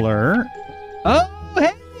taller? Oh,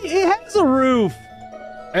 hey, it has a roof.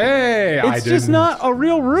 Hey, it's just not a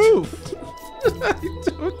real roof. I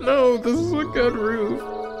don't know. This is a good roof.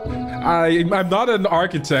 I'm not an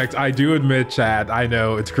architect. I do admit, Chad. I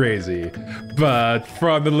know it's crazy, but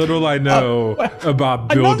from the little I know about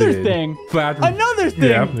building, another thing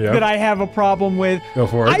that I have a problem with. Go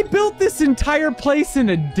for it. I built this entire place in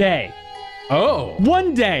a day. Oh.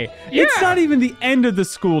 One day. Yeah. It's not even the end of the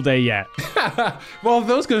school day yet. Well,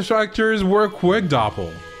 those constructors work quick,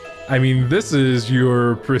 Doppel. I mean, this is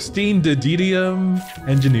your pristine dededium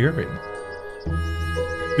engineering.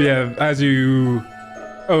 Yeah, as you...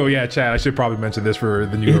 Oh, yeah, Chad, I should probably mention this for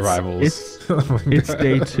the new arrivals. It's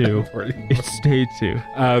day 2. It's day 2.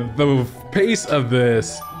 The pace of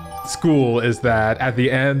this school is that at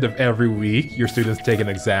the end of every week, your students take an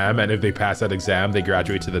exam, and if they pass that exam, they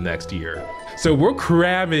graduate to the next year. So we're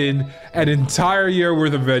cramming an entire year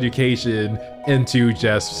worth of education into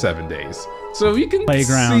just 7 days. So you can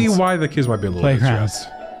see why the kids might be a little bit stressed.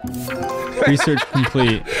 Research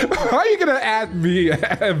complete. How are you gonna add me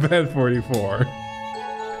at event 44?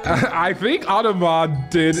 I think Automod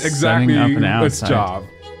did exactly its job.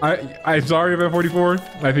 I'm sorry, event 44.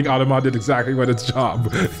 I think Automod did exactly what its job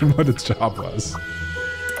was.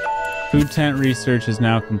 Food tent research is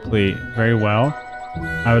now complete. Very well.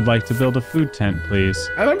 I would like to build a food tent, please.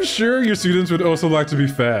 And I'm sure your students would also like to be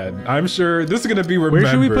fed. I'm sure this is going to be remembered.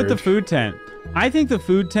 Where should we put the food tent? I think the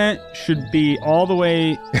food tent should be all the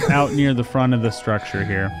way out near the front of the structure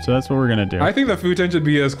here. So that's what we're going to do. I think the food tent should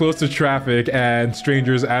be as close to traffic and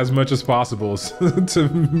strangers as much as possible to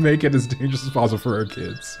make it as dangerous as possible for our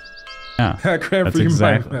kids. Yeah, that's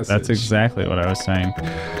exactly what I was saying.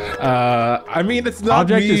 I mean, it's not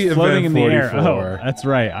Object me is floating in the 44. air. Oh, that's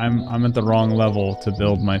right. I'm at the wrong level to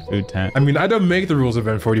build my food tent. I mean, I don't make the rules of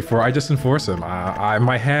event 44. I just enforce them.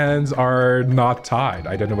 My hands are not tied.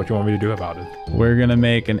 I don't know what you want me to do about it. We're gonna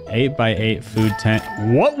make an 8x8 food tent.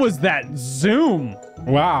 What was that zoom?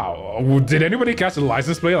 Wow. Did anybody catch the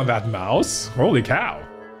license plate on that mouse? Holy cow.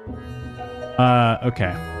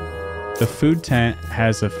 Okay. The food tent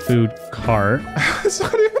has a food cart. It's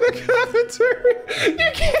not even a cafeteria.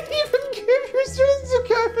 You can't even give your students a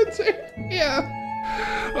cafeteria.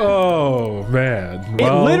 Oh, man.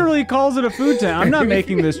 Well, it literally calls it a food tent. I'm not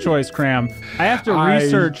making this choice, Cram. I have to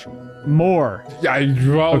research more.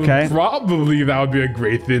 Yeah, probably that would be a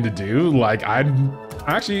great thing to do. Like, I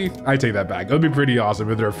take that back. It would be pretty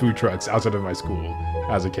awesome if there are food trucks outside of my school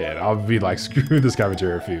as a kid. I'll be like, screw this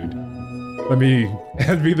cafeteria food. Let me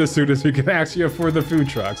be the students who can actually afford the food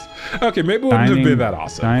trucks. Okay, maybe it wouldn't have been that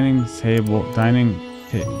awesome. Dining table.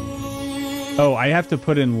 Oh, I have to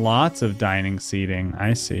put in lots of dining seating.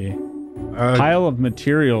 I see. Pile of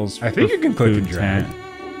materials. I think you can click and drag.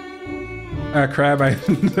 Crab, I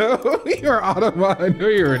know you're Automod. I know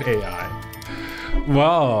you're an AI.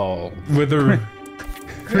 Well, with the...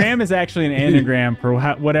 Cram is actually an anagram for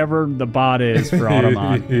whatever the bot is for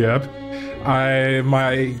Automod. Yep.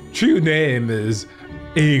 My true name is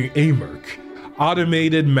AMERC,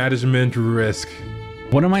 Automated Management Risk.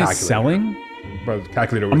 What am I selling?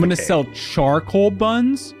 Calculator. I'm gonna sell charcoal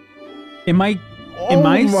buns. Am I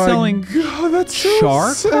selling? God, that's so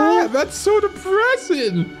charcoal? sad. That's so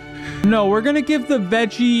depressing. No, we're gonna give the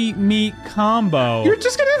veggie meat combo. You're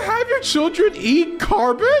just gonna have your children eat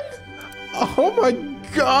carbon? Oh my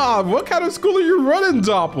God! What kind of school are you running,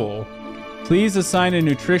 Doppel? Please assign a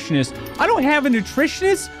nutritionist. I don't have a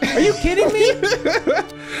nutritionist. Are you kidding me?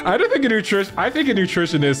 I don't think a nutritionist. I think a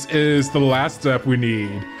nutritionist is the last step we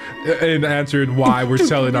need in answering why we're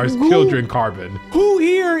selling our children carbon. Who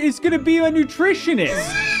here is going to be a nutritionist?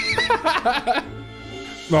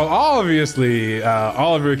 Well, obviously,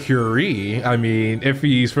 Oliver Curie. I mean, if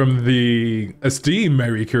he's from the esteemed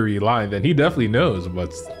Marie Curie line, then he definitely knows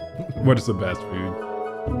what is the best food.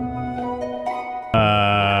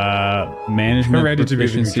 Management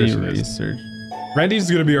proficiency research. Randy's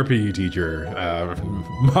gonna be our PE teacher.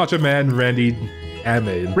 Macho Man Randy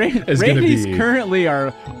Ahmed is gonna be. Randy's currently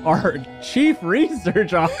our chief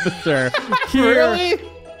research officer. Really?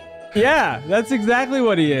 Yeah, that's exactly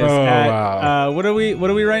what he is. Oh, wow. What are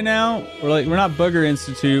we right now? We're not Booger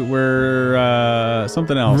Institute. We're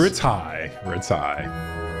something else. Ritz High.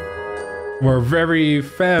 We're very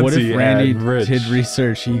fancy. What if Randy and rich. did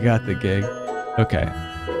research? He got the gig. Okay.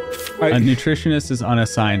 A nutritionist is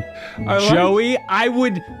unassigned. Joey, I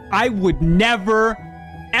would never,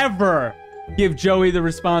 ever give Joey the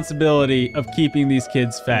responsibility of keeping these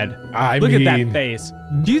kids fed. Look at that face.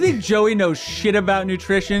 Do you think Joey knows shit about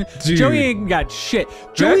nutrition? Dude, Joey ain't got shit.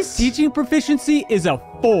 Joey's teaching proficiency is a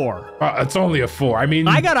 4. It's only a 4. I mean,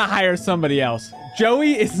 I gotta hire somebody else.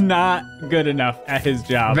 Joey is not good enough at his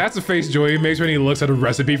job. That's the face Joey makes when he looks at a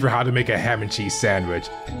recipe for how to make a ham and cheese sandwich.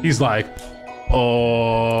 He's like,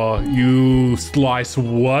 oh, you slice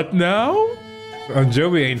what now?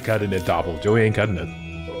 Joey ain't cutting it, Doppel. Joey ain't cutting it.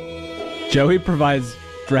 Joey provides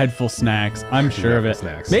dreadful snacks. I'm sure of it.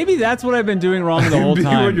 Snacks. Maybe that's what I've been doing wrong the whole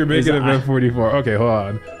time. When you're making event 44. Okay, hold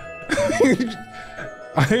on.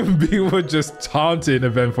 I'm B-Wood just taunting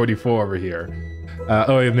event 44 over here.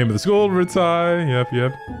 Oh, the name of the school, Ritz High.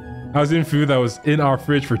 Yep. I was eating food that was in our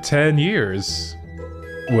fridge for 10 years.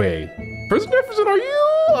 Wait. President Jefferson, are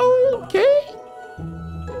you okay?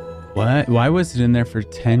 What? Why was it in there for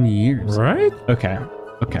 10 years? Right? Okay.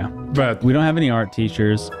 But we don't have any art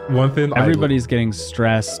teachers. One thing everybody's getting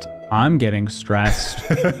stressed. I'm getting stressed.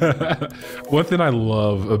 One thing I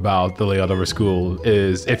love about the layout of our school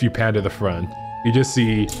is if you pan to the front, you just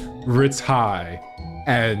see Ritz High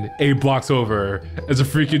And 8 blocks over is a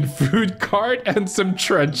freaking food cart and some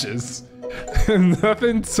trenches.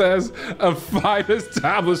 Nothing says a fine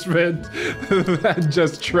establishment than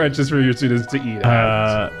just trenches for your students to eat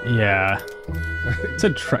at. Yeah. It's a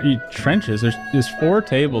trenches. There's 4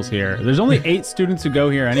 tables here. There's only 8 students who go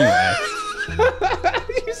here anyway.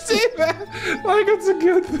 You say that like it's a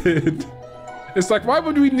good thing. It's like, why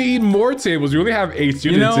would we need more tables? We only have 8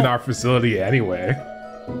 students in our facility anyway.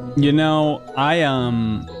 You know,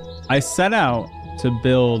 I set out to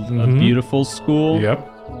build a beautiful school. Yep.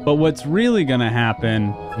 But what's really gonna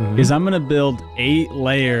happen is I'm gonna build 8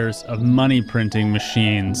 layers of money printing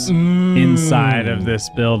machines inside of this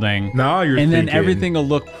building. Now you're and thinking. Then everything will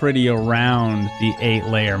look pretty around the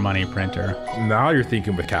 8-layer money printer. Now you're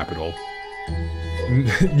thinking with capital.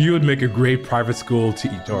 You would make a great private school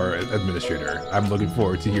or administrator. I'm looking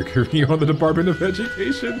forward to your career on the Department of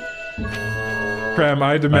Education. Prem,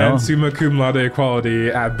 I demand summa cum laude equality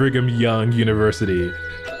at Brigham Young University.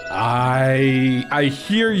 I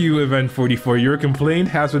hear you, Event 44. Your complaint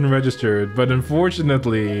has been registered, but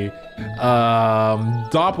unfortunately,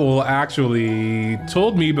 Doppel actually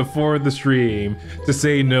told me before the stream to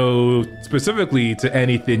say no specifically to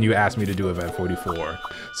anything you asked me to do, Event 44.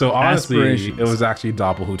 So honestly, it was actually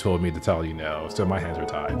Doppel who told me to tell you no, so my hands are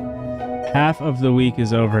tied. Half of the week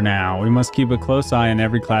is over now. We must keep a close eye on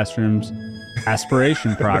every classroom's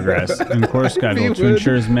aspiration progress and course schedule to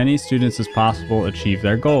ensure as many students as possible achieve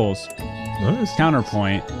their goals. Nice.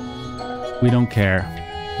 Counterpoint, we don't care.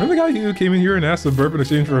 Remember the guy who came in here and asked the burp in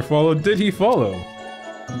exchange for a follow? Did he follow?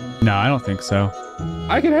 No, I don't think so.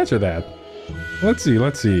 I can answer that. Let's see.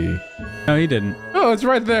 No, he didn't. Oh, it's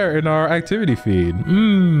right there in our activity feed.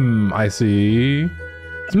 I see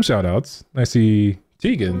some shout outs. I see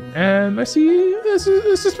Tegan, and I see a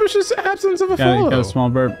suspicious absence of a follow. Got a small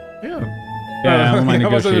burp. Yeah. Yeah, my I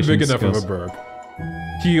wasn't big enough skills. of a burp.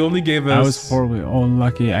 He only gave us. I was horribly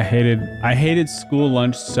unlucky. I hated school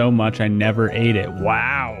lunch so much I never ate it.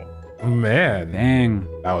 Wow. Man. Dang.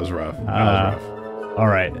 That was rough. That was rough. All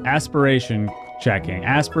right. Aspiration checking.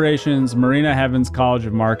 Aspirations, Marina Heavens College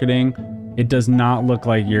of Marketing. It does not look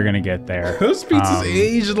like you're gonna get there. Those pizzas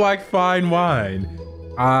aged like fine wine.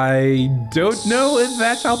 I don't know if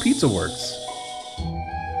that's how pizza works.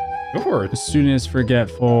 Go for it. The student is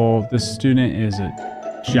forgetful. The student is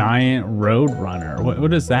a giant road runner. What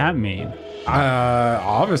does that mean?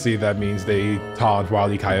 Obviously that means they taunt Wile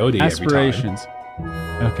E. Coyote Aspirations.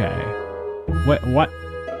 Okay. What?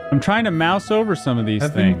 I'm trying to mouse over some of these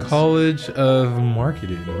things. College of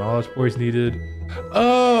Marketing. Knowledge boys needed.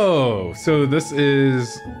 Oh, so this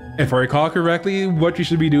is, if I recall correctly, what you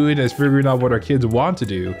should be doing is figuring out what our kids want to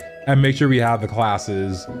do and make sure we have the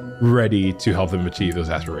classes ready to help them achieve those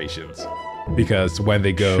aspirations. Because when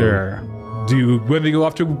they go when they go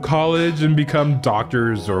off to college and become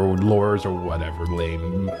doctors or lawyers or whatever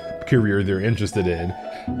lame career they're interested in,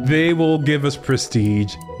 they will give us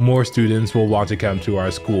prestige. More students will want to come to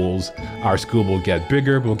our schools. Our school will get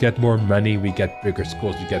bigger, we'll get more money, we get bigger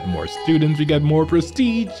schools, we get more students, we get more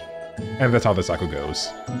prestige. And that's how the cycle goes.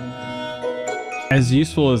 As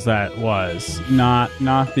useful as that was, not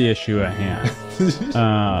the issue at hand.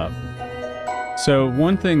 So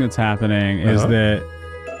one thing that's happening is that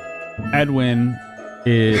Edwin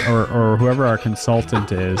is, or whoever our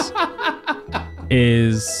consultant is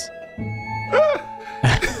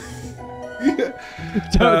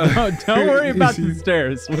don't worry about the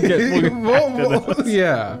stairs. We'll get back to this.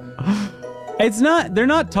 Yeah. They're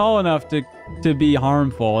not tall enough to be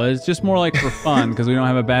harmful. It's just more like for fun because we don't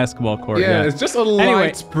have a basketball court yet. Yeah, it's just a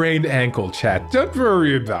light sprained ankle, chat. Don't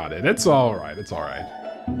worry about it. It's all right. It's all right.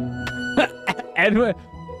 Edwin,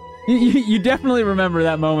 you definitely remember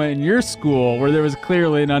that moment in your school where there was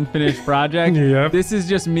clearly an unfinished project. Yep. This is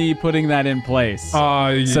just me putting that in place.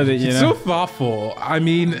 So that you know. So thoughtful. I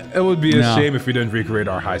mean, it would be a shame if we didn't recreate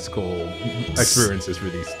our high school experiences for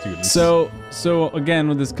these students. So again,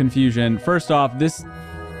 with this confusion, first off, this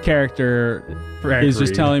character is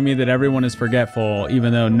just telling me that everyone is forgetful,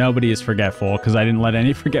 even though nobody is forgetful because I didn't let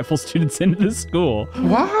any forgetful students into the school.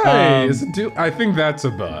 Why? I think that's a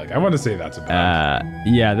bug. I want to say that's a bug.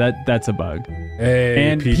 Yeah, that's a bug. Hey,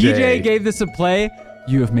 and PJ gave this a play.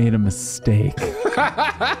 You have made a mistake.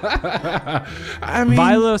 I mean,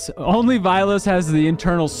 only Vilos has the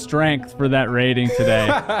internal strength for that rating today.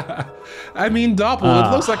 I mean, Doppel, it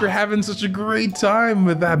looks like you're having such a great time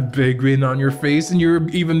with that big grin on your face, and you're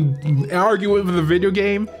even arguing with a video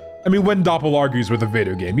game. I mean, when Doppel argues with a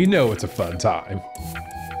video game, you know it's a fun time.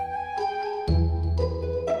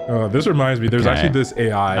 This reminds me, there's actually this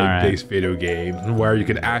AI-based video game where you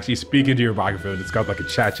can actually speak into your microphone. It's got like a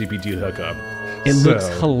ChatGPT hookup. It looks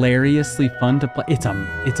hilariously fun to play. It's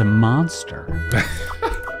a monster.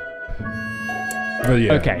 But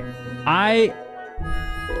yeah. Okay.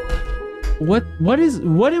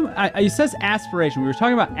 It says aspiration. We were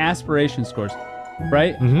talking about aspiration scores,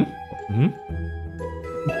 right?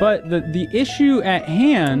 But the issue at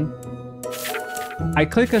hand, I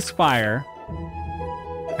click aspire.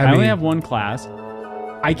 I only have one class.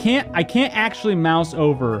 I can't actually mouse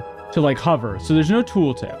over to like hover, so there's no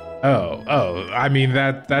tooltip. Oh, I mean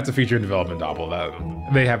that's a feature in development, Doppel. That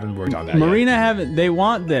they haven't worked on that Marina yet. they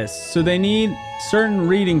want this, so they need certain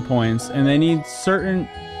reading points and they need certain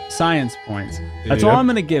science points. That's all I'm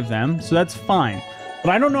gonna give them, so that's fine.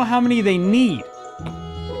 But I don't know how many they need.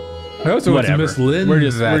 Oh, so whatever. It's Miss Lynn. We're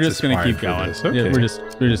just gonna keep going. Okay. Yeah,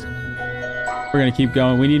 we're gonna keep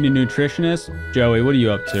going. We need a nutritionist. Joey, what are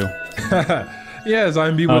you up to? Yes,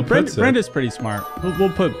 I'm be what Brenda's pretty smart. We'll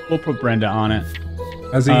put Brenda on it.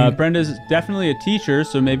 Brenda's definitely a teacher,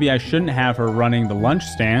 so maybe I shouldn't have her running the lunch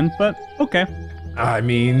stand, but okay. I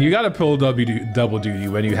mean, you gotta pull double duty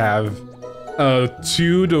when you have a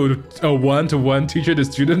 1-to-1 teacher to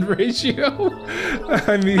student ratio.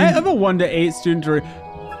 I mean, I have a 1-to-8 student ratio.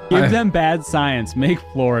 Give them bad science. Make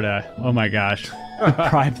Florida. Oh my gosh.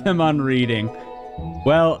 Deprive them on reading.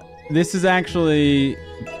 Well, this is actually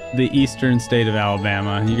the eastern state of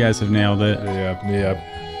Alabama. You guys have nailed it. Yep.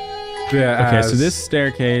 Yeah. Okay, so this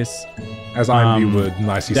staircase, as IMB would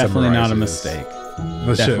nicely definitely summarize, not a mistake.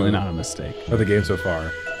 Definitely not a mistake. Of the game so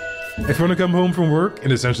far. If you want to come home from work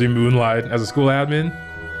and essentially moonlight as a school admin,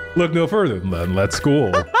 look no further than Let's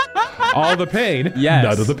School. All the pain, yes.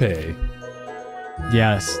 None of the pay.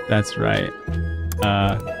 Yes, that's right.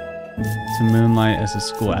 To moonlight as a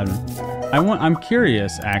school admin. I'm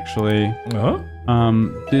curious, actually.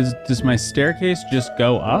 Does my staircase just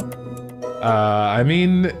go up? I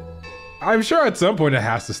mean, I'm sure at some point it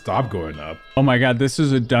has to stop going up. Oh my god, this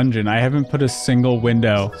is a dungeon. I haven't put a single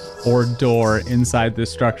window or door inside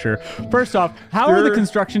this structure. First off, how are the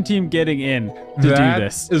construction team getting in to do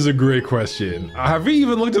this? That is a great question. Have we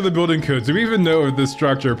even looked at the building codes? Do we even know if this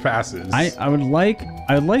structure passes? I would like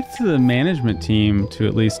to the management team to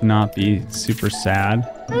at least not be super sad.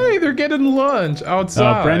 Hey, they're getting lunch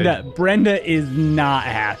outside. Brenda is not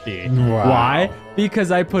happy. Wow. Why?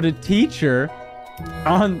 Because I put a teacher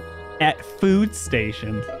at food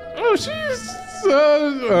station. Oh, she's,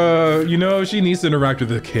 she needs to interact with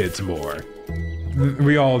the kids more.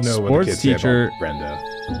 We all know what the kids say about Brenda.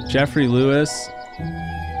 Jeffrey Lewis.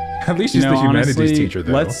 At least she's the humanities honestly, teacher,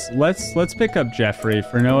 though. Let's pick up Jeffrey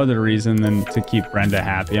for no other reason than to keep Brenda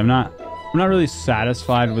happy. I'm not really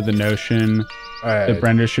satisfied with the notion that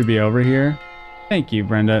Brenda should be over here. Thank you,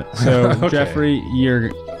 Brenda. So okay. Jeffrey,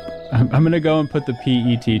 I'm gonna go and put the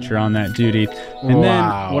PE teacher on that duty, and then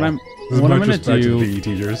what I'm gonna do PE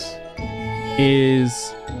teachers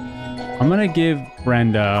is I'm gonna give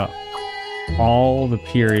Brenda all the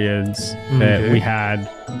periods that we had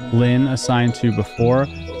Lynn assigned to before,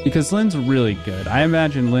 because Lynn's really good. I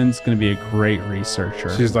imagine Lynn's gonna be a great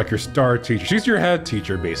researcher. She's like your star teacher. She's your head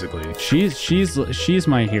teacher, basically. She's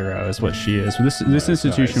my hero, is what she is. This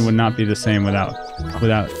institution would not be the same without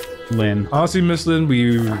Lynn. Honestly, Miss Lynn,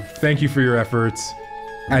 we thank you for your efforts,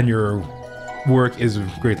 and your work is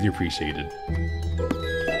greatly appreciated.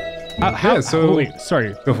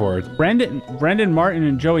 Sorry. Go for it. Brendan Martin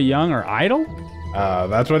and Joey Young are idle?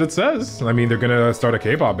 That's what it says. I mean, they're gonna start a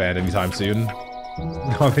K-pop band anytime soon.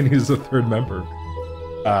 All they need is a third member.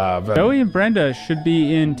 But Joey and Brenda should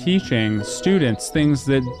be in teaching students things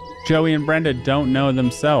that Joey and Brenda don't know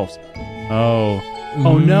themselves. Oh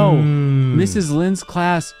no. Mrs. Lynn's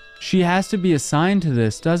class, she has to be assigned to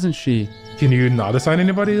this, doesn't she? Can you not assign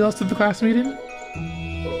anybody else to the class meeting?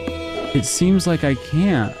 It seems like I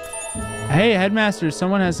can't. Hey, headmaster,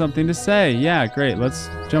 someone has something to say. Yeah, great. Let's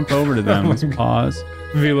jump over to them. Let's pause.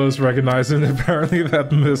 Velo's recognizing apparently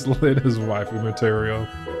that Miss Lynn is waifu material.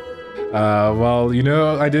 Well,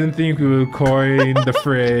 I didn't think we would coin the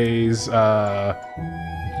phrase,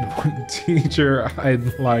 teacher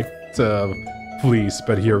I'd like to fleece,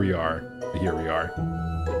 but here we are.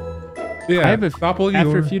 Yeah,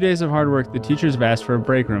 after a few days of hard work, the teachers have asked for a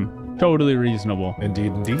break room. Totally reasonable.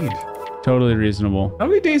 Indeed. Totally reasonable. How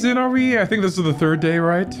many days in are we? I think this is the 3rd day,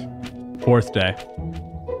 right? 4th day.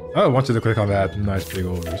 Oh, I want you to click on that nice big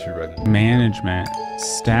old research button. Management.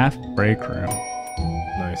 Staff break room.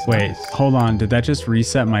 Nice. Wait, hold on. Did that just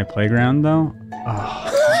reset my playground, though? Oh.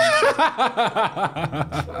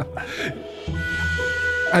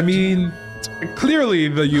 I mean, clearly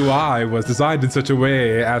the UI was designed in such a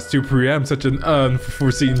way as to preempt such an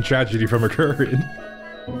unforeseen tragedy from occurring.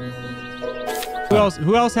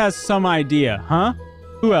 Who else has some idea, huh?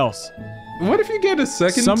 Who else? What if you get a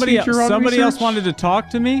second Somebody teacher on else research? wanted to talk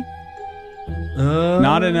to me.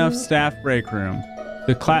 Not enough staff break room.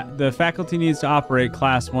 The faculty needs to operate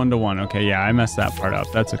class 1-to-1. Okay, yeah, I messed that part up.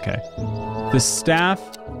 That's okay. The staff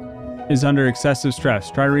is under excessive stress.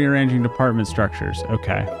 Try rearranging department structures.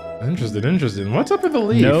 Okay. Interesting. What's up with the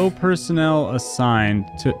leaf? No personnel assigned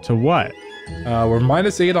to what? We're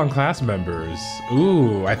 -8 on class members.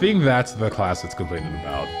 Ooh, I think that's the class it's complaining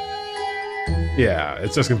about. Yeah,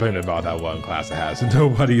 it's just complaining about that one class it has and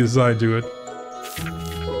nobody assigned to it.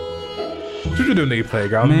 Should do a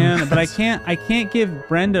playground. Man, but I can't give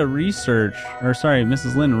Brenda research, or sorry,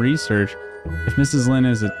 Mrs. Lynn research if Mrs. Lynn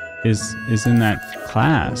is in that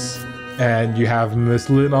class. And you have Miss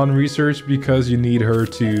Lynn on research because you need her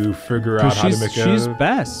to figure out how to make she's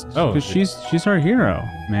best. Oh, because she's our hero,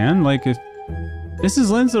 man. Like if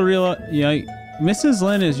Mrs. Lynn's the real, Mrs.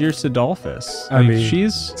 Lynn is your Sidolphus. I mean,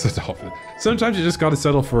 she's Sidolphus. Sometimes you just got to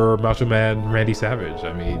settle for Macho Man Randy Savage.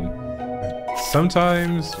 I mean,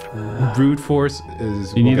 sometimes brute force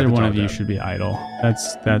is. Neither one of you should be idle.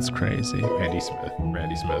 That's crazy. Randy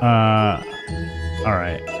Smith. All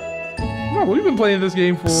right. No, we've been playing this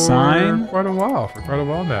game for quite a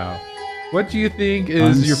while now. What do you think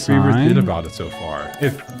is your favorite thing about it so far?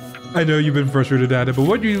 If I know you've been frustrated at it, but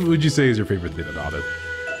what would you say is your favorite thing about it?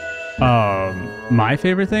 My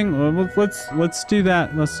favorite thing? Well, let's do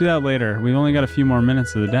that. Let's do that later. We've only got a few more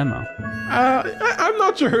minutes of the demo. I'm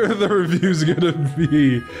not sure if the review's gonna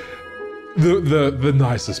be the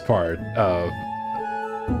nicest part of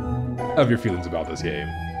your feelings about this game.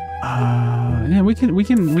 Yeah, we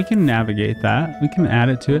can navigate that. We can add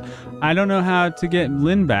it to it. I don't know how to get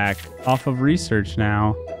Lynn back off of research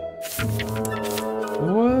now.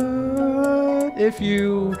 What if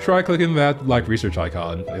you try clicking that research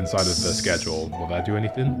icon inside of the schedule? Will that do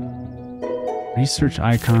anything? Research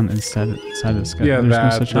icon inside the schedule. Yeah, There's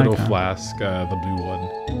that no such little icon. flask, the blue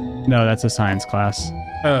one. No, that's a science class.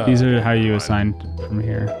 These are how you assign from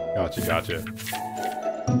here. Gotcha.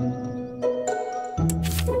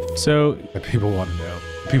 So People want to know.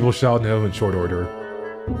 People shall know in short order.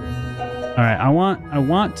 all right, I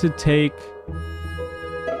want to take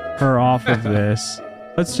her off of this.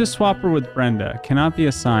 Let's just swap her with Brenda. Cannot be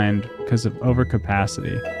assigned because of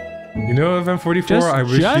overcapacity. You know, Event 44, I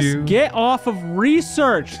wish just you... get off of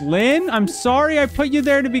research, Lynn. I'm sorry I put you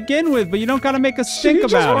there to begin with, but you don't got to make us think She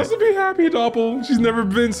just about wants it. to be happy, Doppel. She's never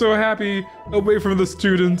been so happy away from the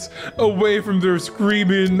students, away from their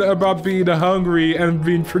screaming about being hungry and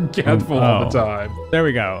being forgetful all the time. There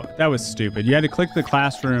we go. That was stupid. You had to click the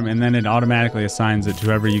classroom, and then it automatically assigns it to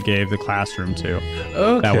whoever you gave the classroom to.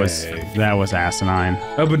 Okay. That was asinine.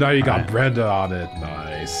 Oh, but now you got Brenda on it.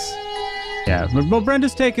 Nice. Yeah, but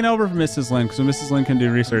Brenda's taking over for Mrs. Lynn, so Mrs. Lynn can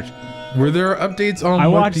do research. Were there updates on I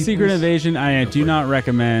what watched Secret Invasion. I do not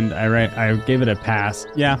recommend. I gave it a pass.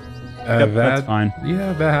 Yeah. That's fine.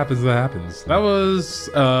 Yeah, that happens. That was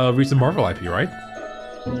recent Marvel IP, right?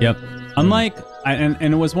 Yep. Unlike, and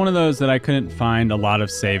it was one of those that I couldn't find a lot of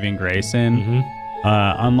saving grace in.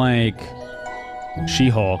 Unlike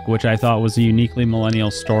She-Hulk, which I thought was a uniquely millennial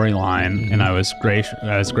storyline, and I was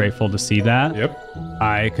grateful to see that. Yep.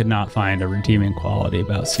 I could not find a redeeming quality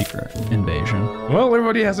about Secret Invasion. Well,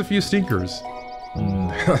 everybody has a few stinkers.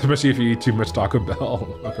 Especially if you eat too much Taco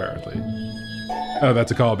Bell, apparently. Oh,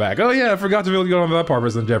 that's a callback. Oh yeah, I forgot to really go on that part,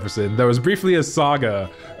 President Jefferson. There was briefly a saga,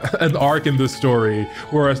 an arc in this story,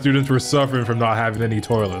 where our students were suffering from not having any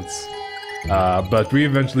toilets. But we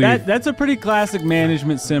eventually... That's a pretty classic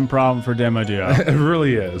management sim problem for DemoDuo. It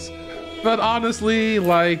really is. But honestly,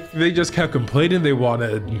 they just kept complaining they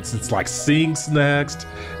wanted, sinks next.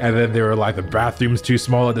 And then they were like, the bathroom's too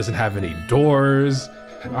small, it doesn't have any doors.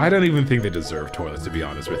 I don't even think they deserve toilets, to be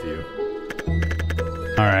honest with you.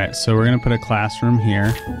 All right, so we're going to put a classroom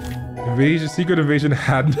here. Secret Invasion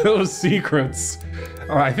had no secrets.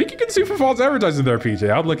 I think you can sue for false advertising there, PJ.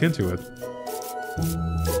 I'll look into it.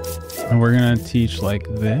 And we're going to teach like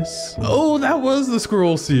this. Oh, that was the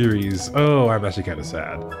Scroll series. Oh, I'm actually kind of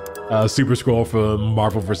sad. Super Scroll from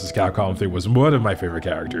Marvel vs. Capcom 3 was one of my favorite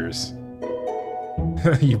characters.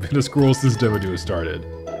 You've been a Scroll since DemoDuo started.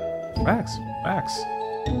 Facts.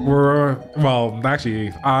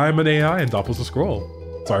 Actually, I'm an AI and Doppel's a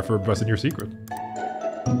Scroll. Sorry for busting your secret.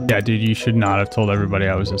 Yeah, dude, you should not have told everybody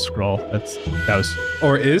I was a Scroll. That was.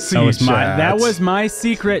 Or is he? That was my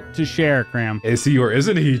secret to share, Cram. Is he or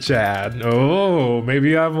isn't he, Chad? Oh,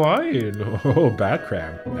 maybe I'm lying. Oh, bad,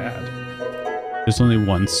 Cram. Bad. There's only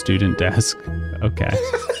one student desk. Okay.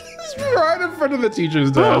 It's right in front of the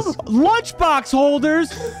teacher's desk. Oh, lunchbox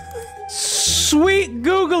holders. Sweet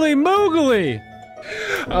googly moogly.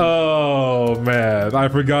 Oh man, I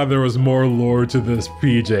forgot there was more lore to this,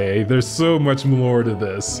 PJ. There's so much more to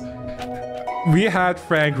this. We had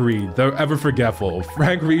Frank Reed, the ever forgetful.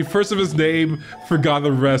 Frank Reed, first of his name, forgot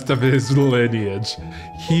the rest of his lineage.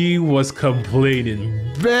 He was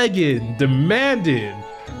complaining, begging, demanding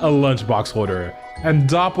a lunchbox holder. And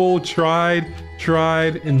Doppel tried,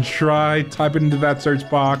 type it into that search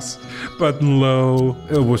box, but lo,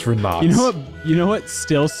 it was for naught. You know what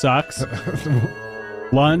still sucks?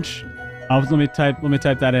 Lunch. Let me type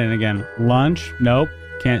that in again. Lunch. Nope.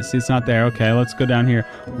 Can't see. It's not there. Okay, let's go down here.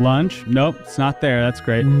 Lunch. Nope. It's not there. That's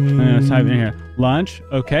great. I'm gonna type in here. Lunch.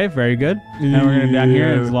 Okay. Very good. Now we're gonna down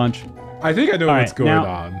here. It's lunch. I think I know what's going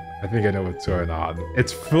on. I think I know what's going on.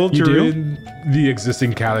 It's filtering the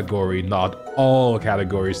existing category, not all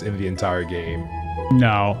categories in the entire game.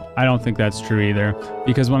 No, I don't think that's true either.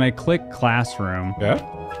 Because when I click classroom,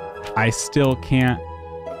 I still can't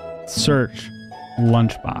search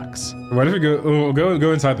lunchbox. What if we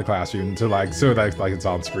go inside the classroom to so that it's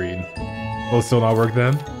on screen? Will it still not work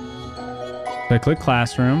then? So I click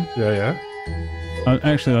classroom. Yeah.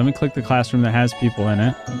 Actually, let me click the classroom that has people in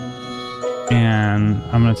it. And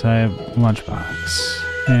I'm gonna type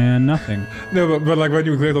lunchbox and nothing. No, but like when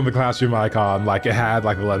you clicked on the classroom icon, like it had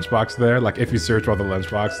like the lunchbox there. Like if you search while the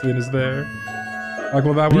lunchbox thing is there, like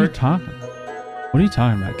will that work? What are you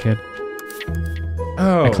talking about, kid?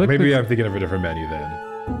 Oh, maybe I'm thinking of a different menu then.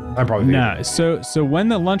 I'm probably thinking. No. So when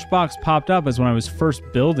the lunchbox popped up is when I was first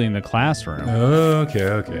building the classroom.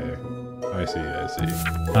 Okay. I see.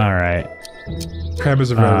 All right. Cram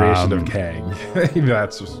is a variation of Kang.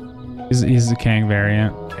 That's just. He's the Kang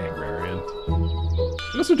variant.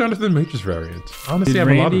 What's Jonathan Major's variant? Honestly, Did I have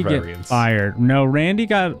Randy a lot of get variants. fired? No, Randy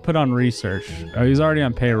got put on research. He's already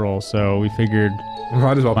on payroll, so we figured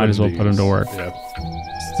might as well put him to work. Yeah.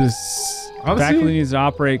 This faculty needs to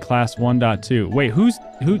operate class 1.2. Wait, who?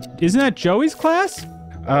 Isn't that Joey's class?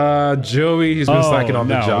 Joey, he's been slacking on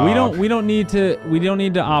the job. We don't need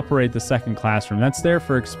to operate the second classroom. That's there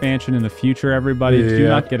for expansion in the future. Everybody, do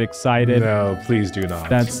not get excited. No, please do not.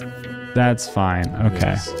 That's fine. Okay.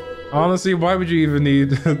 Yes. Honestly, why would you even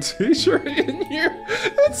need a t-shirt in here?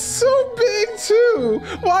 It's so big too.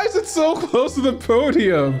 Why is it so close to the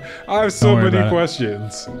podium? I have so many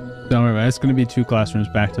questions. Don't worry about it. It's going to be 2 classrooms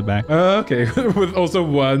back to back. Okay, with also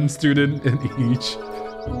 1 student in each.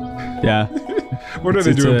 Yeah. What are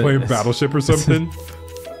they doing? Playing Battleship or something?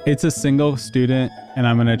 It's a single student, and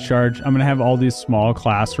I'm going to have all these small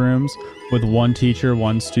classrooms with 1 teacher,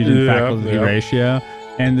 1 student faculty ratio.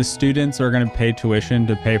 And the students are going to pay tuition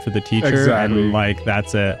to pay for the teacher, and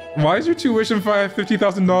that's it. Why is your tuition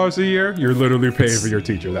 $50,000 a year? You're literally paying for your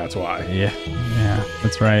teacher. That's why. Yeah,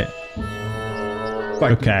 that's right.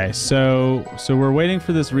 Okay, so we're waiting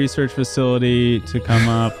for this research facility to come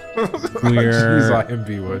up. Jeez, I am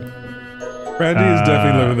B-Wood. Randy is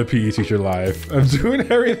definitely living the PE teacher life. I'm doing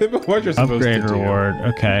everything but what you're supposed to do. Upgrade reward.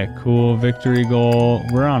 Okay, cool. Victory goal.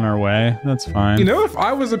 We're on our way. That's fine. You know, if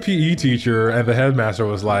I was a PE teacher and the headmaster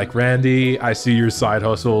was like, Randy, I see your side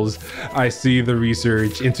hustles. I see the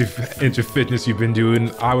research into fitness you've been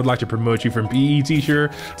doing. I would like to promote you from PE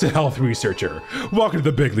teacher to health researcher. Welcome to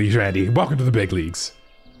the big leagues, Randy. Welcome to the big leagues.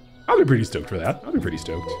 I'll be pretty stoked for that. I'll be pretty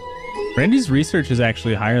stoked. Randy's research is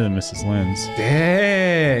actually higher than Mrs. Lynn's.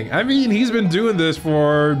 Dang. I mean, he's been doing this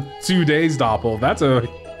for 2 days, Doppel. That's a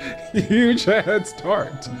huge head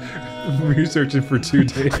start. Researching for 2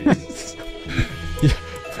 days.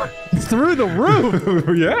 Through the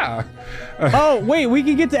roof. Yeah. Oh, wait, we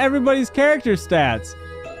can get to everybody's character stats.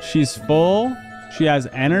 She's full. She has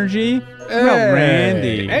energy. What about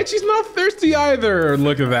Randy? And she's not thirsty either.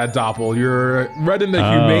 Look at that, Doppel. You're right in the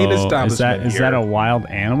humane establishment. Is that a wild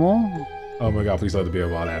animal? Oh my god, please let it be a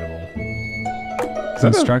wild animal.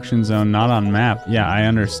 Construction zone not on map. Yeah, I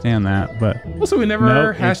understand that, but also we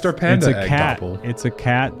never hashed our panda egg, Doppel. It's a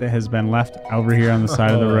cat that has been left over here on the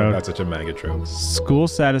side of the road. That's such a manga trope. School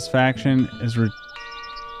satisfaction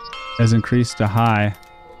has increased to high.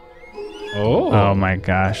 Oh my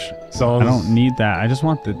gosh. So I don't need that. I just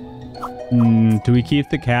want the. Do we keep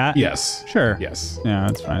the cat? Yes. Sure. Yes. Yeah,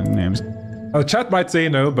 that's fine. Names. Chat might say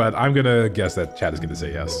no, but I'm gonna guess that chat is gonna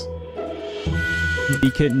say yes.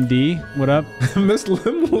 Kitten D, what up? Miss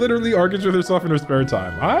Lynn literally argues with herself in her spare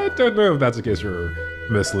time. I don't know if that's the case for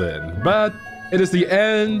Miss Lynn, but it is the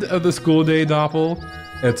end of the school day, Doppel.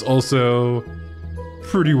 It's also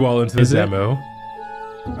pretty well into the demo.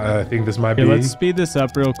 I think this might be. Let's speed this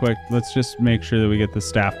up real quick. Let's just make sure that we get the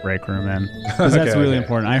staff break room in, because that's really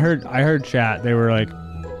important. I heard chat. They were like,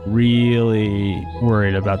 really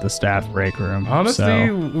worried about the staff break room. Honestly,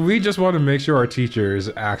 so. we just want to make sure our teachers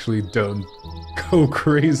actually don't go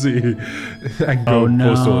crazy and go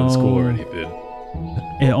postal in school or anything.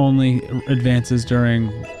 It only advances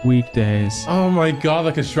during weekdays. Oh my god,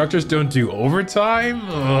 the constructors don't do overtime?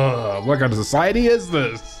 Ugh, what kind of society is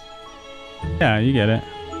this? Yeah, you get it.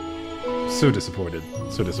 So disappointed.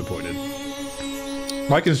 So disappointed.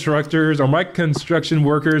 My constructors or my construction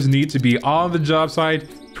workers need to be on the job site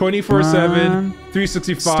 24/7,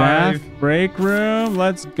 365. Staff break room,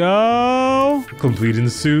 let's go. Completing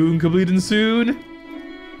soon, completing soon.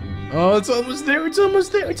 Oh, it's almost there, it's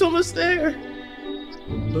almost there, it's almost there.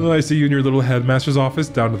 Oh, I see you in your little headmaster's office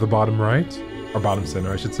down to the bottom right. Or bottom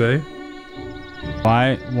center, I should say.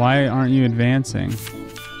 Why aren't you advancing?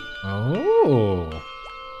 Oh.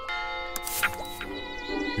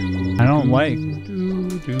 I don't like.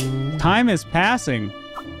 Time is passing.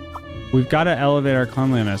 We've got to elevate our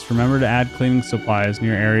cleanliness. Remember to add cleaning supplies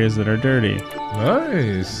near areas that are dirty.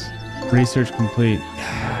 Nice. Research complete.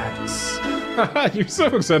 Yes. You're so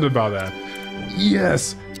excited about that.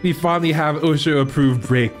 Yes. We finally have OSHA approved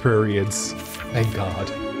break periods. Thank God.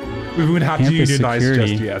 We wouldn't have to unionize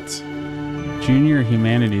just yet. Junior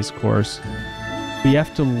humanities course. We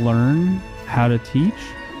have to learn how to teach?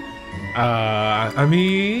 I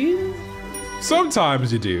mean,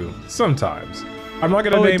 sometimes you do. Sometimes. I'm not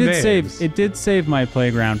gonna name names. It did save my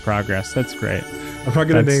playground progress. That's great. I'm not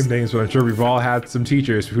gonna name names, but I'm sure we've all had some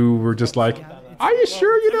teachers who were just like, "Are you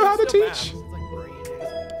sure you know how to teach?"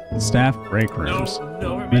 Staff break rooms.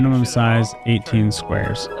 Minimum size 18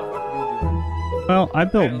 squares. Well, I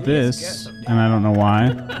built this, and I don't know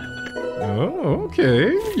why. Oh,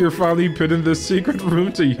 okay. You're finally put in this secret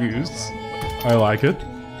room to use. I like it.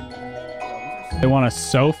 They want a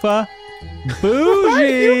sofa?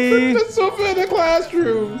 Bougie! You put the sofa in the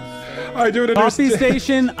classroom. I don't understand. Coffee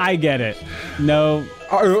station? I get it. No.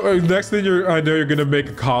 Next thing I know you're gonna make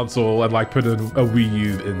a console and like put a Wii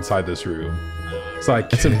U inside this room. It's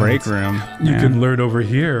like it's a break room. You can learn over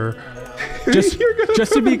here. Just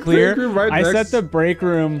to be clear, I set the break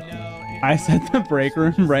room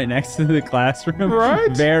right next to the classroom.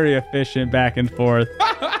 Right? Very efficient back and forth.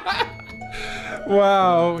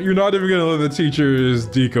 Wow, you're not even gonna let the teachers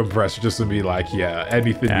decompress just to be like, yeah,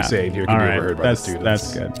 anything you say in here can be overheard by the students.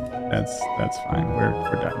 That's good. That's fine. We're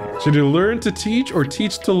done here. Should you learn to teach or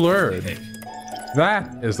teach to learn?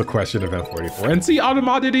 That is the question of M44. And see,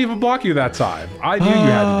 Automa didn't even block you that time. I knew you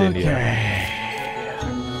had it in you.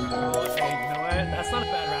 That's not a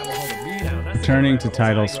bad rabbit hole to be down. Returning to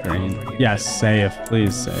title screen. Yes, save.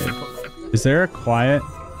 Please save. Is there a quiet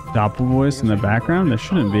doppel voice in the background? There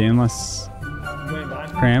shouldn't be unless...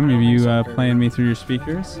 Cram, have you playing me through your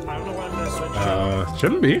speakers? I don't know why I'm gonna switch.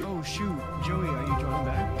 Shouldn't be. Oh shoot, Joey, are you joining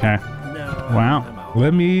back? Okay. No. Wow.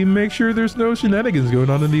 Let me make sure there's no shenanigans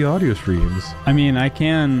going on in the audio streams. I mean, I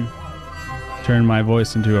can turn my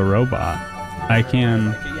voice into a robot. I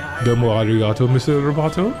can... Domo arigato, Mr.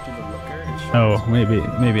 Roboto. Oh, maybe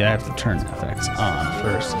I have to turn effects on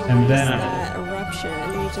first. And then...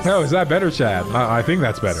 Oh, is that better, Chad? I think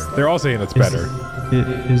that's better. They're all saying it's better.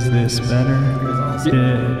 Is this better?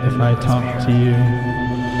 If I talk to you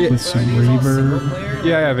with some reverb?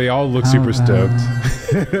 Yeah, they all look super stoked.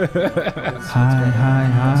 Hi.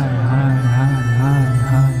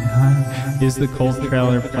 Is the Colt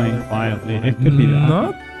trailer playing quietly? It could be that.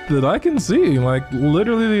 Not that I can see. Like,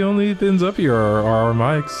 literally the only things up here are our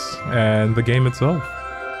mics and the game itself.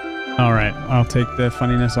 All right, I'll take the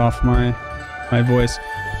funniness off my voice.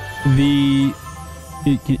 Are you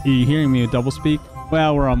hearing me with double speak?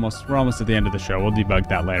 Well, we're almost at the end of the show. We'll debug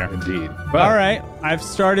that later. Indeed. But all right, I've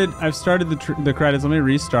started the credits. Let me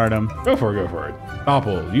restart them. Go for it.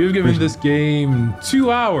 Doppel, you've given this game 2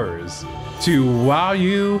 hours to wow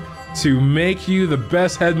you, to make you the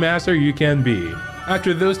best headmaster you can be.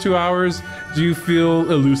 After those 2 hours, do you feel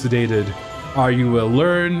elucidated? Are you a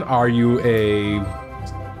learn? Are you a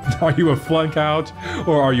flunk out?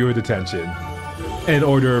 Or are you a detention? In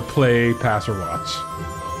order, play, pass, or watch.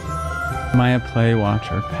 Am I a play, watch,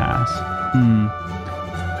 or pass?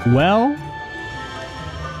 Well,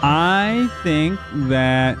 I think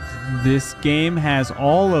that this game has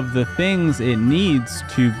all of the things it needs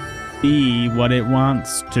to be what it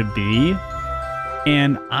wants to be.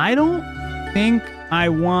 And I don't think I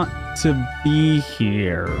want to be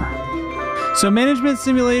here. So management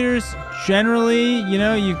simulators, generally, you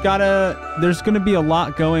know, there's going to be a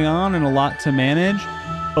lot going on and a lot to manage.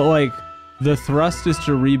 But like, the thrust is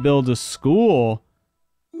to rebuild a school,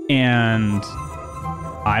 and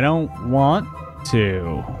I don't want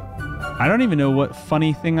to. I don't even know what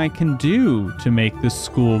funny thing I can do to make this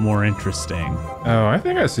school more interesting. Oh, I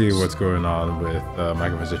think I see what's going on with the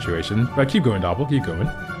microphone situation. But keep going, Doppel. Keep going.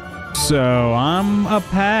 So I'm a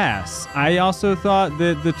pass. I also thought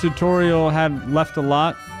that the tutorial had left a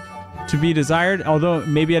lot to be desired, although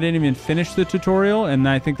maybe I didn't even finish the tutorial, and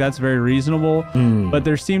I think that's very reasonable. But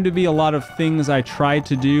there seemed to be a lot of things I tried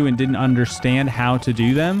to do and didn't understand how to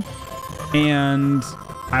do them. And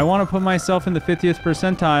I want to put myself in the 50th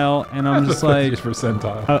percentile, and I'm just like 50th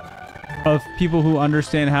percentile of people who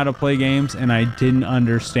understand how to play games, and I didn't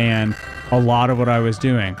understand a lot of what I was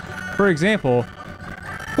doing. For example,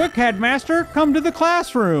 quick headmaster, come to the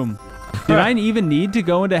classroom. Did I even need to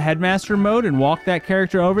go into headmaster mode and walk that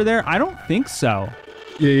character over there? I don't think so.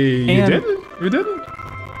 You didn't. You didn't.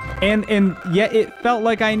 And yet it felt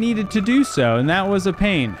like I needed to do so, and that was a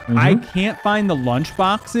pain. I can't find the lunch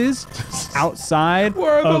boxes outside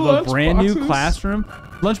of a brand new classroom.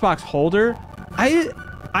 Lunchbox holder.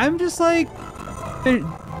 I'm just like,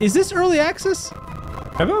 is this early access?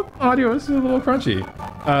 Hello, audio is a little crunchy.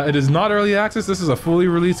 It is not early access. This is a fully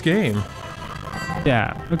released game.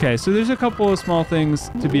 Yeah. Okay. So there's a couple of small things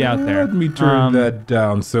to be out there. Let me turn that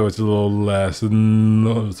down so it's a little less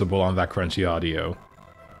noticeable on that crunchy audio.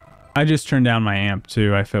 I just turned down my amp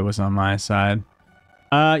too, if it was on my side.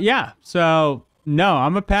 Yeah. So no,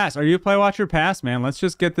 I'm a pass. Are you a play, watch, or pass, man? Let's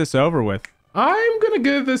just get this over with. I'm gonna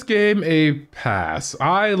give this game a pass.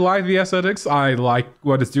 I like the aesthetics. I like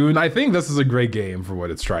what it's doing. I think this is a great game for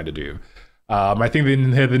what it's trying to do. I think they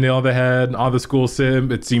hit the nail on the head on the school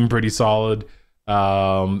sim. It seemed pretty solid.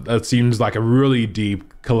 It seems like a really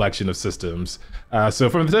deep collection of systems. So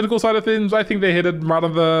from the technical side of things, I think they hit it right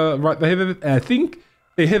on the I think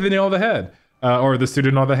they hit the nail on the head, or the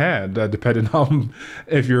student on the hand, depending on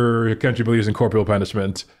if your country believes in corporal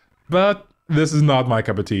punishment. But this is not my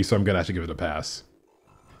cup of tea, so I'm gonna actually give it a pass.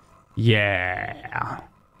 Yeah.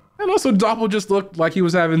 And also, Doppel just looked like he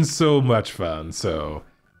was having so much fun. So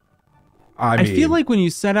I feel like when you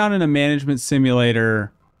set out in a management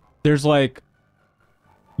simulator, there's like,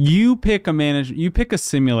 you pick a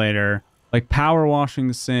simulator like power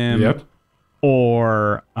washing sim,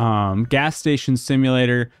 or gas station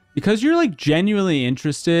simulator, because you're like genuinely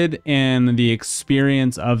interested in the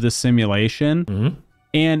experience of the simulation.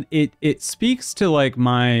 And it speaks to like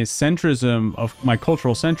my centrism, of my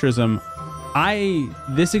cultural centrism.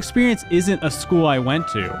 This experience isn't a school I went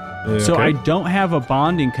to. So I don't have a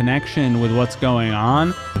bonding connection with what's going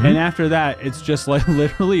on. And after that, it's just like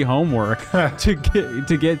literally homework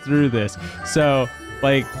to get through this. So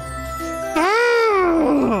like,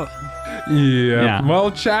 yeah.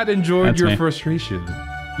 Well, chat enjoyed your frustration.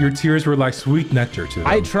 Your tears were like sweet nectar to them.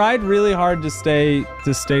 I tried really hard to stay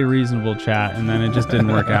reasonable, chat, and then it just didn't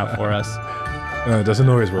work out for us. It doesn't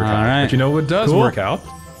always work out. Right. But you know what does work out?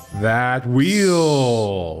 That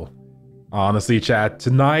wheel. Honestly, chat,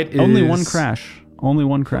 tonight is... Only one crash. Only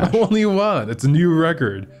one crash. Only one. It's a new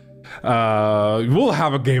record. We'll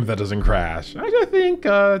have a game that doesn't crash. I think,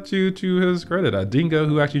 to his credit, Dingo,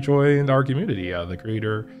 who actually joined our community, the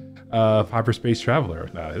creator of Hyperspace Traveler.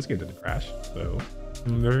 His game didn't crash, so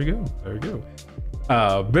there you go. There you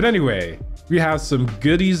go. But anyway, we have some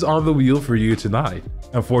goodies on the wheel for you tonight.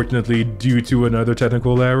 Unfortunately, due to another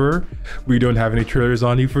technical error, we don't have any trailers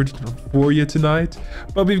on you for you tonight,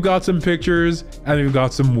 but we've got some pictures and we've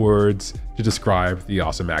got some words to describe the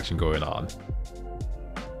awesome action going on.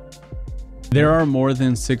 There are more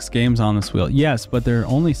than 6 games on this wheel. Yes, but there are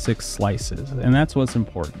only 6 slices, and that's what's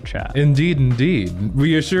important, chat. Indeed, indeed.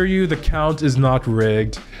 We assure you the count is not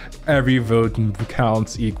rigged. Every vote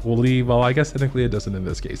counts equally. Well, I guess technically it doesn't in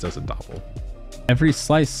this case, does it, Doppel? Every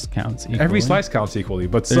slice counts equally. Every slice counts equally,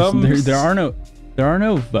 but there are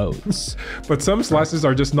no votes. But some slices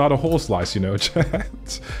are just not a whole slice, you know,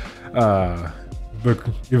 chat. But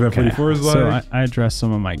Event 44 is like... So I addressed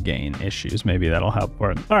some of my gain issues. Maybe that'll help.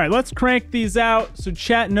 All right, let's crank these out so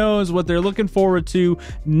chat knows what they're looking forward to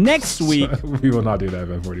next week. We will not do that,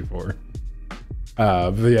 Event 44.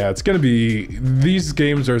 But yeah, it's going to be... These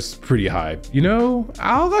games are pretty hype. You know,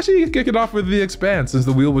 I'll actually kick it off with The Expanse, since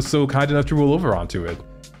the wheel was so kind enough to roll over onto it.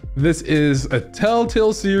 This is a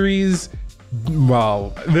Telltale series.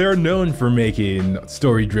 Well, they're known for making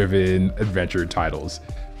story-driven adventure titles.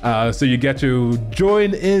 So you get to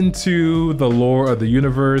join into the lore of the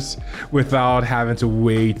universe without having to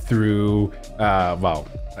wade through,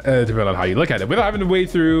 depending on how you look at it, without having to wade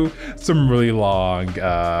through some really long,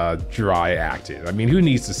 dry acting. I mean, who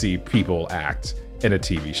needs to see people act in a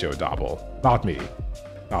TV show, Doppel? Not me.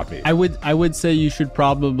 Not me. I would say you should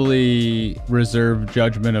probably reserve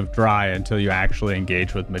judgment of dry until you actually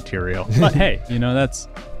engage with material. But hey, you know, that's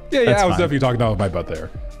I was definitely talking out of my butt there.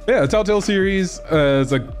 Yeah, the Telltale series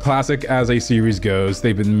is a classic as a series goes.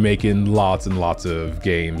 They've been making lots and lots of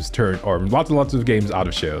games lots and lots of games out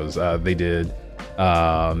of shows. They did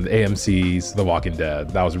AMC's The Walking Dead.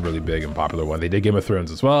 That was a really big and popular one. They did Game of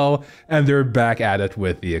Thrones as well, and they're back at it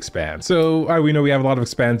with The Expanse. So we know we have a lot of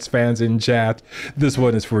Expanse fans in chat. This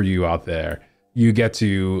one is for you out there. You get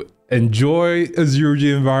to enjoy a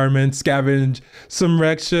zero-G environment, scavenge some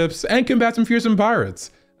wrecked ships, and combat some fearsome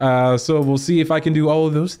pirates. So we'll see if I can do all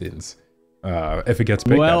of those things. If it gets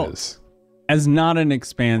picked, that is. As not an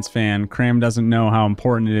Expanse fan, Cram doesn't know how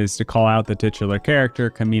important it is to call out the titular character,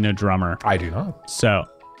 Kamina Drummer. I do not. So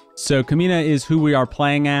Kamina is who we are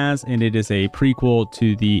playing as, and it is a prequel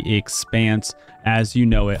to The Expanse as you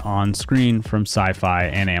know it on screen from Sci-Fi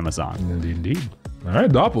and Amazon. Indeed. All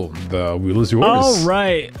right, Doppel, the wheel is yours. All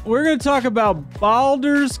right, we're going to talk about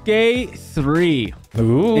Baldur's Gate 3.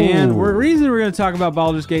 Ooh. And the reason we're going to talk about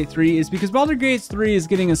Baldur's Gate 3 is because Baldur's Gate 3 is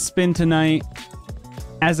getting a spin tonight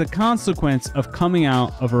as a consequence of coming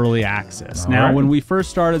out of early access. Now, when we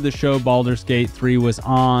first started the show, Baldur's Gate 3 was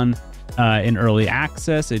on in early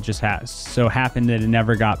access. It just so happened that it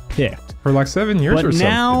never got picked. For like 7 years or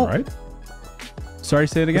something, right? Sorry,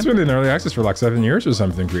 say it again? It's been in early access for like 7 years or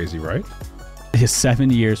something crazy, right? 7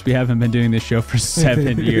 years. We haven't been doing this show for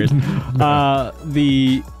 7 years.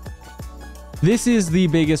 This is the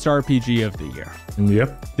biggest RPG of the year.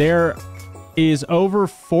 Yep. There is over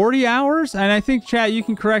 40 hours, and I think, chat, you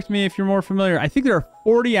can correct me if you're more familiar. I think there are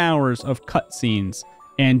 40 hours of cutscenes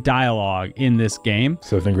and dialogue in this game.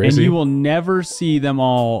 Something crazy. And you will never see them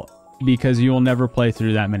all because you will never play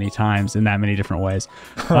through that many times in that many different ways.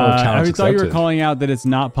 I thought you were calling out that it's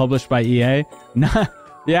not published by EA.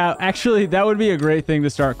 Yeah, actually, that would be a great thing to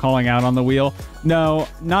start calling out on the wheel. No,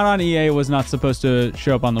 not on EA was not supposed to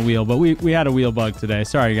show up on the wheel, but we had a wheel bug today.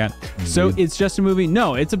 Sorry, guys. So it's just a movie?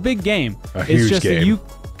 No, it's a big game. It's huge just game.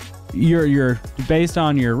 That you're based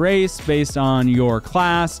on your race, based on your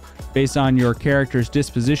class, based on your character's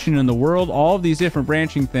disposition in the world. All of these different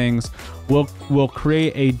branching things will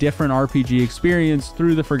create a different RPG experience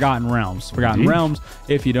through the Forgotten Realms. Forgotten Realms,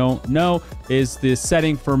 if you don't know, is the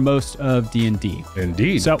setting for most of D&D.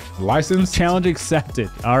 Indeed. So, licensed. Challenge accepted.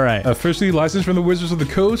 All right. Officially licensed from the Wizards of the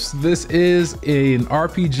Coast. This is an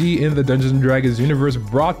RPG in the Dungeons & Dragons universe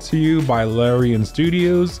brought to you by Larian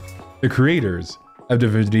Studios, the creators of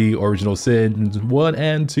Divinity Original Sin 1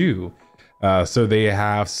 and 2. So they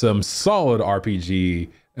have some solid RPG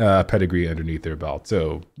pedigree underneath their belt.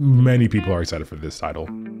 So many people are excited for this title.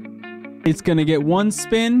 It's going to get one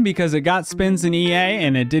spin because it got spins in EA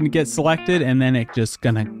and it didn't get selected, and then it's just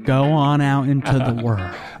going to go on out into the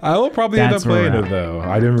world. I will probably end up playing it, though.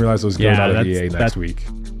 I didn't realize it was going out of EA next week.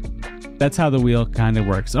 That's how the wheel kind of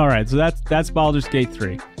works. All right, so that's Baldur's Gate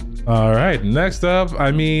 3. All right, next up,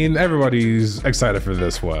 I mean, everybody's excited for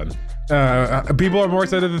this one. People are more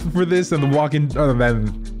excited for this than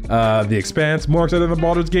The Expanse, more excited than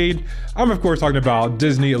Baldur's Gate. I'm of course talking about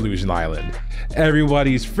Disney Illusion Island,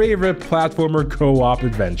 everybody's favorite platformer co-op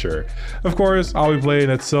adventure. Of course, I'll be playing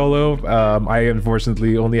it solo. I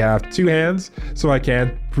unfortunately only have 2 hands, so I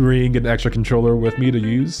can't bring an extra controller with me to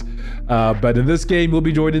use. But in this game, we'll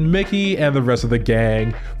be joining Mickey and the rest of the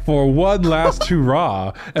gang for one last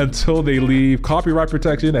hurrah until they leave copyright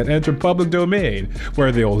protection and enter public domain,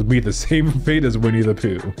 where they'll meet the same fate as Winnie the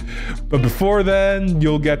Pooh. But before then,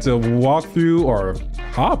 you'll get to walk through or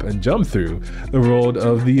hop and jump through the world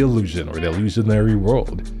of the illusion, or the illusionary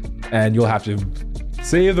world. And you'll have to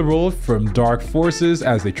save the world from dark forces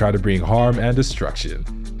as they try to bring harm and destruction.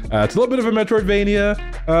 It's a little bit of a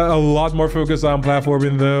Metroidvania, a lot more focus on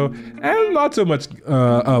platforming though, and not so much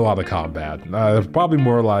a lot of combat. Probably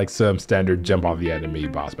more like some standard jump on the enemy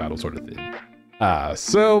boss battle sort of thing.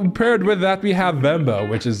 So paired with that, we have Vemba,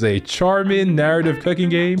 which is a charming narrative cooking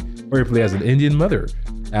game where you play as an Indian mother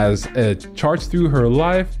as it charts through her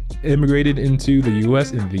life, immigrated into the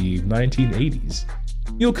US in the 1980s.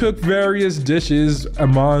 You'll cook various dishes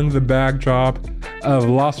among the backdrop of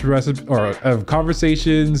lost recipes or of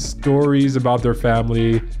conversations, stories about their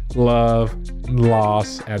family, love,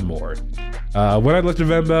 loss, and more. When I looked at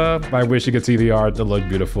Vemba, I wish you could see the art. It looked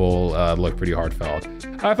beautiful, looked pretty heartfelt.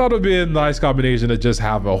 I thought it would be a nice combination to just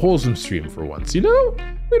have a wholesome stream for once. You know,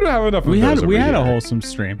 we don't have enough of those. We had a wholesome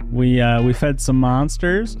stream. We fed some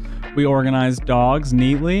monsters. We organized dogs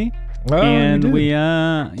neatly. Oh, and we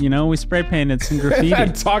spray painted some graffiti.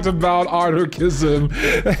 And talked about anarchism.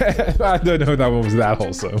 I don't know if that one was that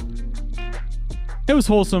wholesome. It was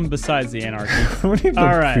wholesome besides the anarchy.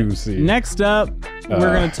 All right. Next up,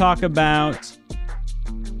 we're going to talk about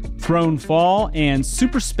Throne Fall and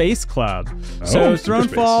Super Space Club. So Super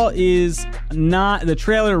Thronefall is not, the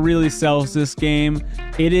trailer really sells this game.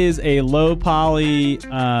 It is a low poly,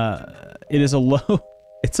 it's a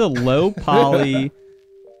low poly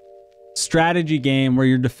strategy game where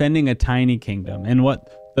you're defending a tiny kingdom. And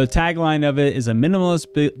what the tagline of it is a minimalist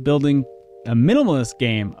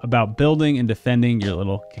game about building and defending your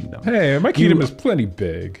little kingdom. Hey, my kingdom is plenty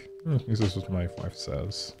big. This is what my wife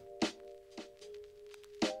says.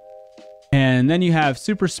 And then you have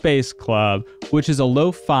Super Space Club, which is a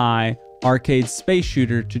lo-fi arcade space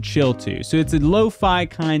shooter to chill to. So it's a lo-fi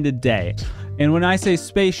kind of day. And when I say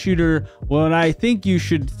space shooter, what I think you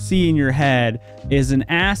should see in your head is an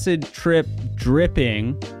acid trip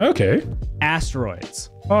dripping asteroids.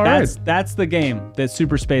 All right. That's the game that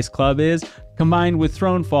Super Space Club is, combined with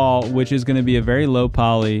Thronefall, which is going to be a very low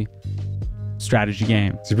poly strategy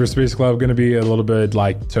game. Super Space Club going to be a little bit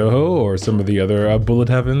like Toho or some of the other Bullet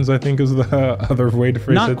Heavens, I think is the other way to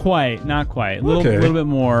phrase it. Not quite. A little bit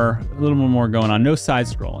more going on. No side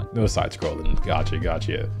scrolling. No side scrolling.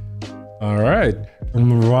 Gotcha. All right.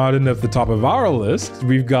 Rounding up the top of our list,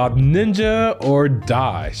 we've got Ninja or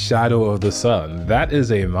Die, Shadow of the Sun. That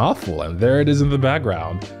is a mouthful, and there it is in the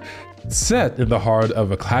background. Set in the heart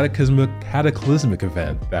of a cataclysmic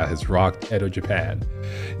event that has rocked Edo, Japan.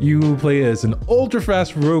 You play as an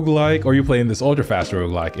ultra-fast roguelike, or you play in this ultra-fast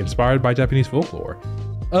roguelike inspired by Japanese folklore.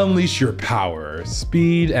 Unleash your power,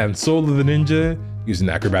 speed, and soul of the ninja using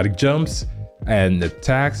acrobatic jumps and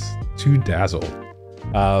attacks to dazzle.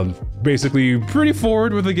 Basically pretty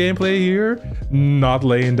forward with the gameplay here, not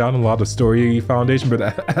laying down a lot of story foundation, but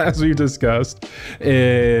as we discussed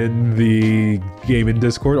in the in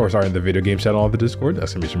the video game channel of the Discord,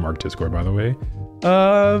 exclamation mark Discord by the way,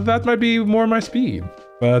 that might be more my speed.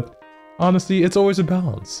 But honestly, it's always a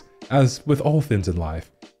balance. As with all things in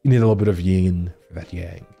life, you need a little bit of yin for that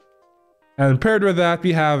yang. And paired with that,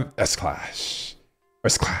 we have S-Clash. Or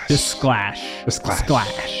Sklash. Just Sklash.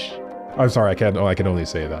 Sklash. I'm sorry, I can only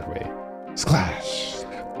say it that way.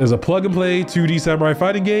 Sklash is a plug-and-play 2D samurai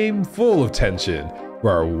fighting game full of tension,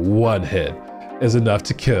 where one hit is enough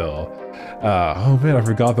to kill. Oh man, I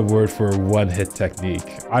forgot the word for one-hit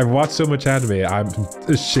technique. I've watched so much anime, I'm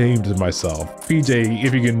ashamed of myself. PJ,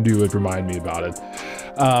 if you can do it, remind me about it.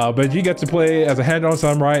 But you get to play as a hand-on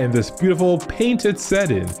samurai in this beautiful painted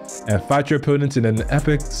setting and fight your opponents in an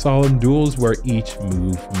epic, solemn duels where each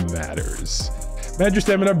move matters. Manage your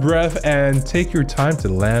stamina, breath, and take your time to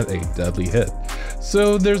land a deadly hit.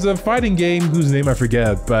 So there's a fighting game whose name I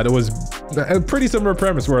forget, but it was a pretty similar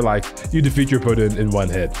premise where like you defeat your opponent in one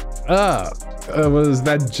hit. It was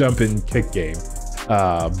that jump and kick game.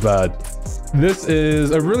 But this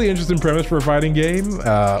is a really interesting premise for a fighting game,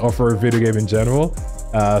 or for a video game in general.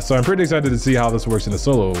 So I'm pretty excited to see how this works in a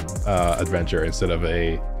solo adventure instead of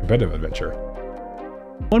a competitive adventure.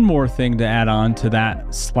 One more thing to add on to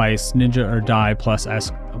that slice, Ninja or Die plus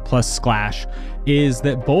Sklash, is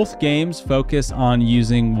that both games focus on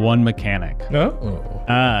using one mechanic.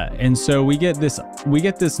 And so we get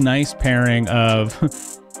this nice pairing of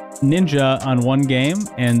Ninja on one game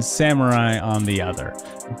and Samurai on the other,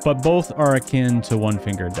 but both are akin to One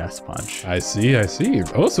Finger Death Punch. I see.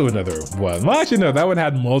 Also another one. Well, actually no, that one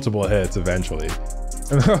had multiple hits eventually.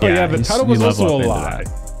 Yeah, the title was also a lie.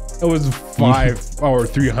 It was 5 or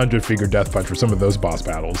 300 finger death punch for some of those boss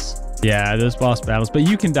battles. Yeah, those boss battles, but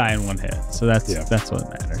you can die in one hit, so that's what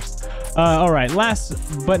matters. All right, last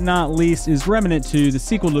but not least is Remnant 2, the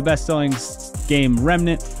sequel to the best-selling game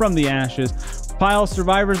Remnant from the Ashes. Pile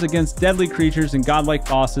survivors against deadly creatures and godlike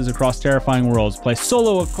bosses across terrifying worlds. Play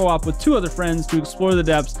solo or co-op with 2 other friends to explore the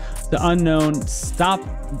depths, the unknown, stop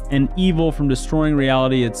an evil from destroying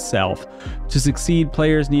reality itself. To succeed,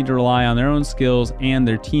 players need to rely on their own skills and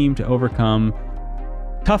their team to overcome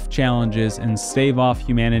tough challenges and stave off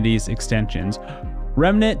humanity's extensions.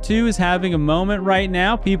 Remnant 2 is having a moment right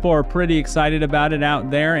now. People are pretty excited about it out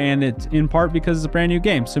there, and it's in part because it's a brand new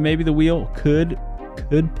game. So maybe the wheel could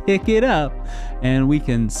pick it up and we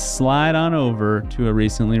can slide on over to a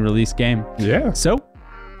recently released game. Yeah. So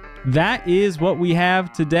that is what we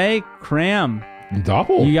have today. Cram.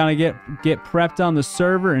 Double. You gotta get prepped on the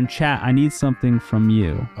server and chat. I need something from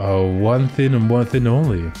you. Oh, one thing and one thing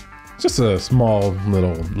only. Just a small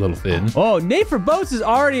little thing. Oh, Nate for Boats is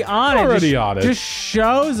already on it. Just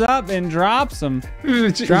shows up and drops them.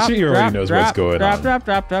 She already knows what's going on.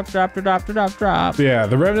 Drop. Yeah,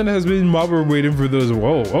 the Remnant has been while we're waiting for those.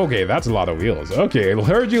 Whoa, okay, that's a lot of wheels. Okay,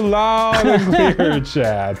 heard you loud and clear,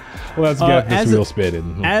 Chad. Let's get this wheel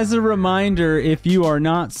spinning. As a reminder, if you are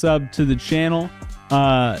not subbed to the channel,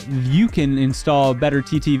 you can install Better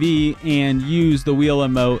TTV and use the wheel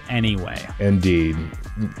emote anyway. Indeed.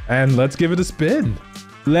 And let's give it a spin.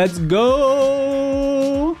 Let's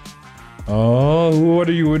go. Oh, what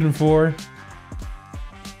are you waiting for?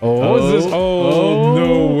 Oh, is this? Oh,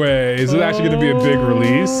 no way. Is it actually going to be a big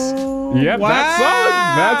release? Yep, Wow. that's solid.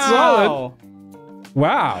 That's solid.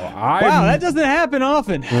 Wow. Wow, that doesn't happen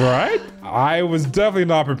often. Right? I was definitely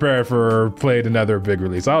not prepared for playing another big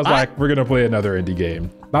release. I was like, we're going to play another indie game.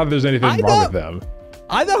 Not that there's anything wrong with them.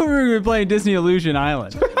 I thought we were going to be playing Disney Illusion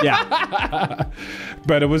Island. Yeah.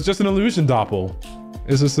 But it was just an illusion doppel.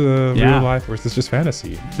 Is this a real life or is this just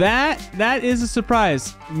fantasy? That is a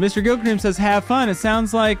surprise. Mr. Gilcream says, have fun. It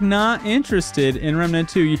sounds like not interested in Remnant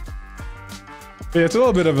 2. Yeah, it's a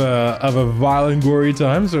little bit of a violent, gory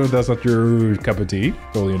time, so that's not your cup of tea.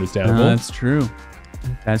 Totally understandable. No, that's true.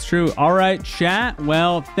 That's true. All right, chat.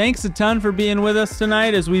 Well, thanks a ton for being with us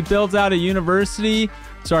tonight as we build out a university.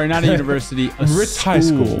 Sorry, not a university. A Ritz High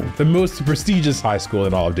School. The most prestigious high school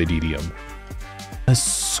in all of Dededium. A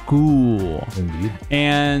school. Indeed.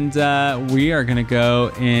 And we are going to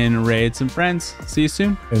go and raid some friends. See you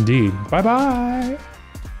soon. Indeed. Bye-bye.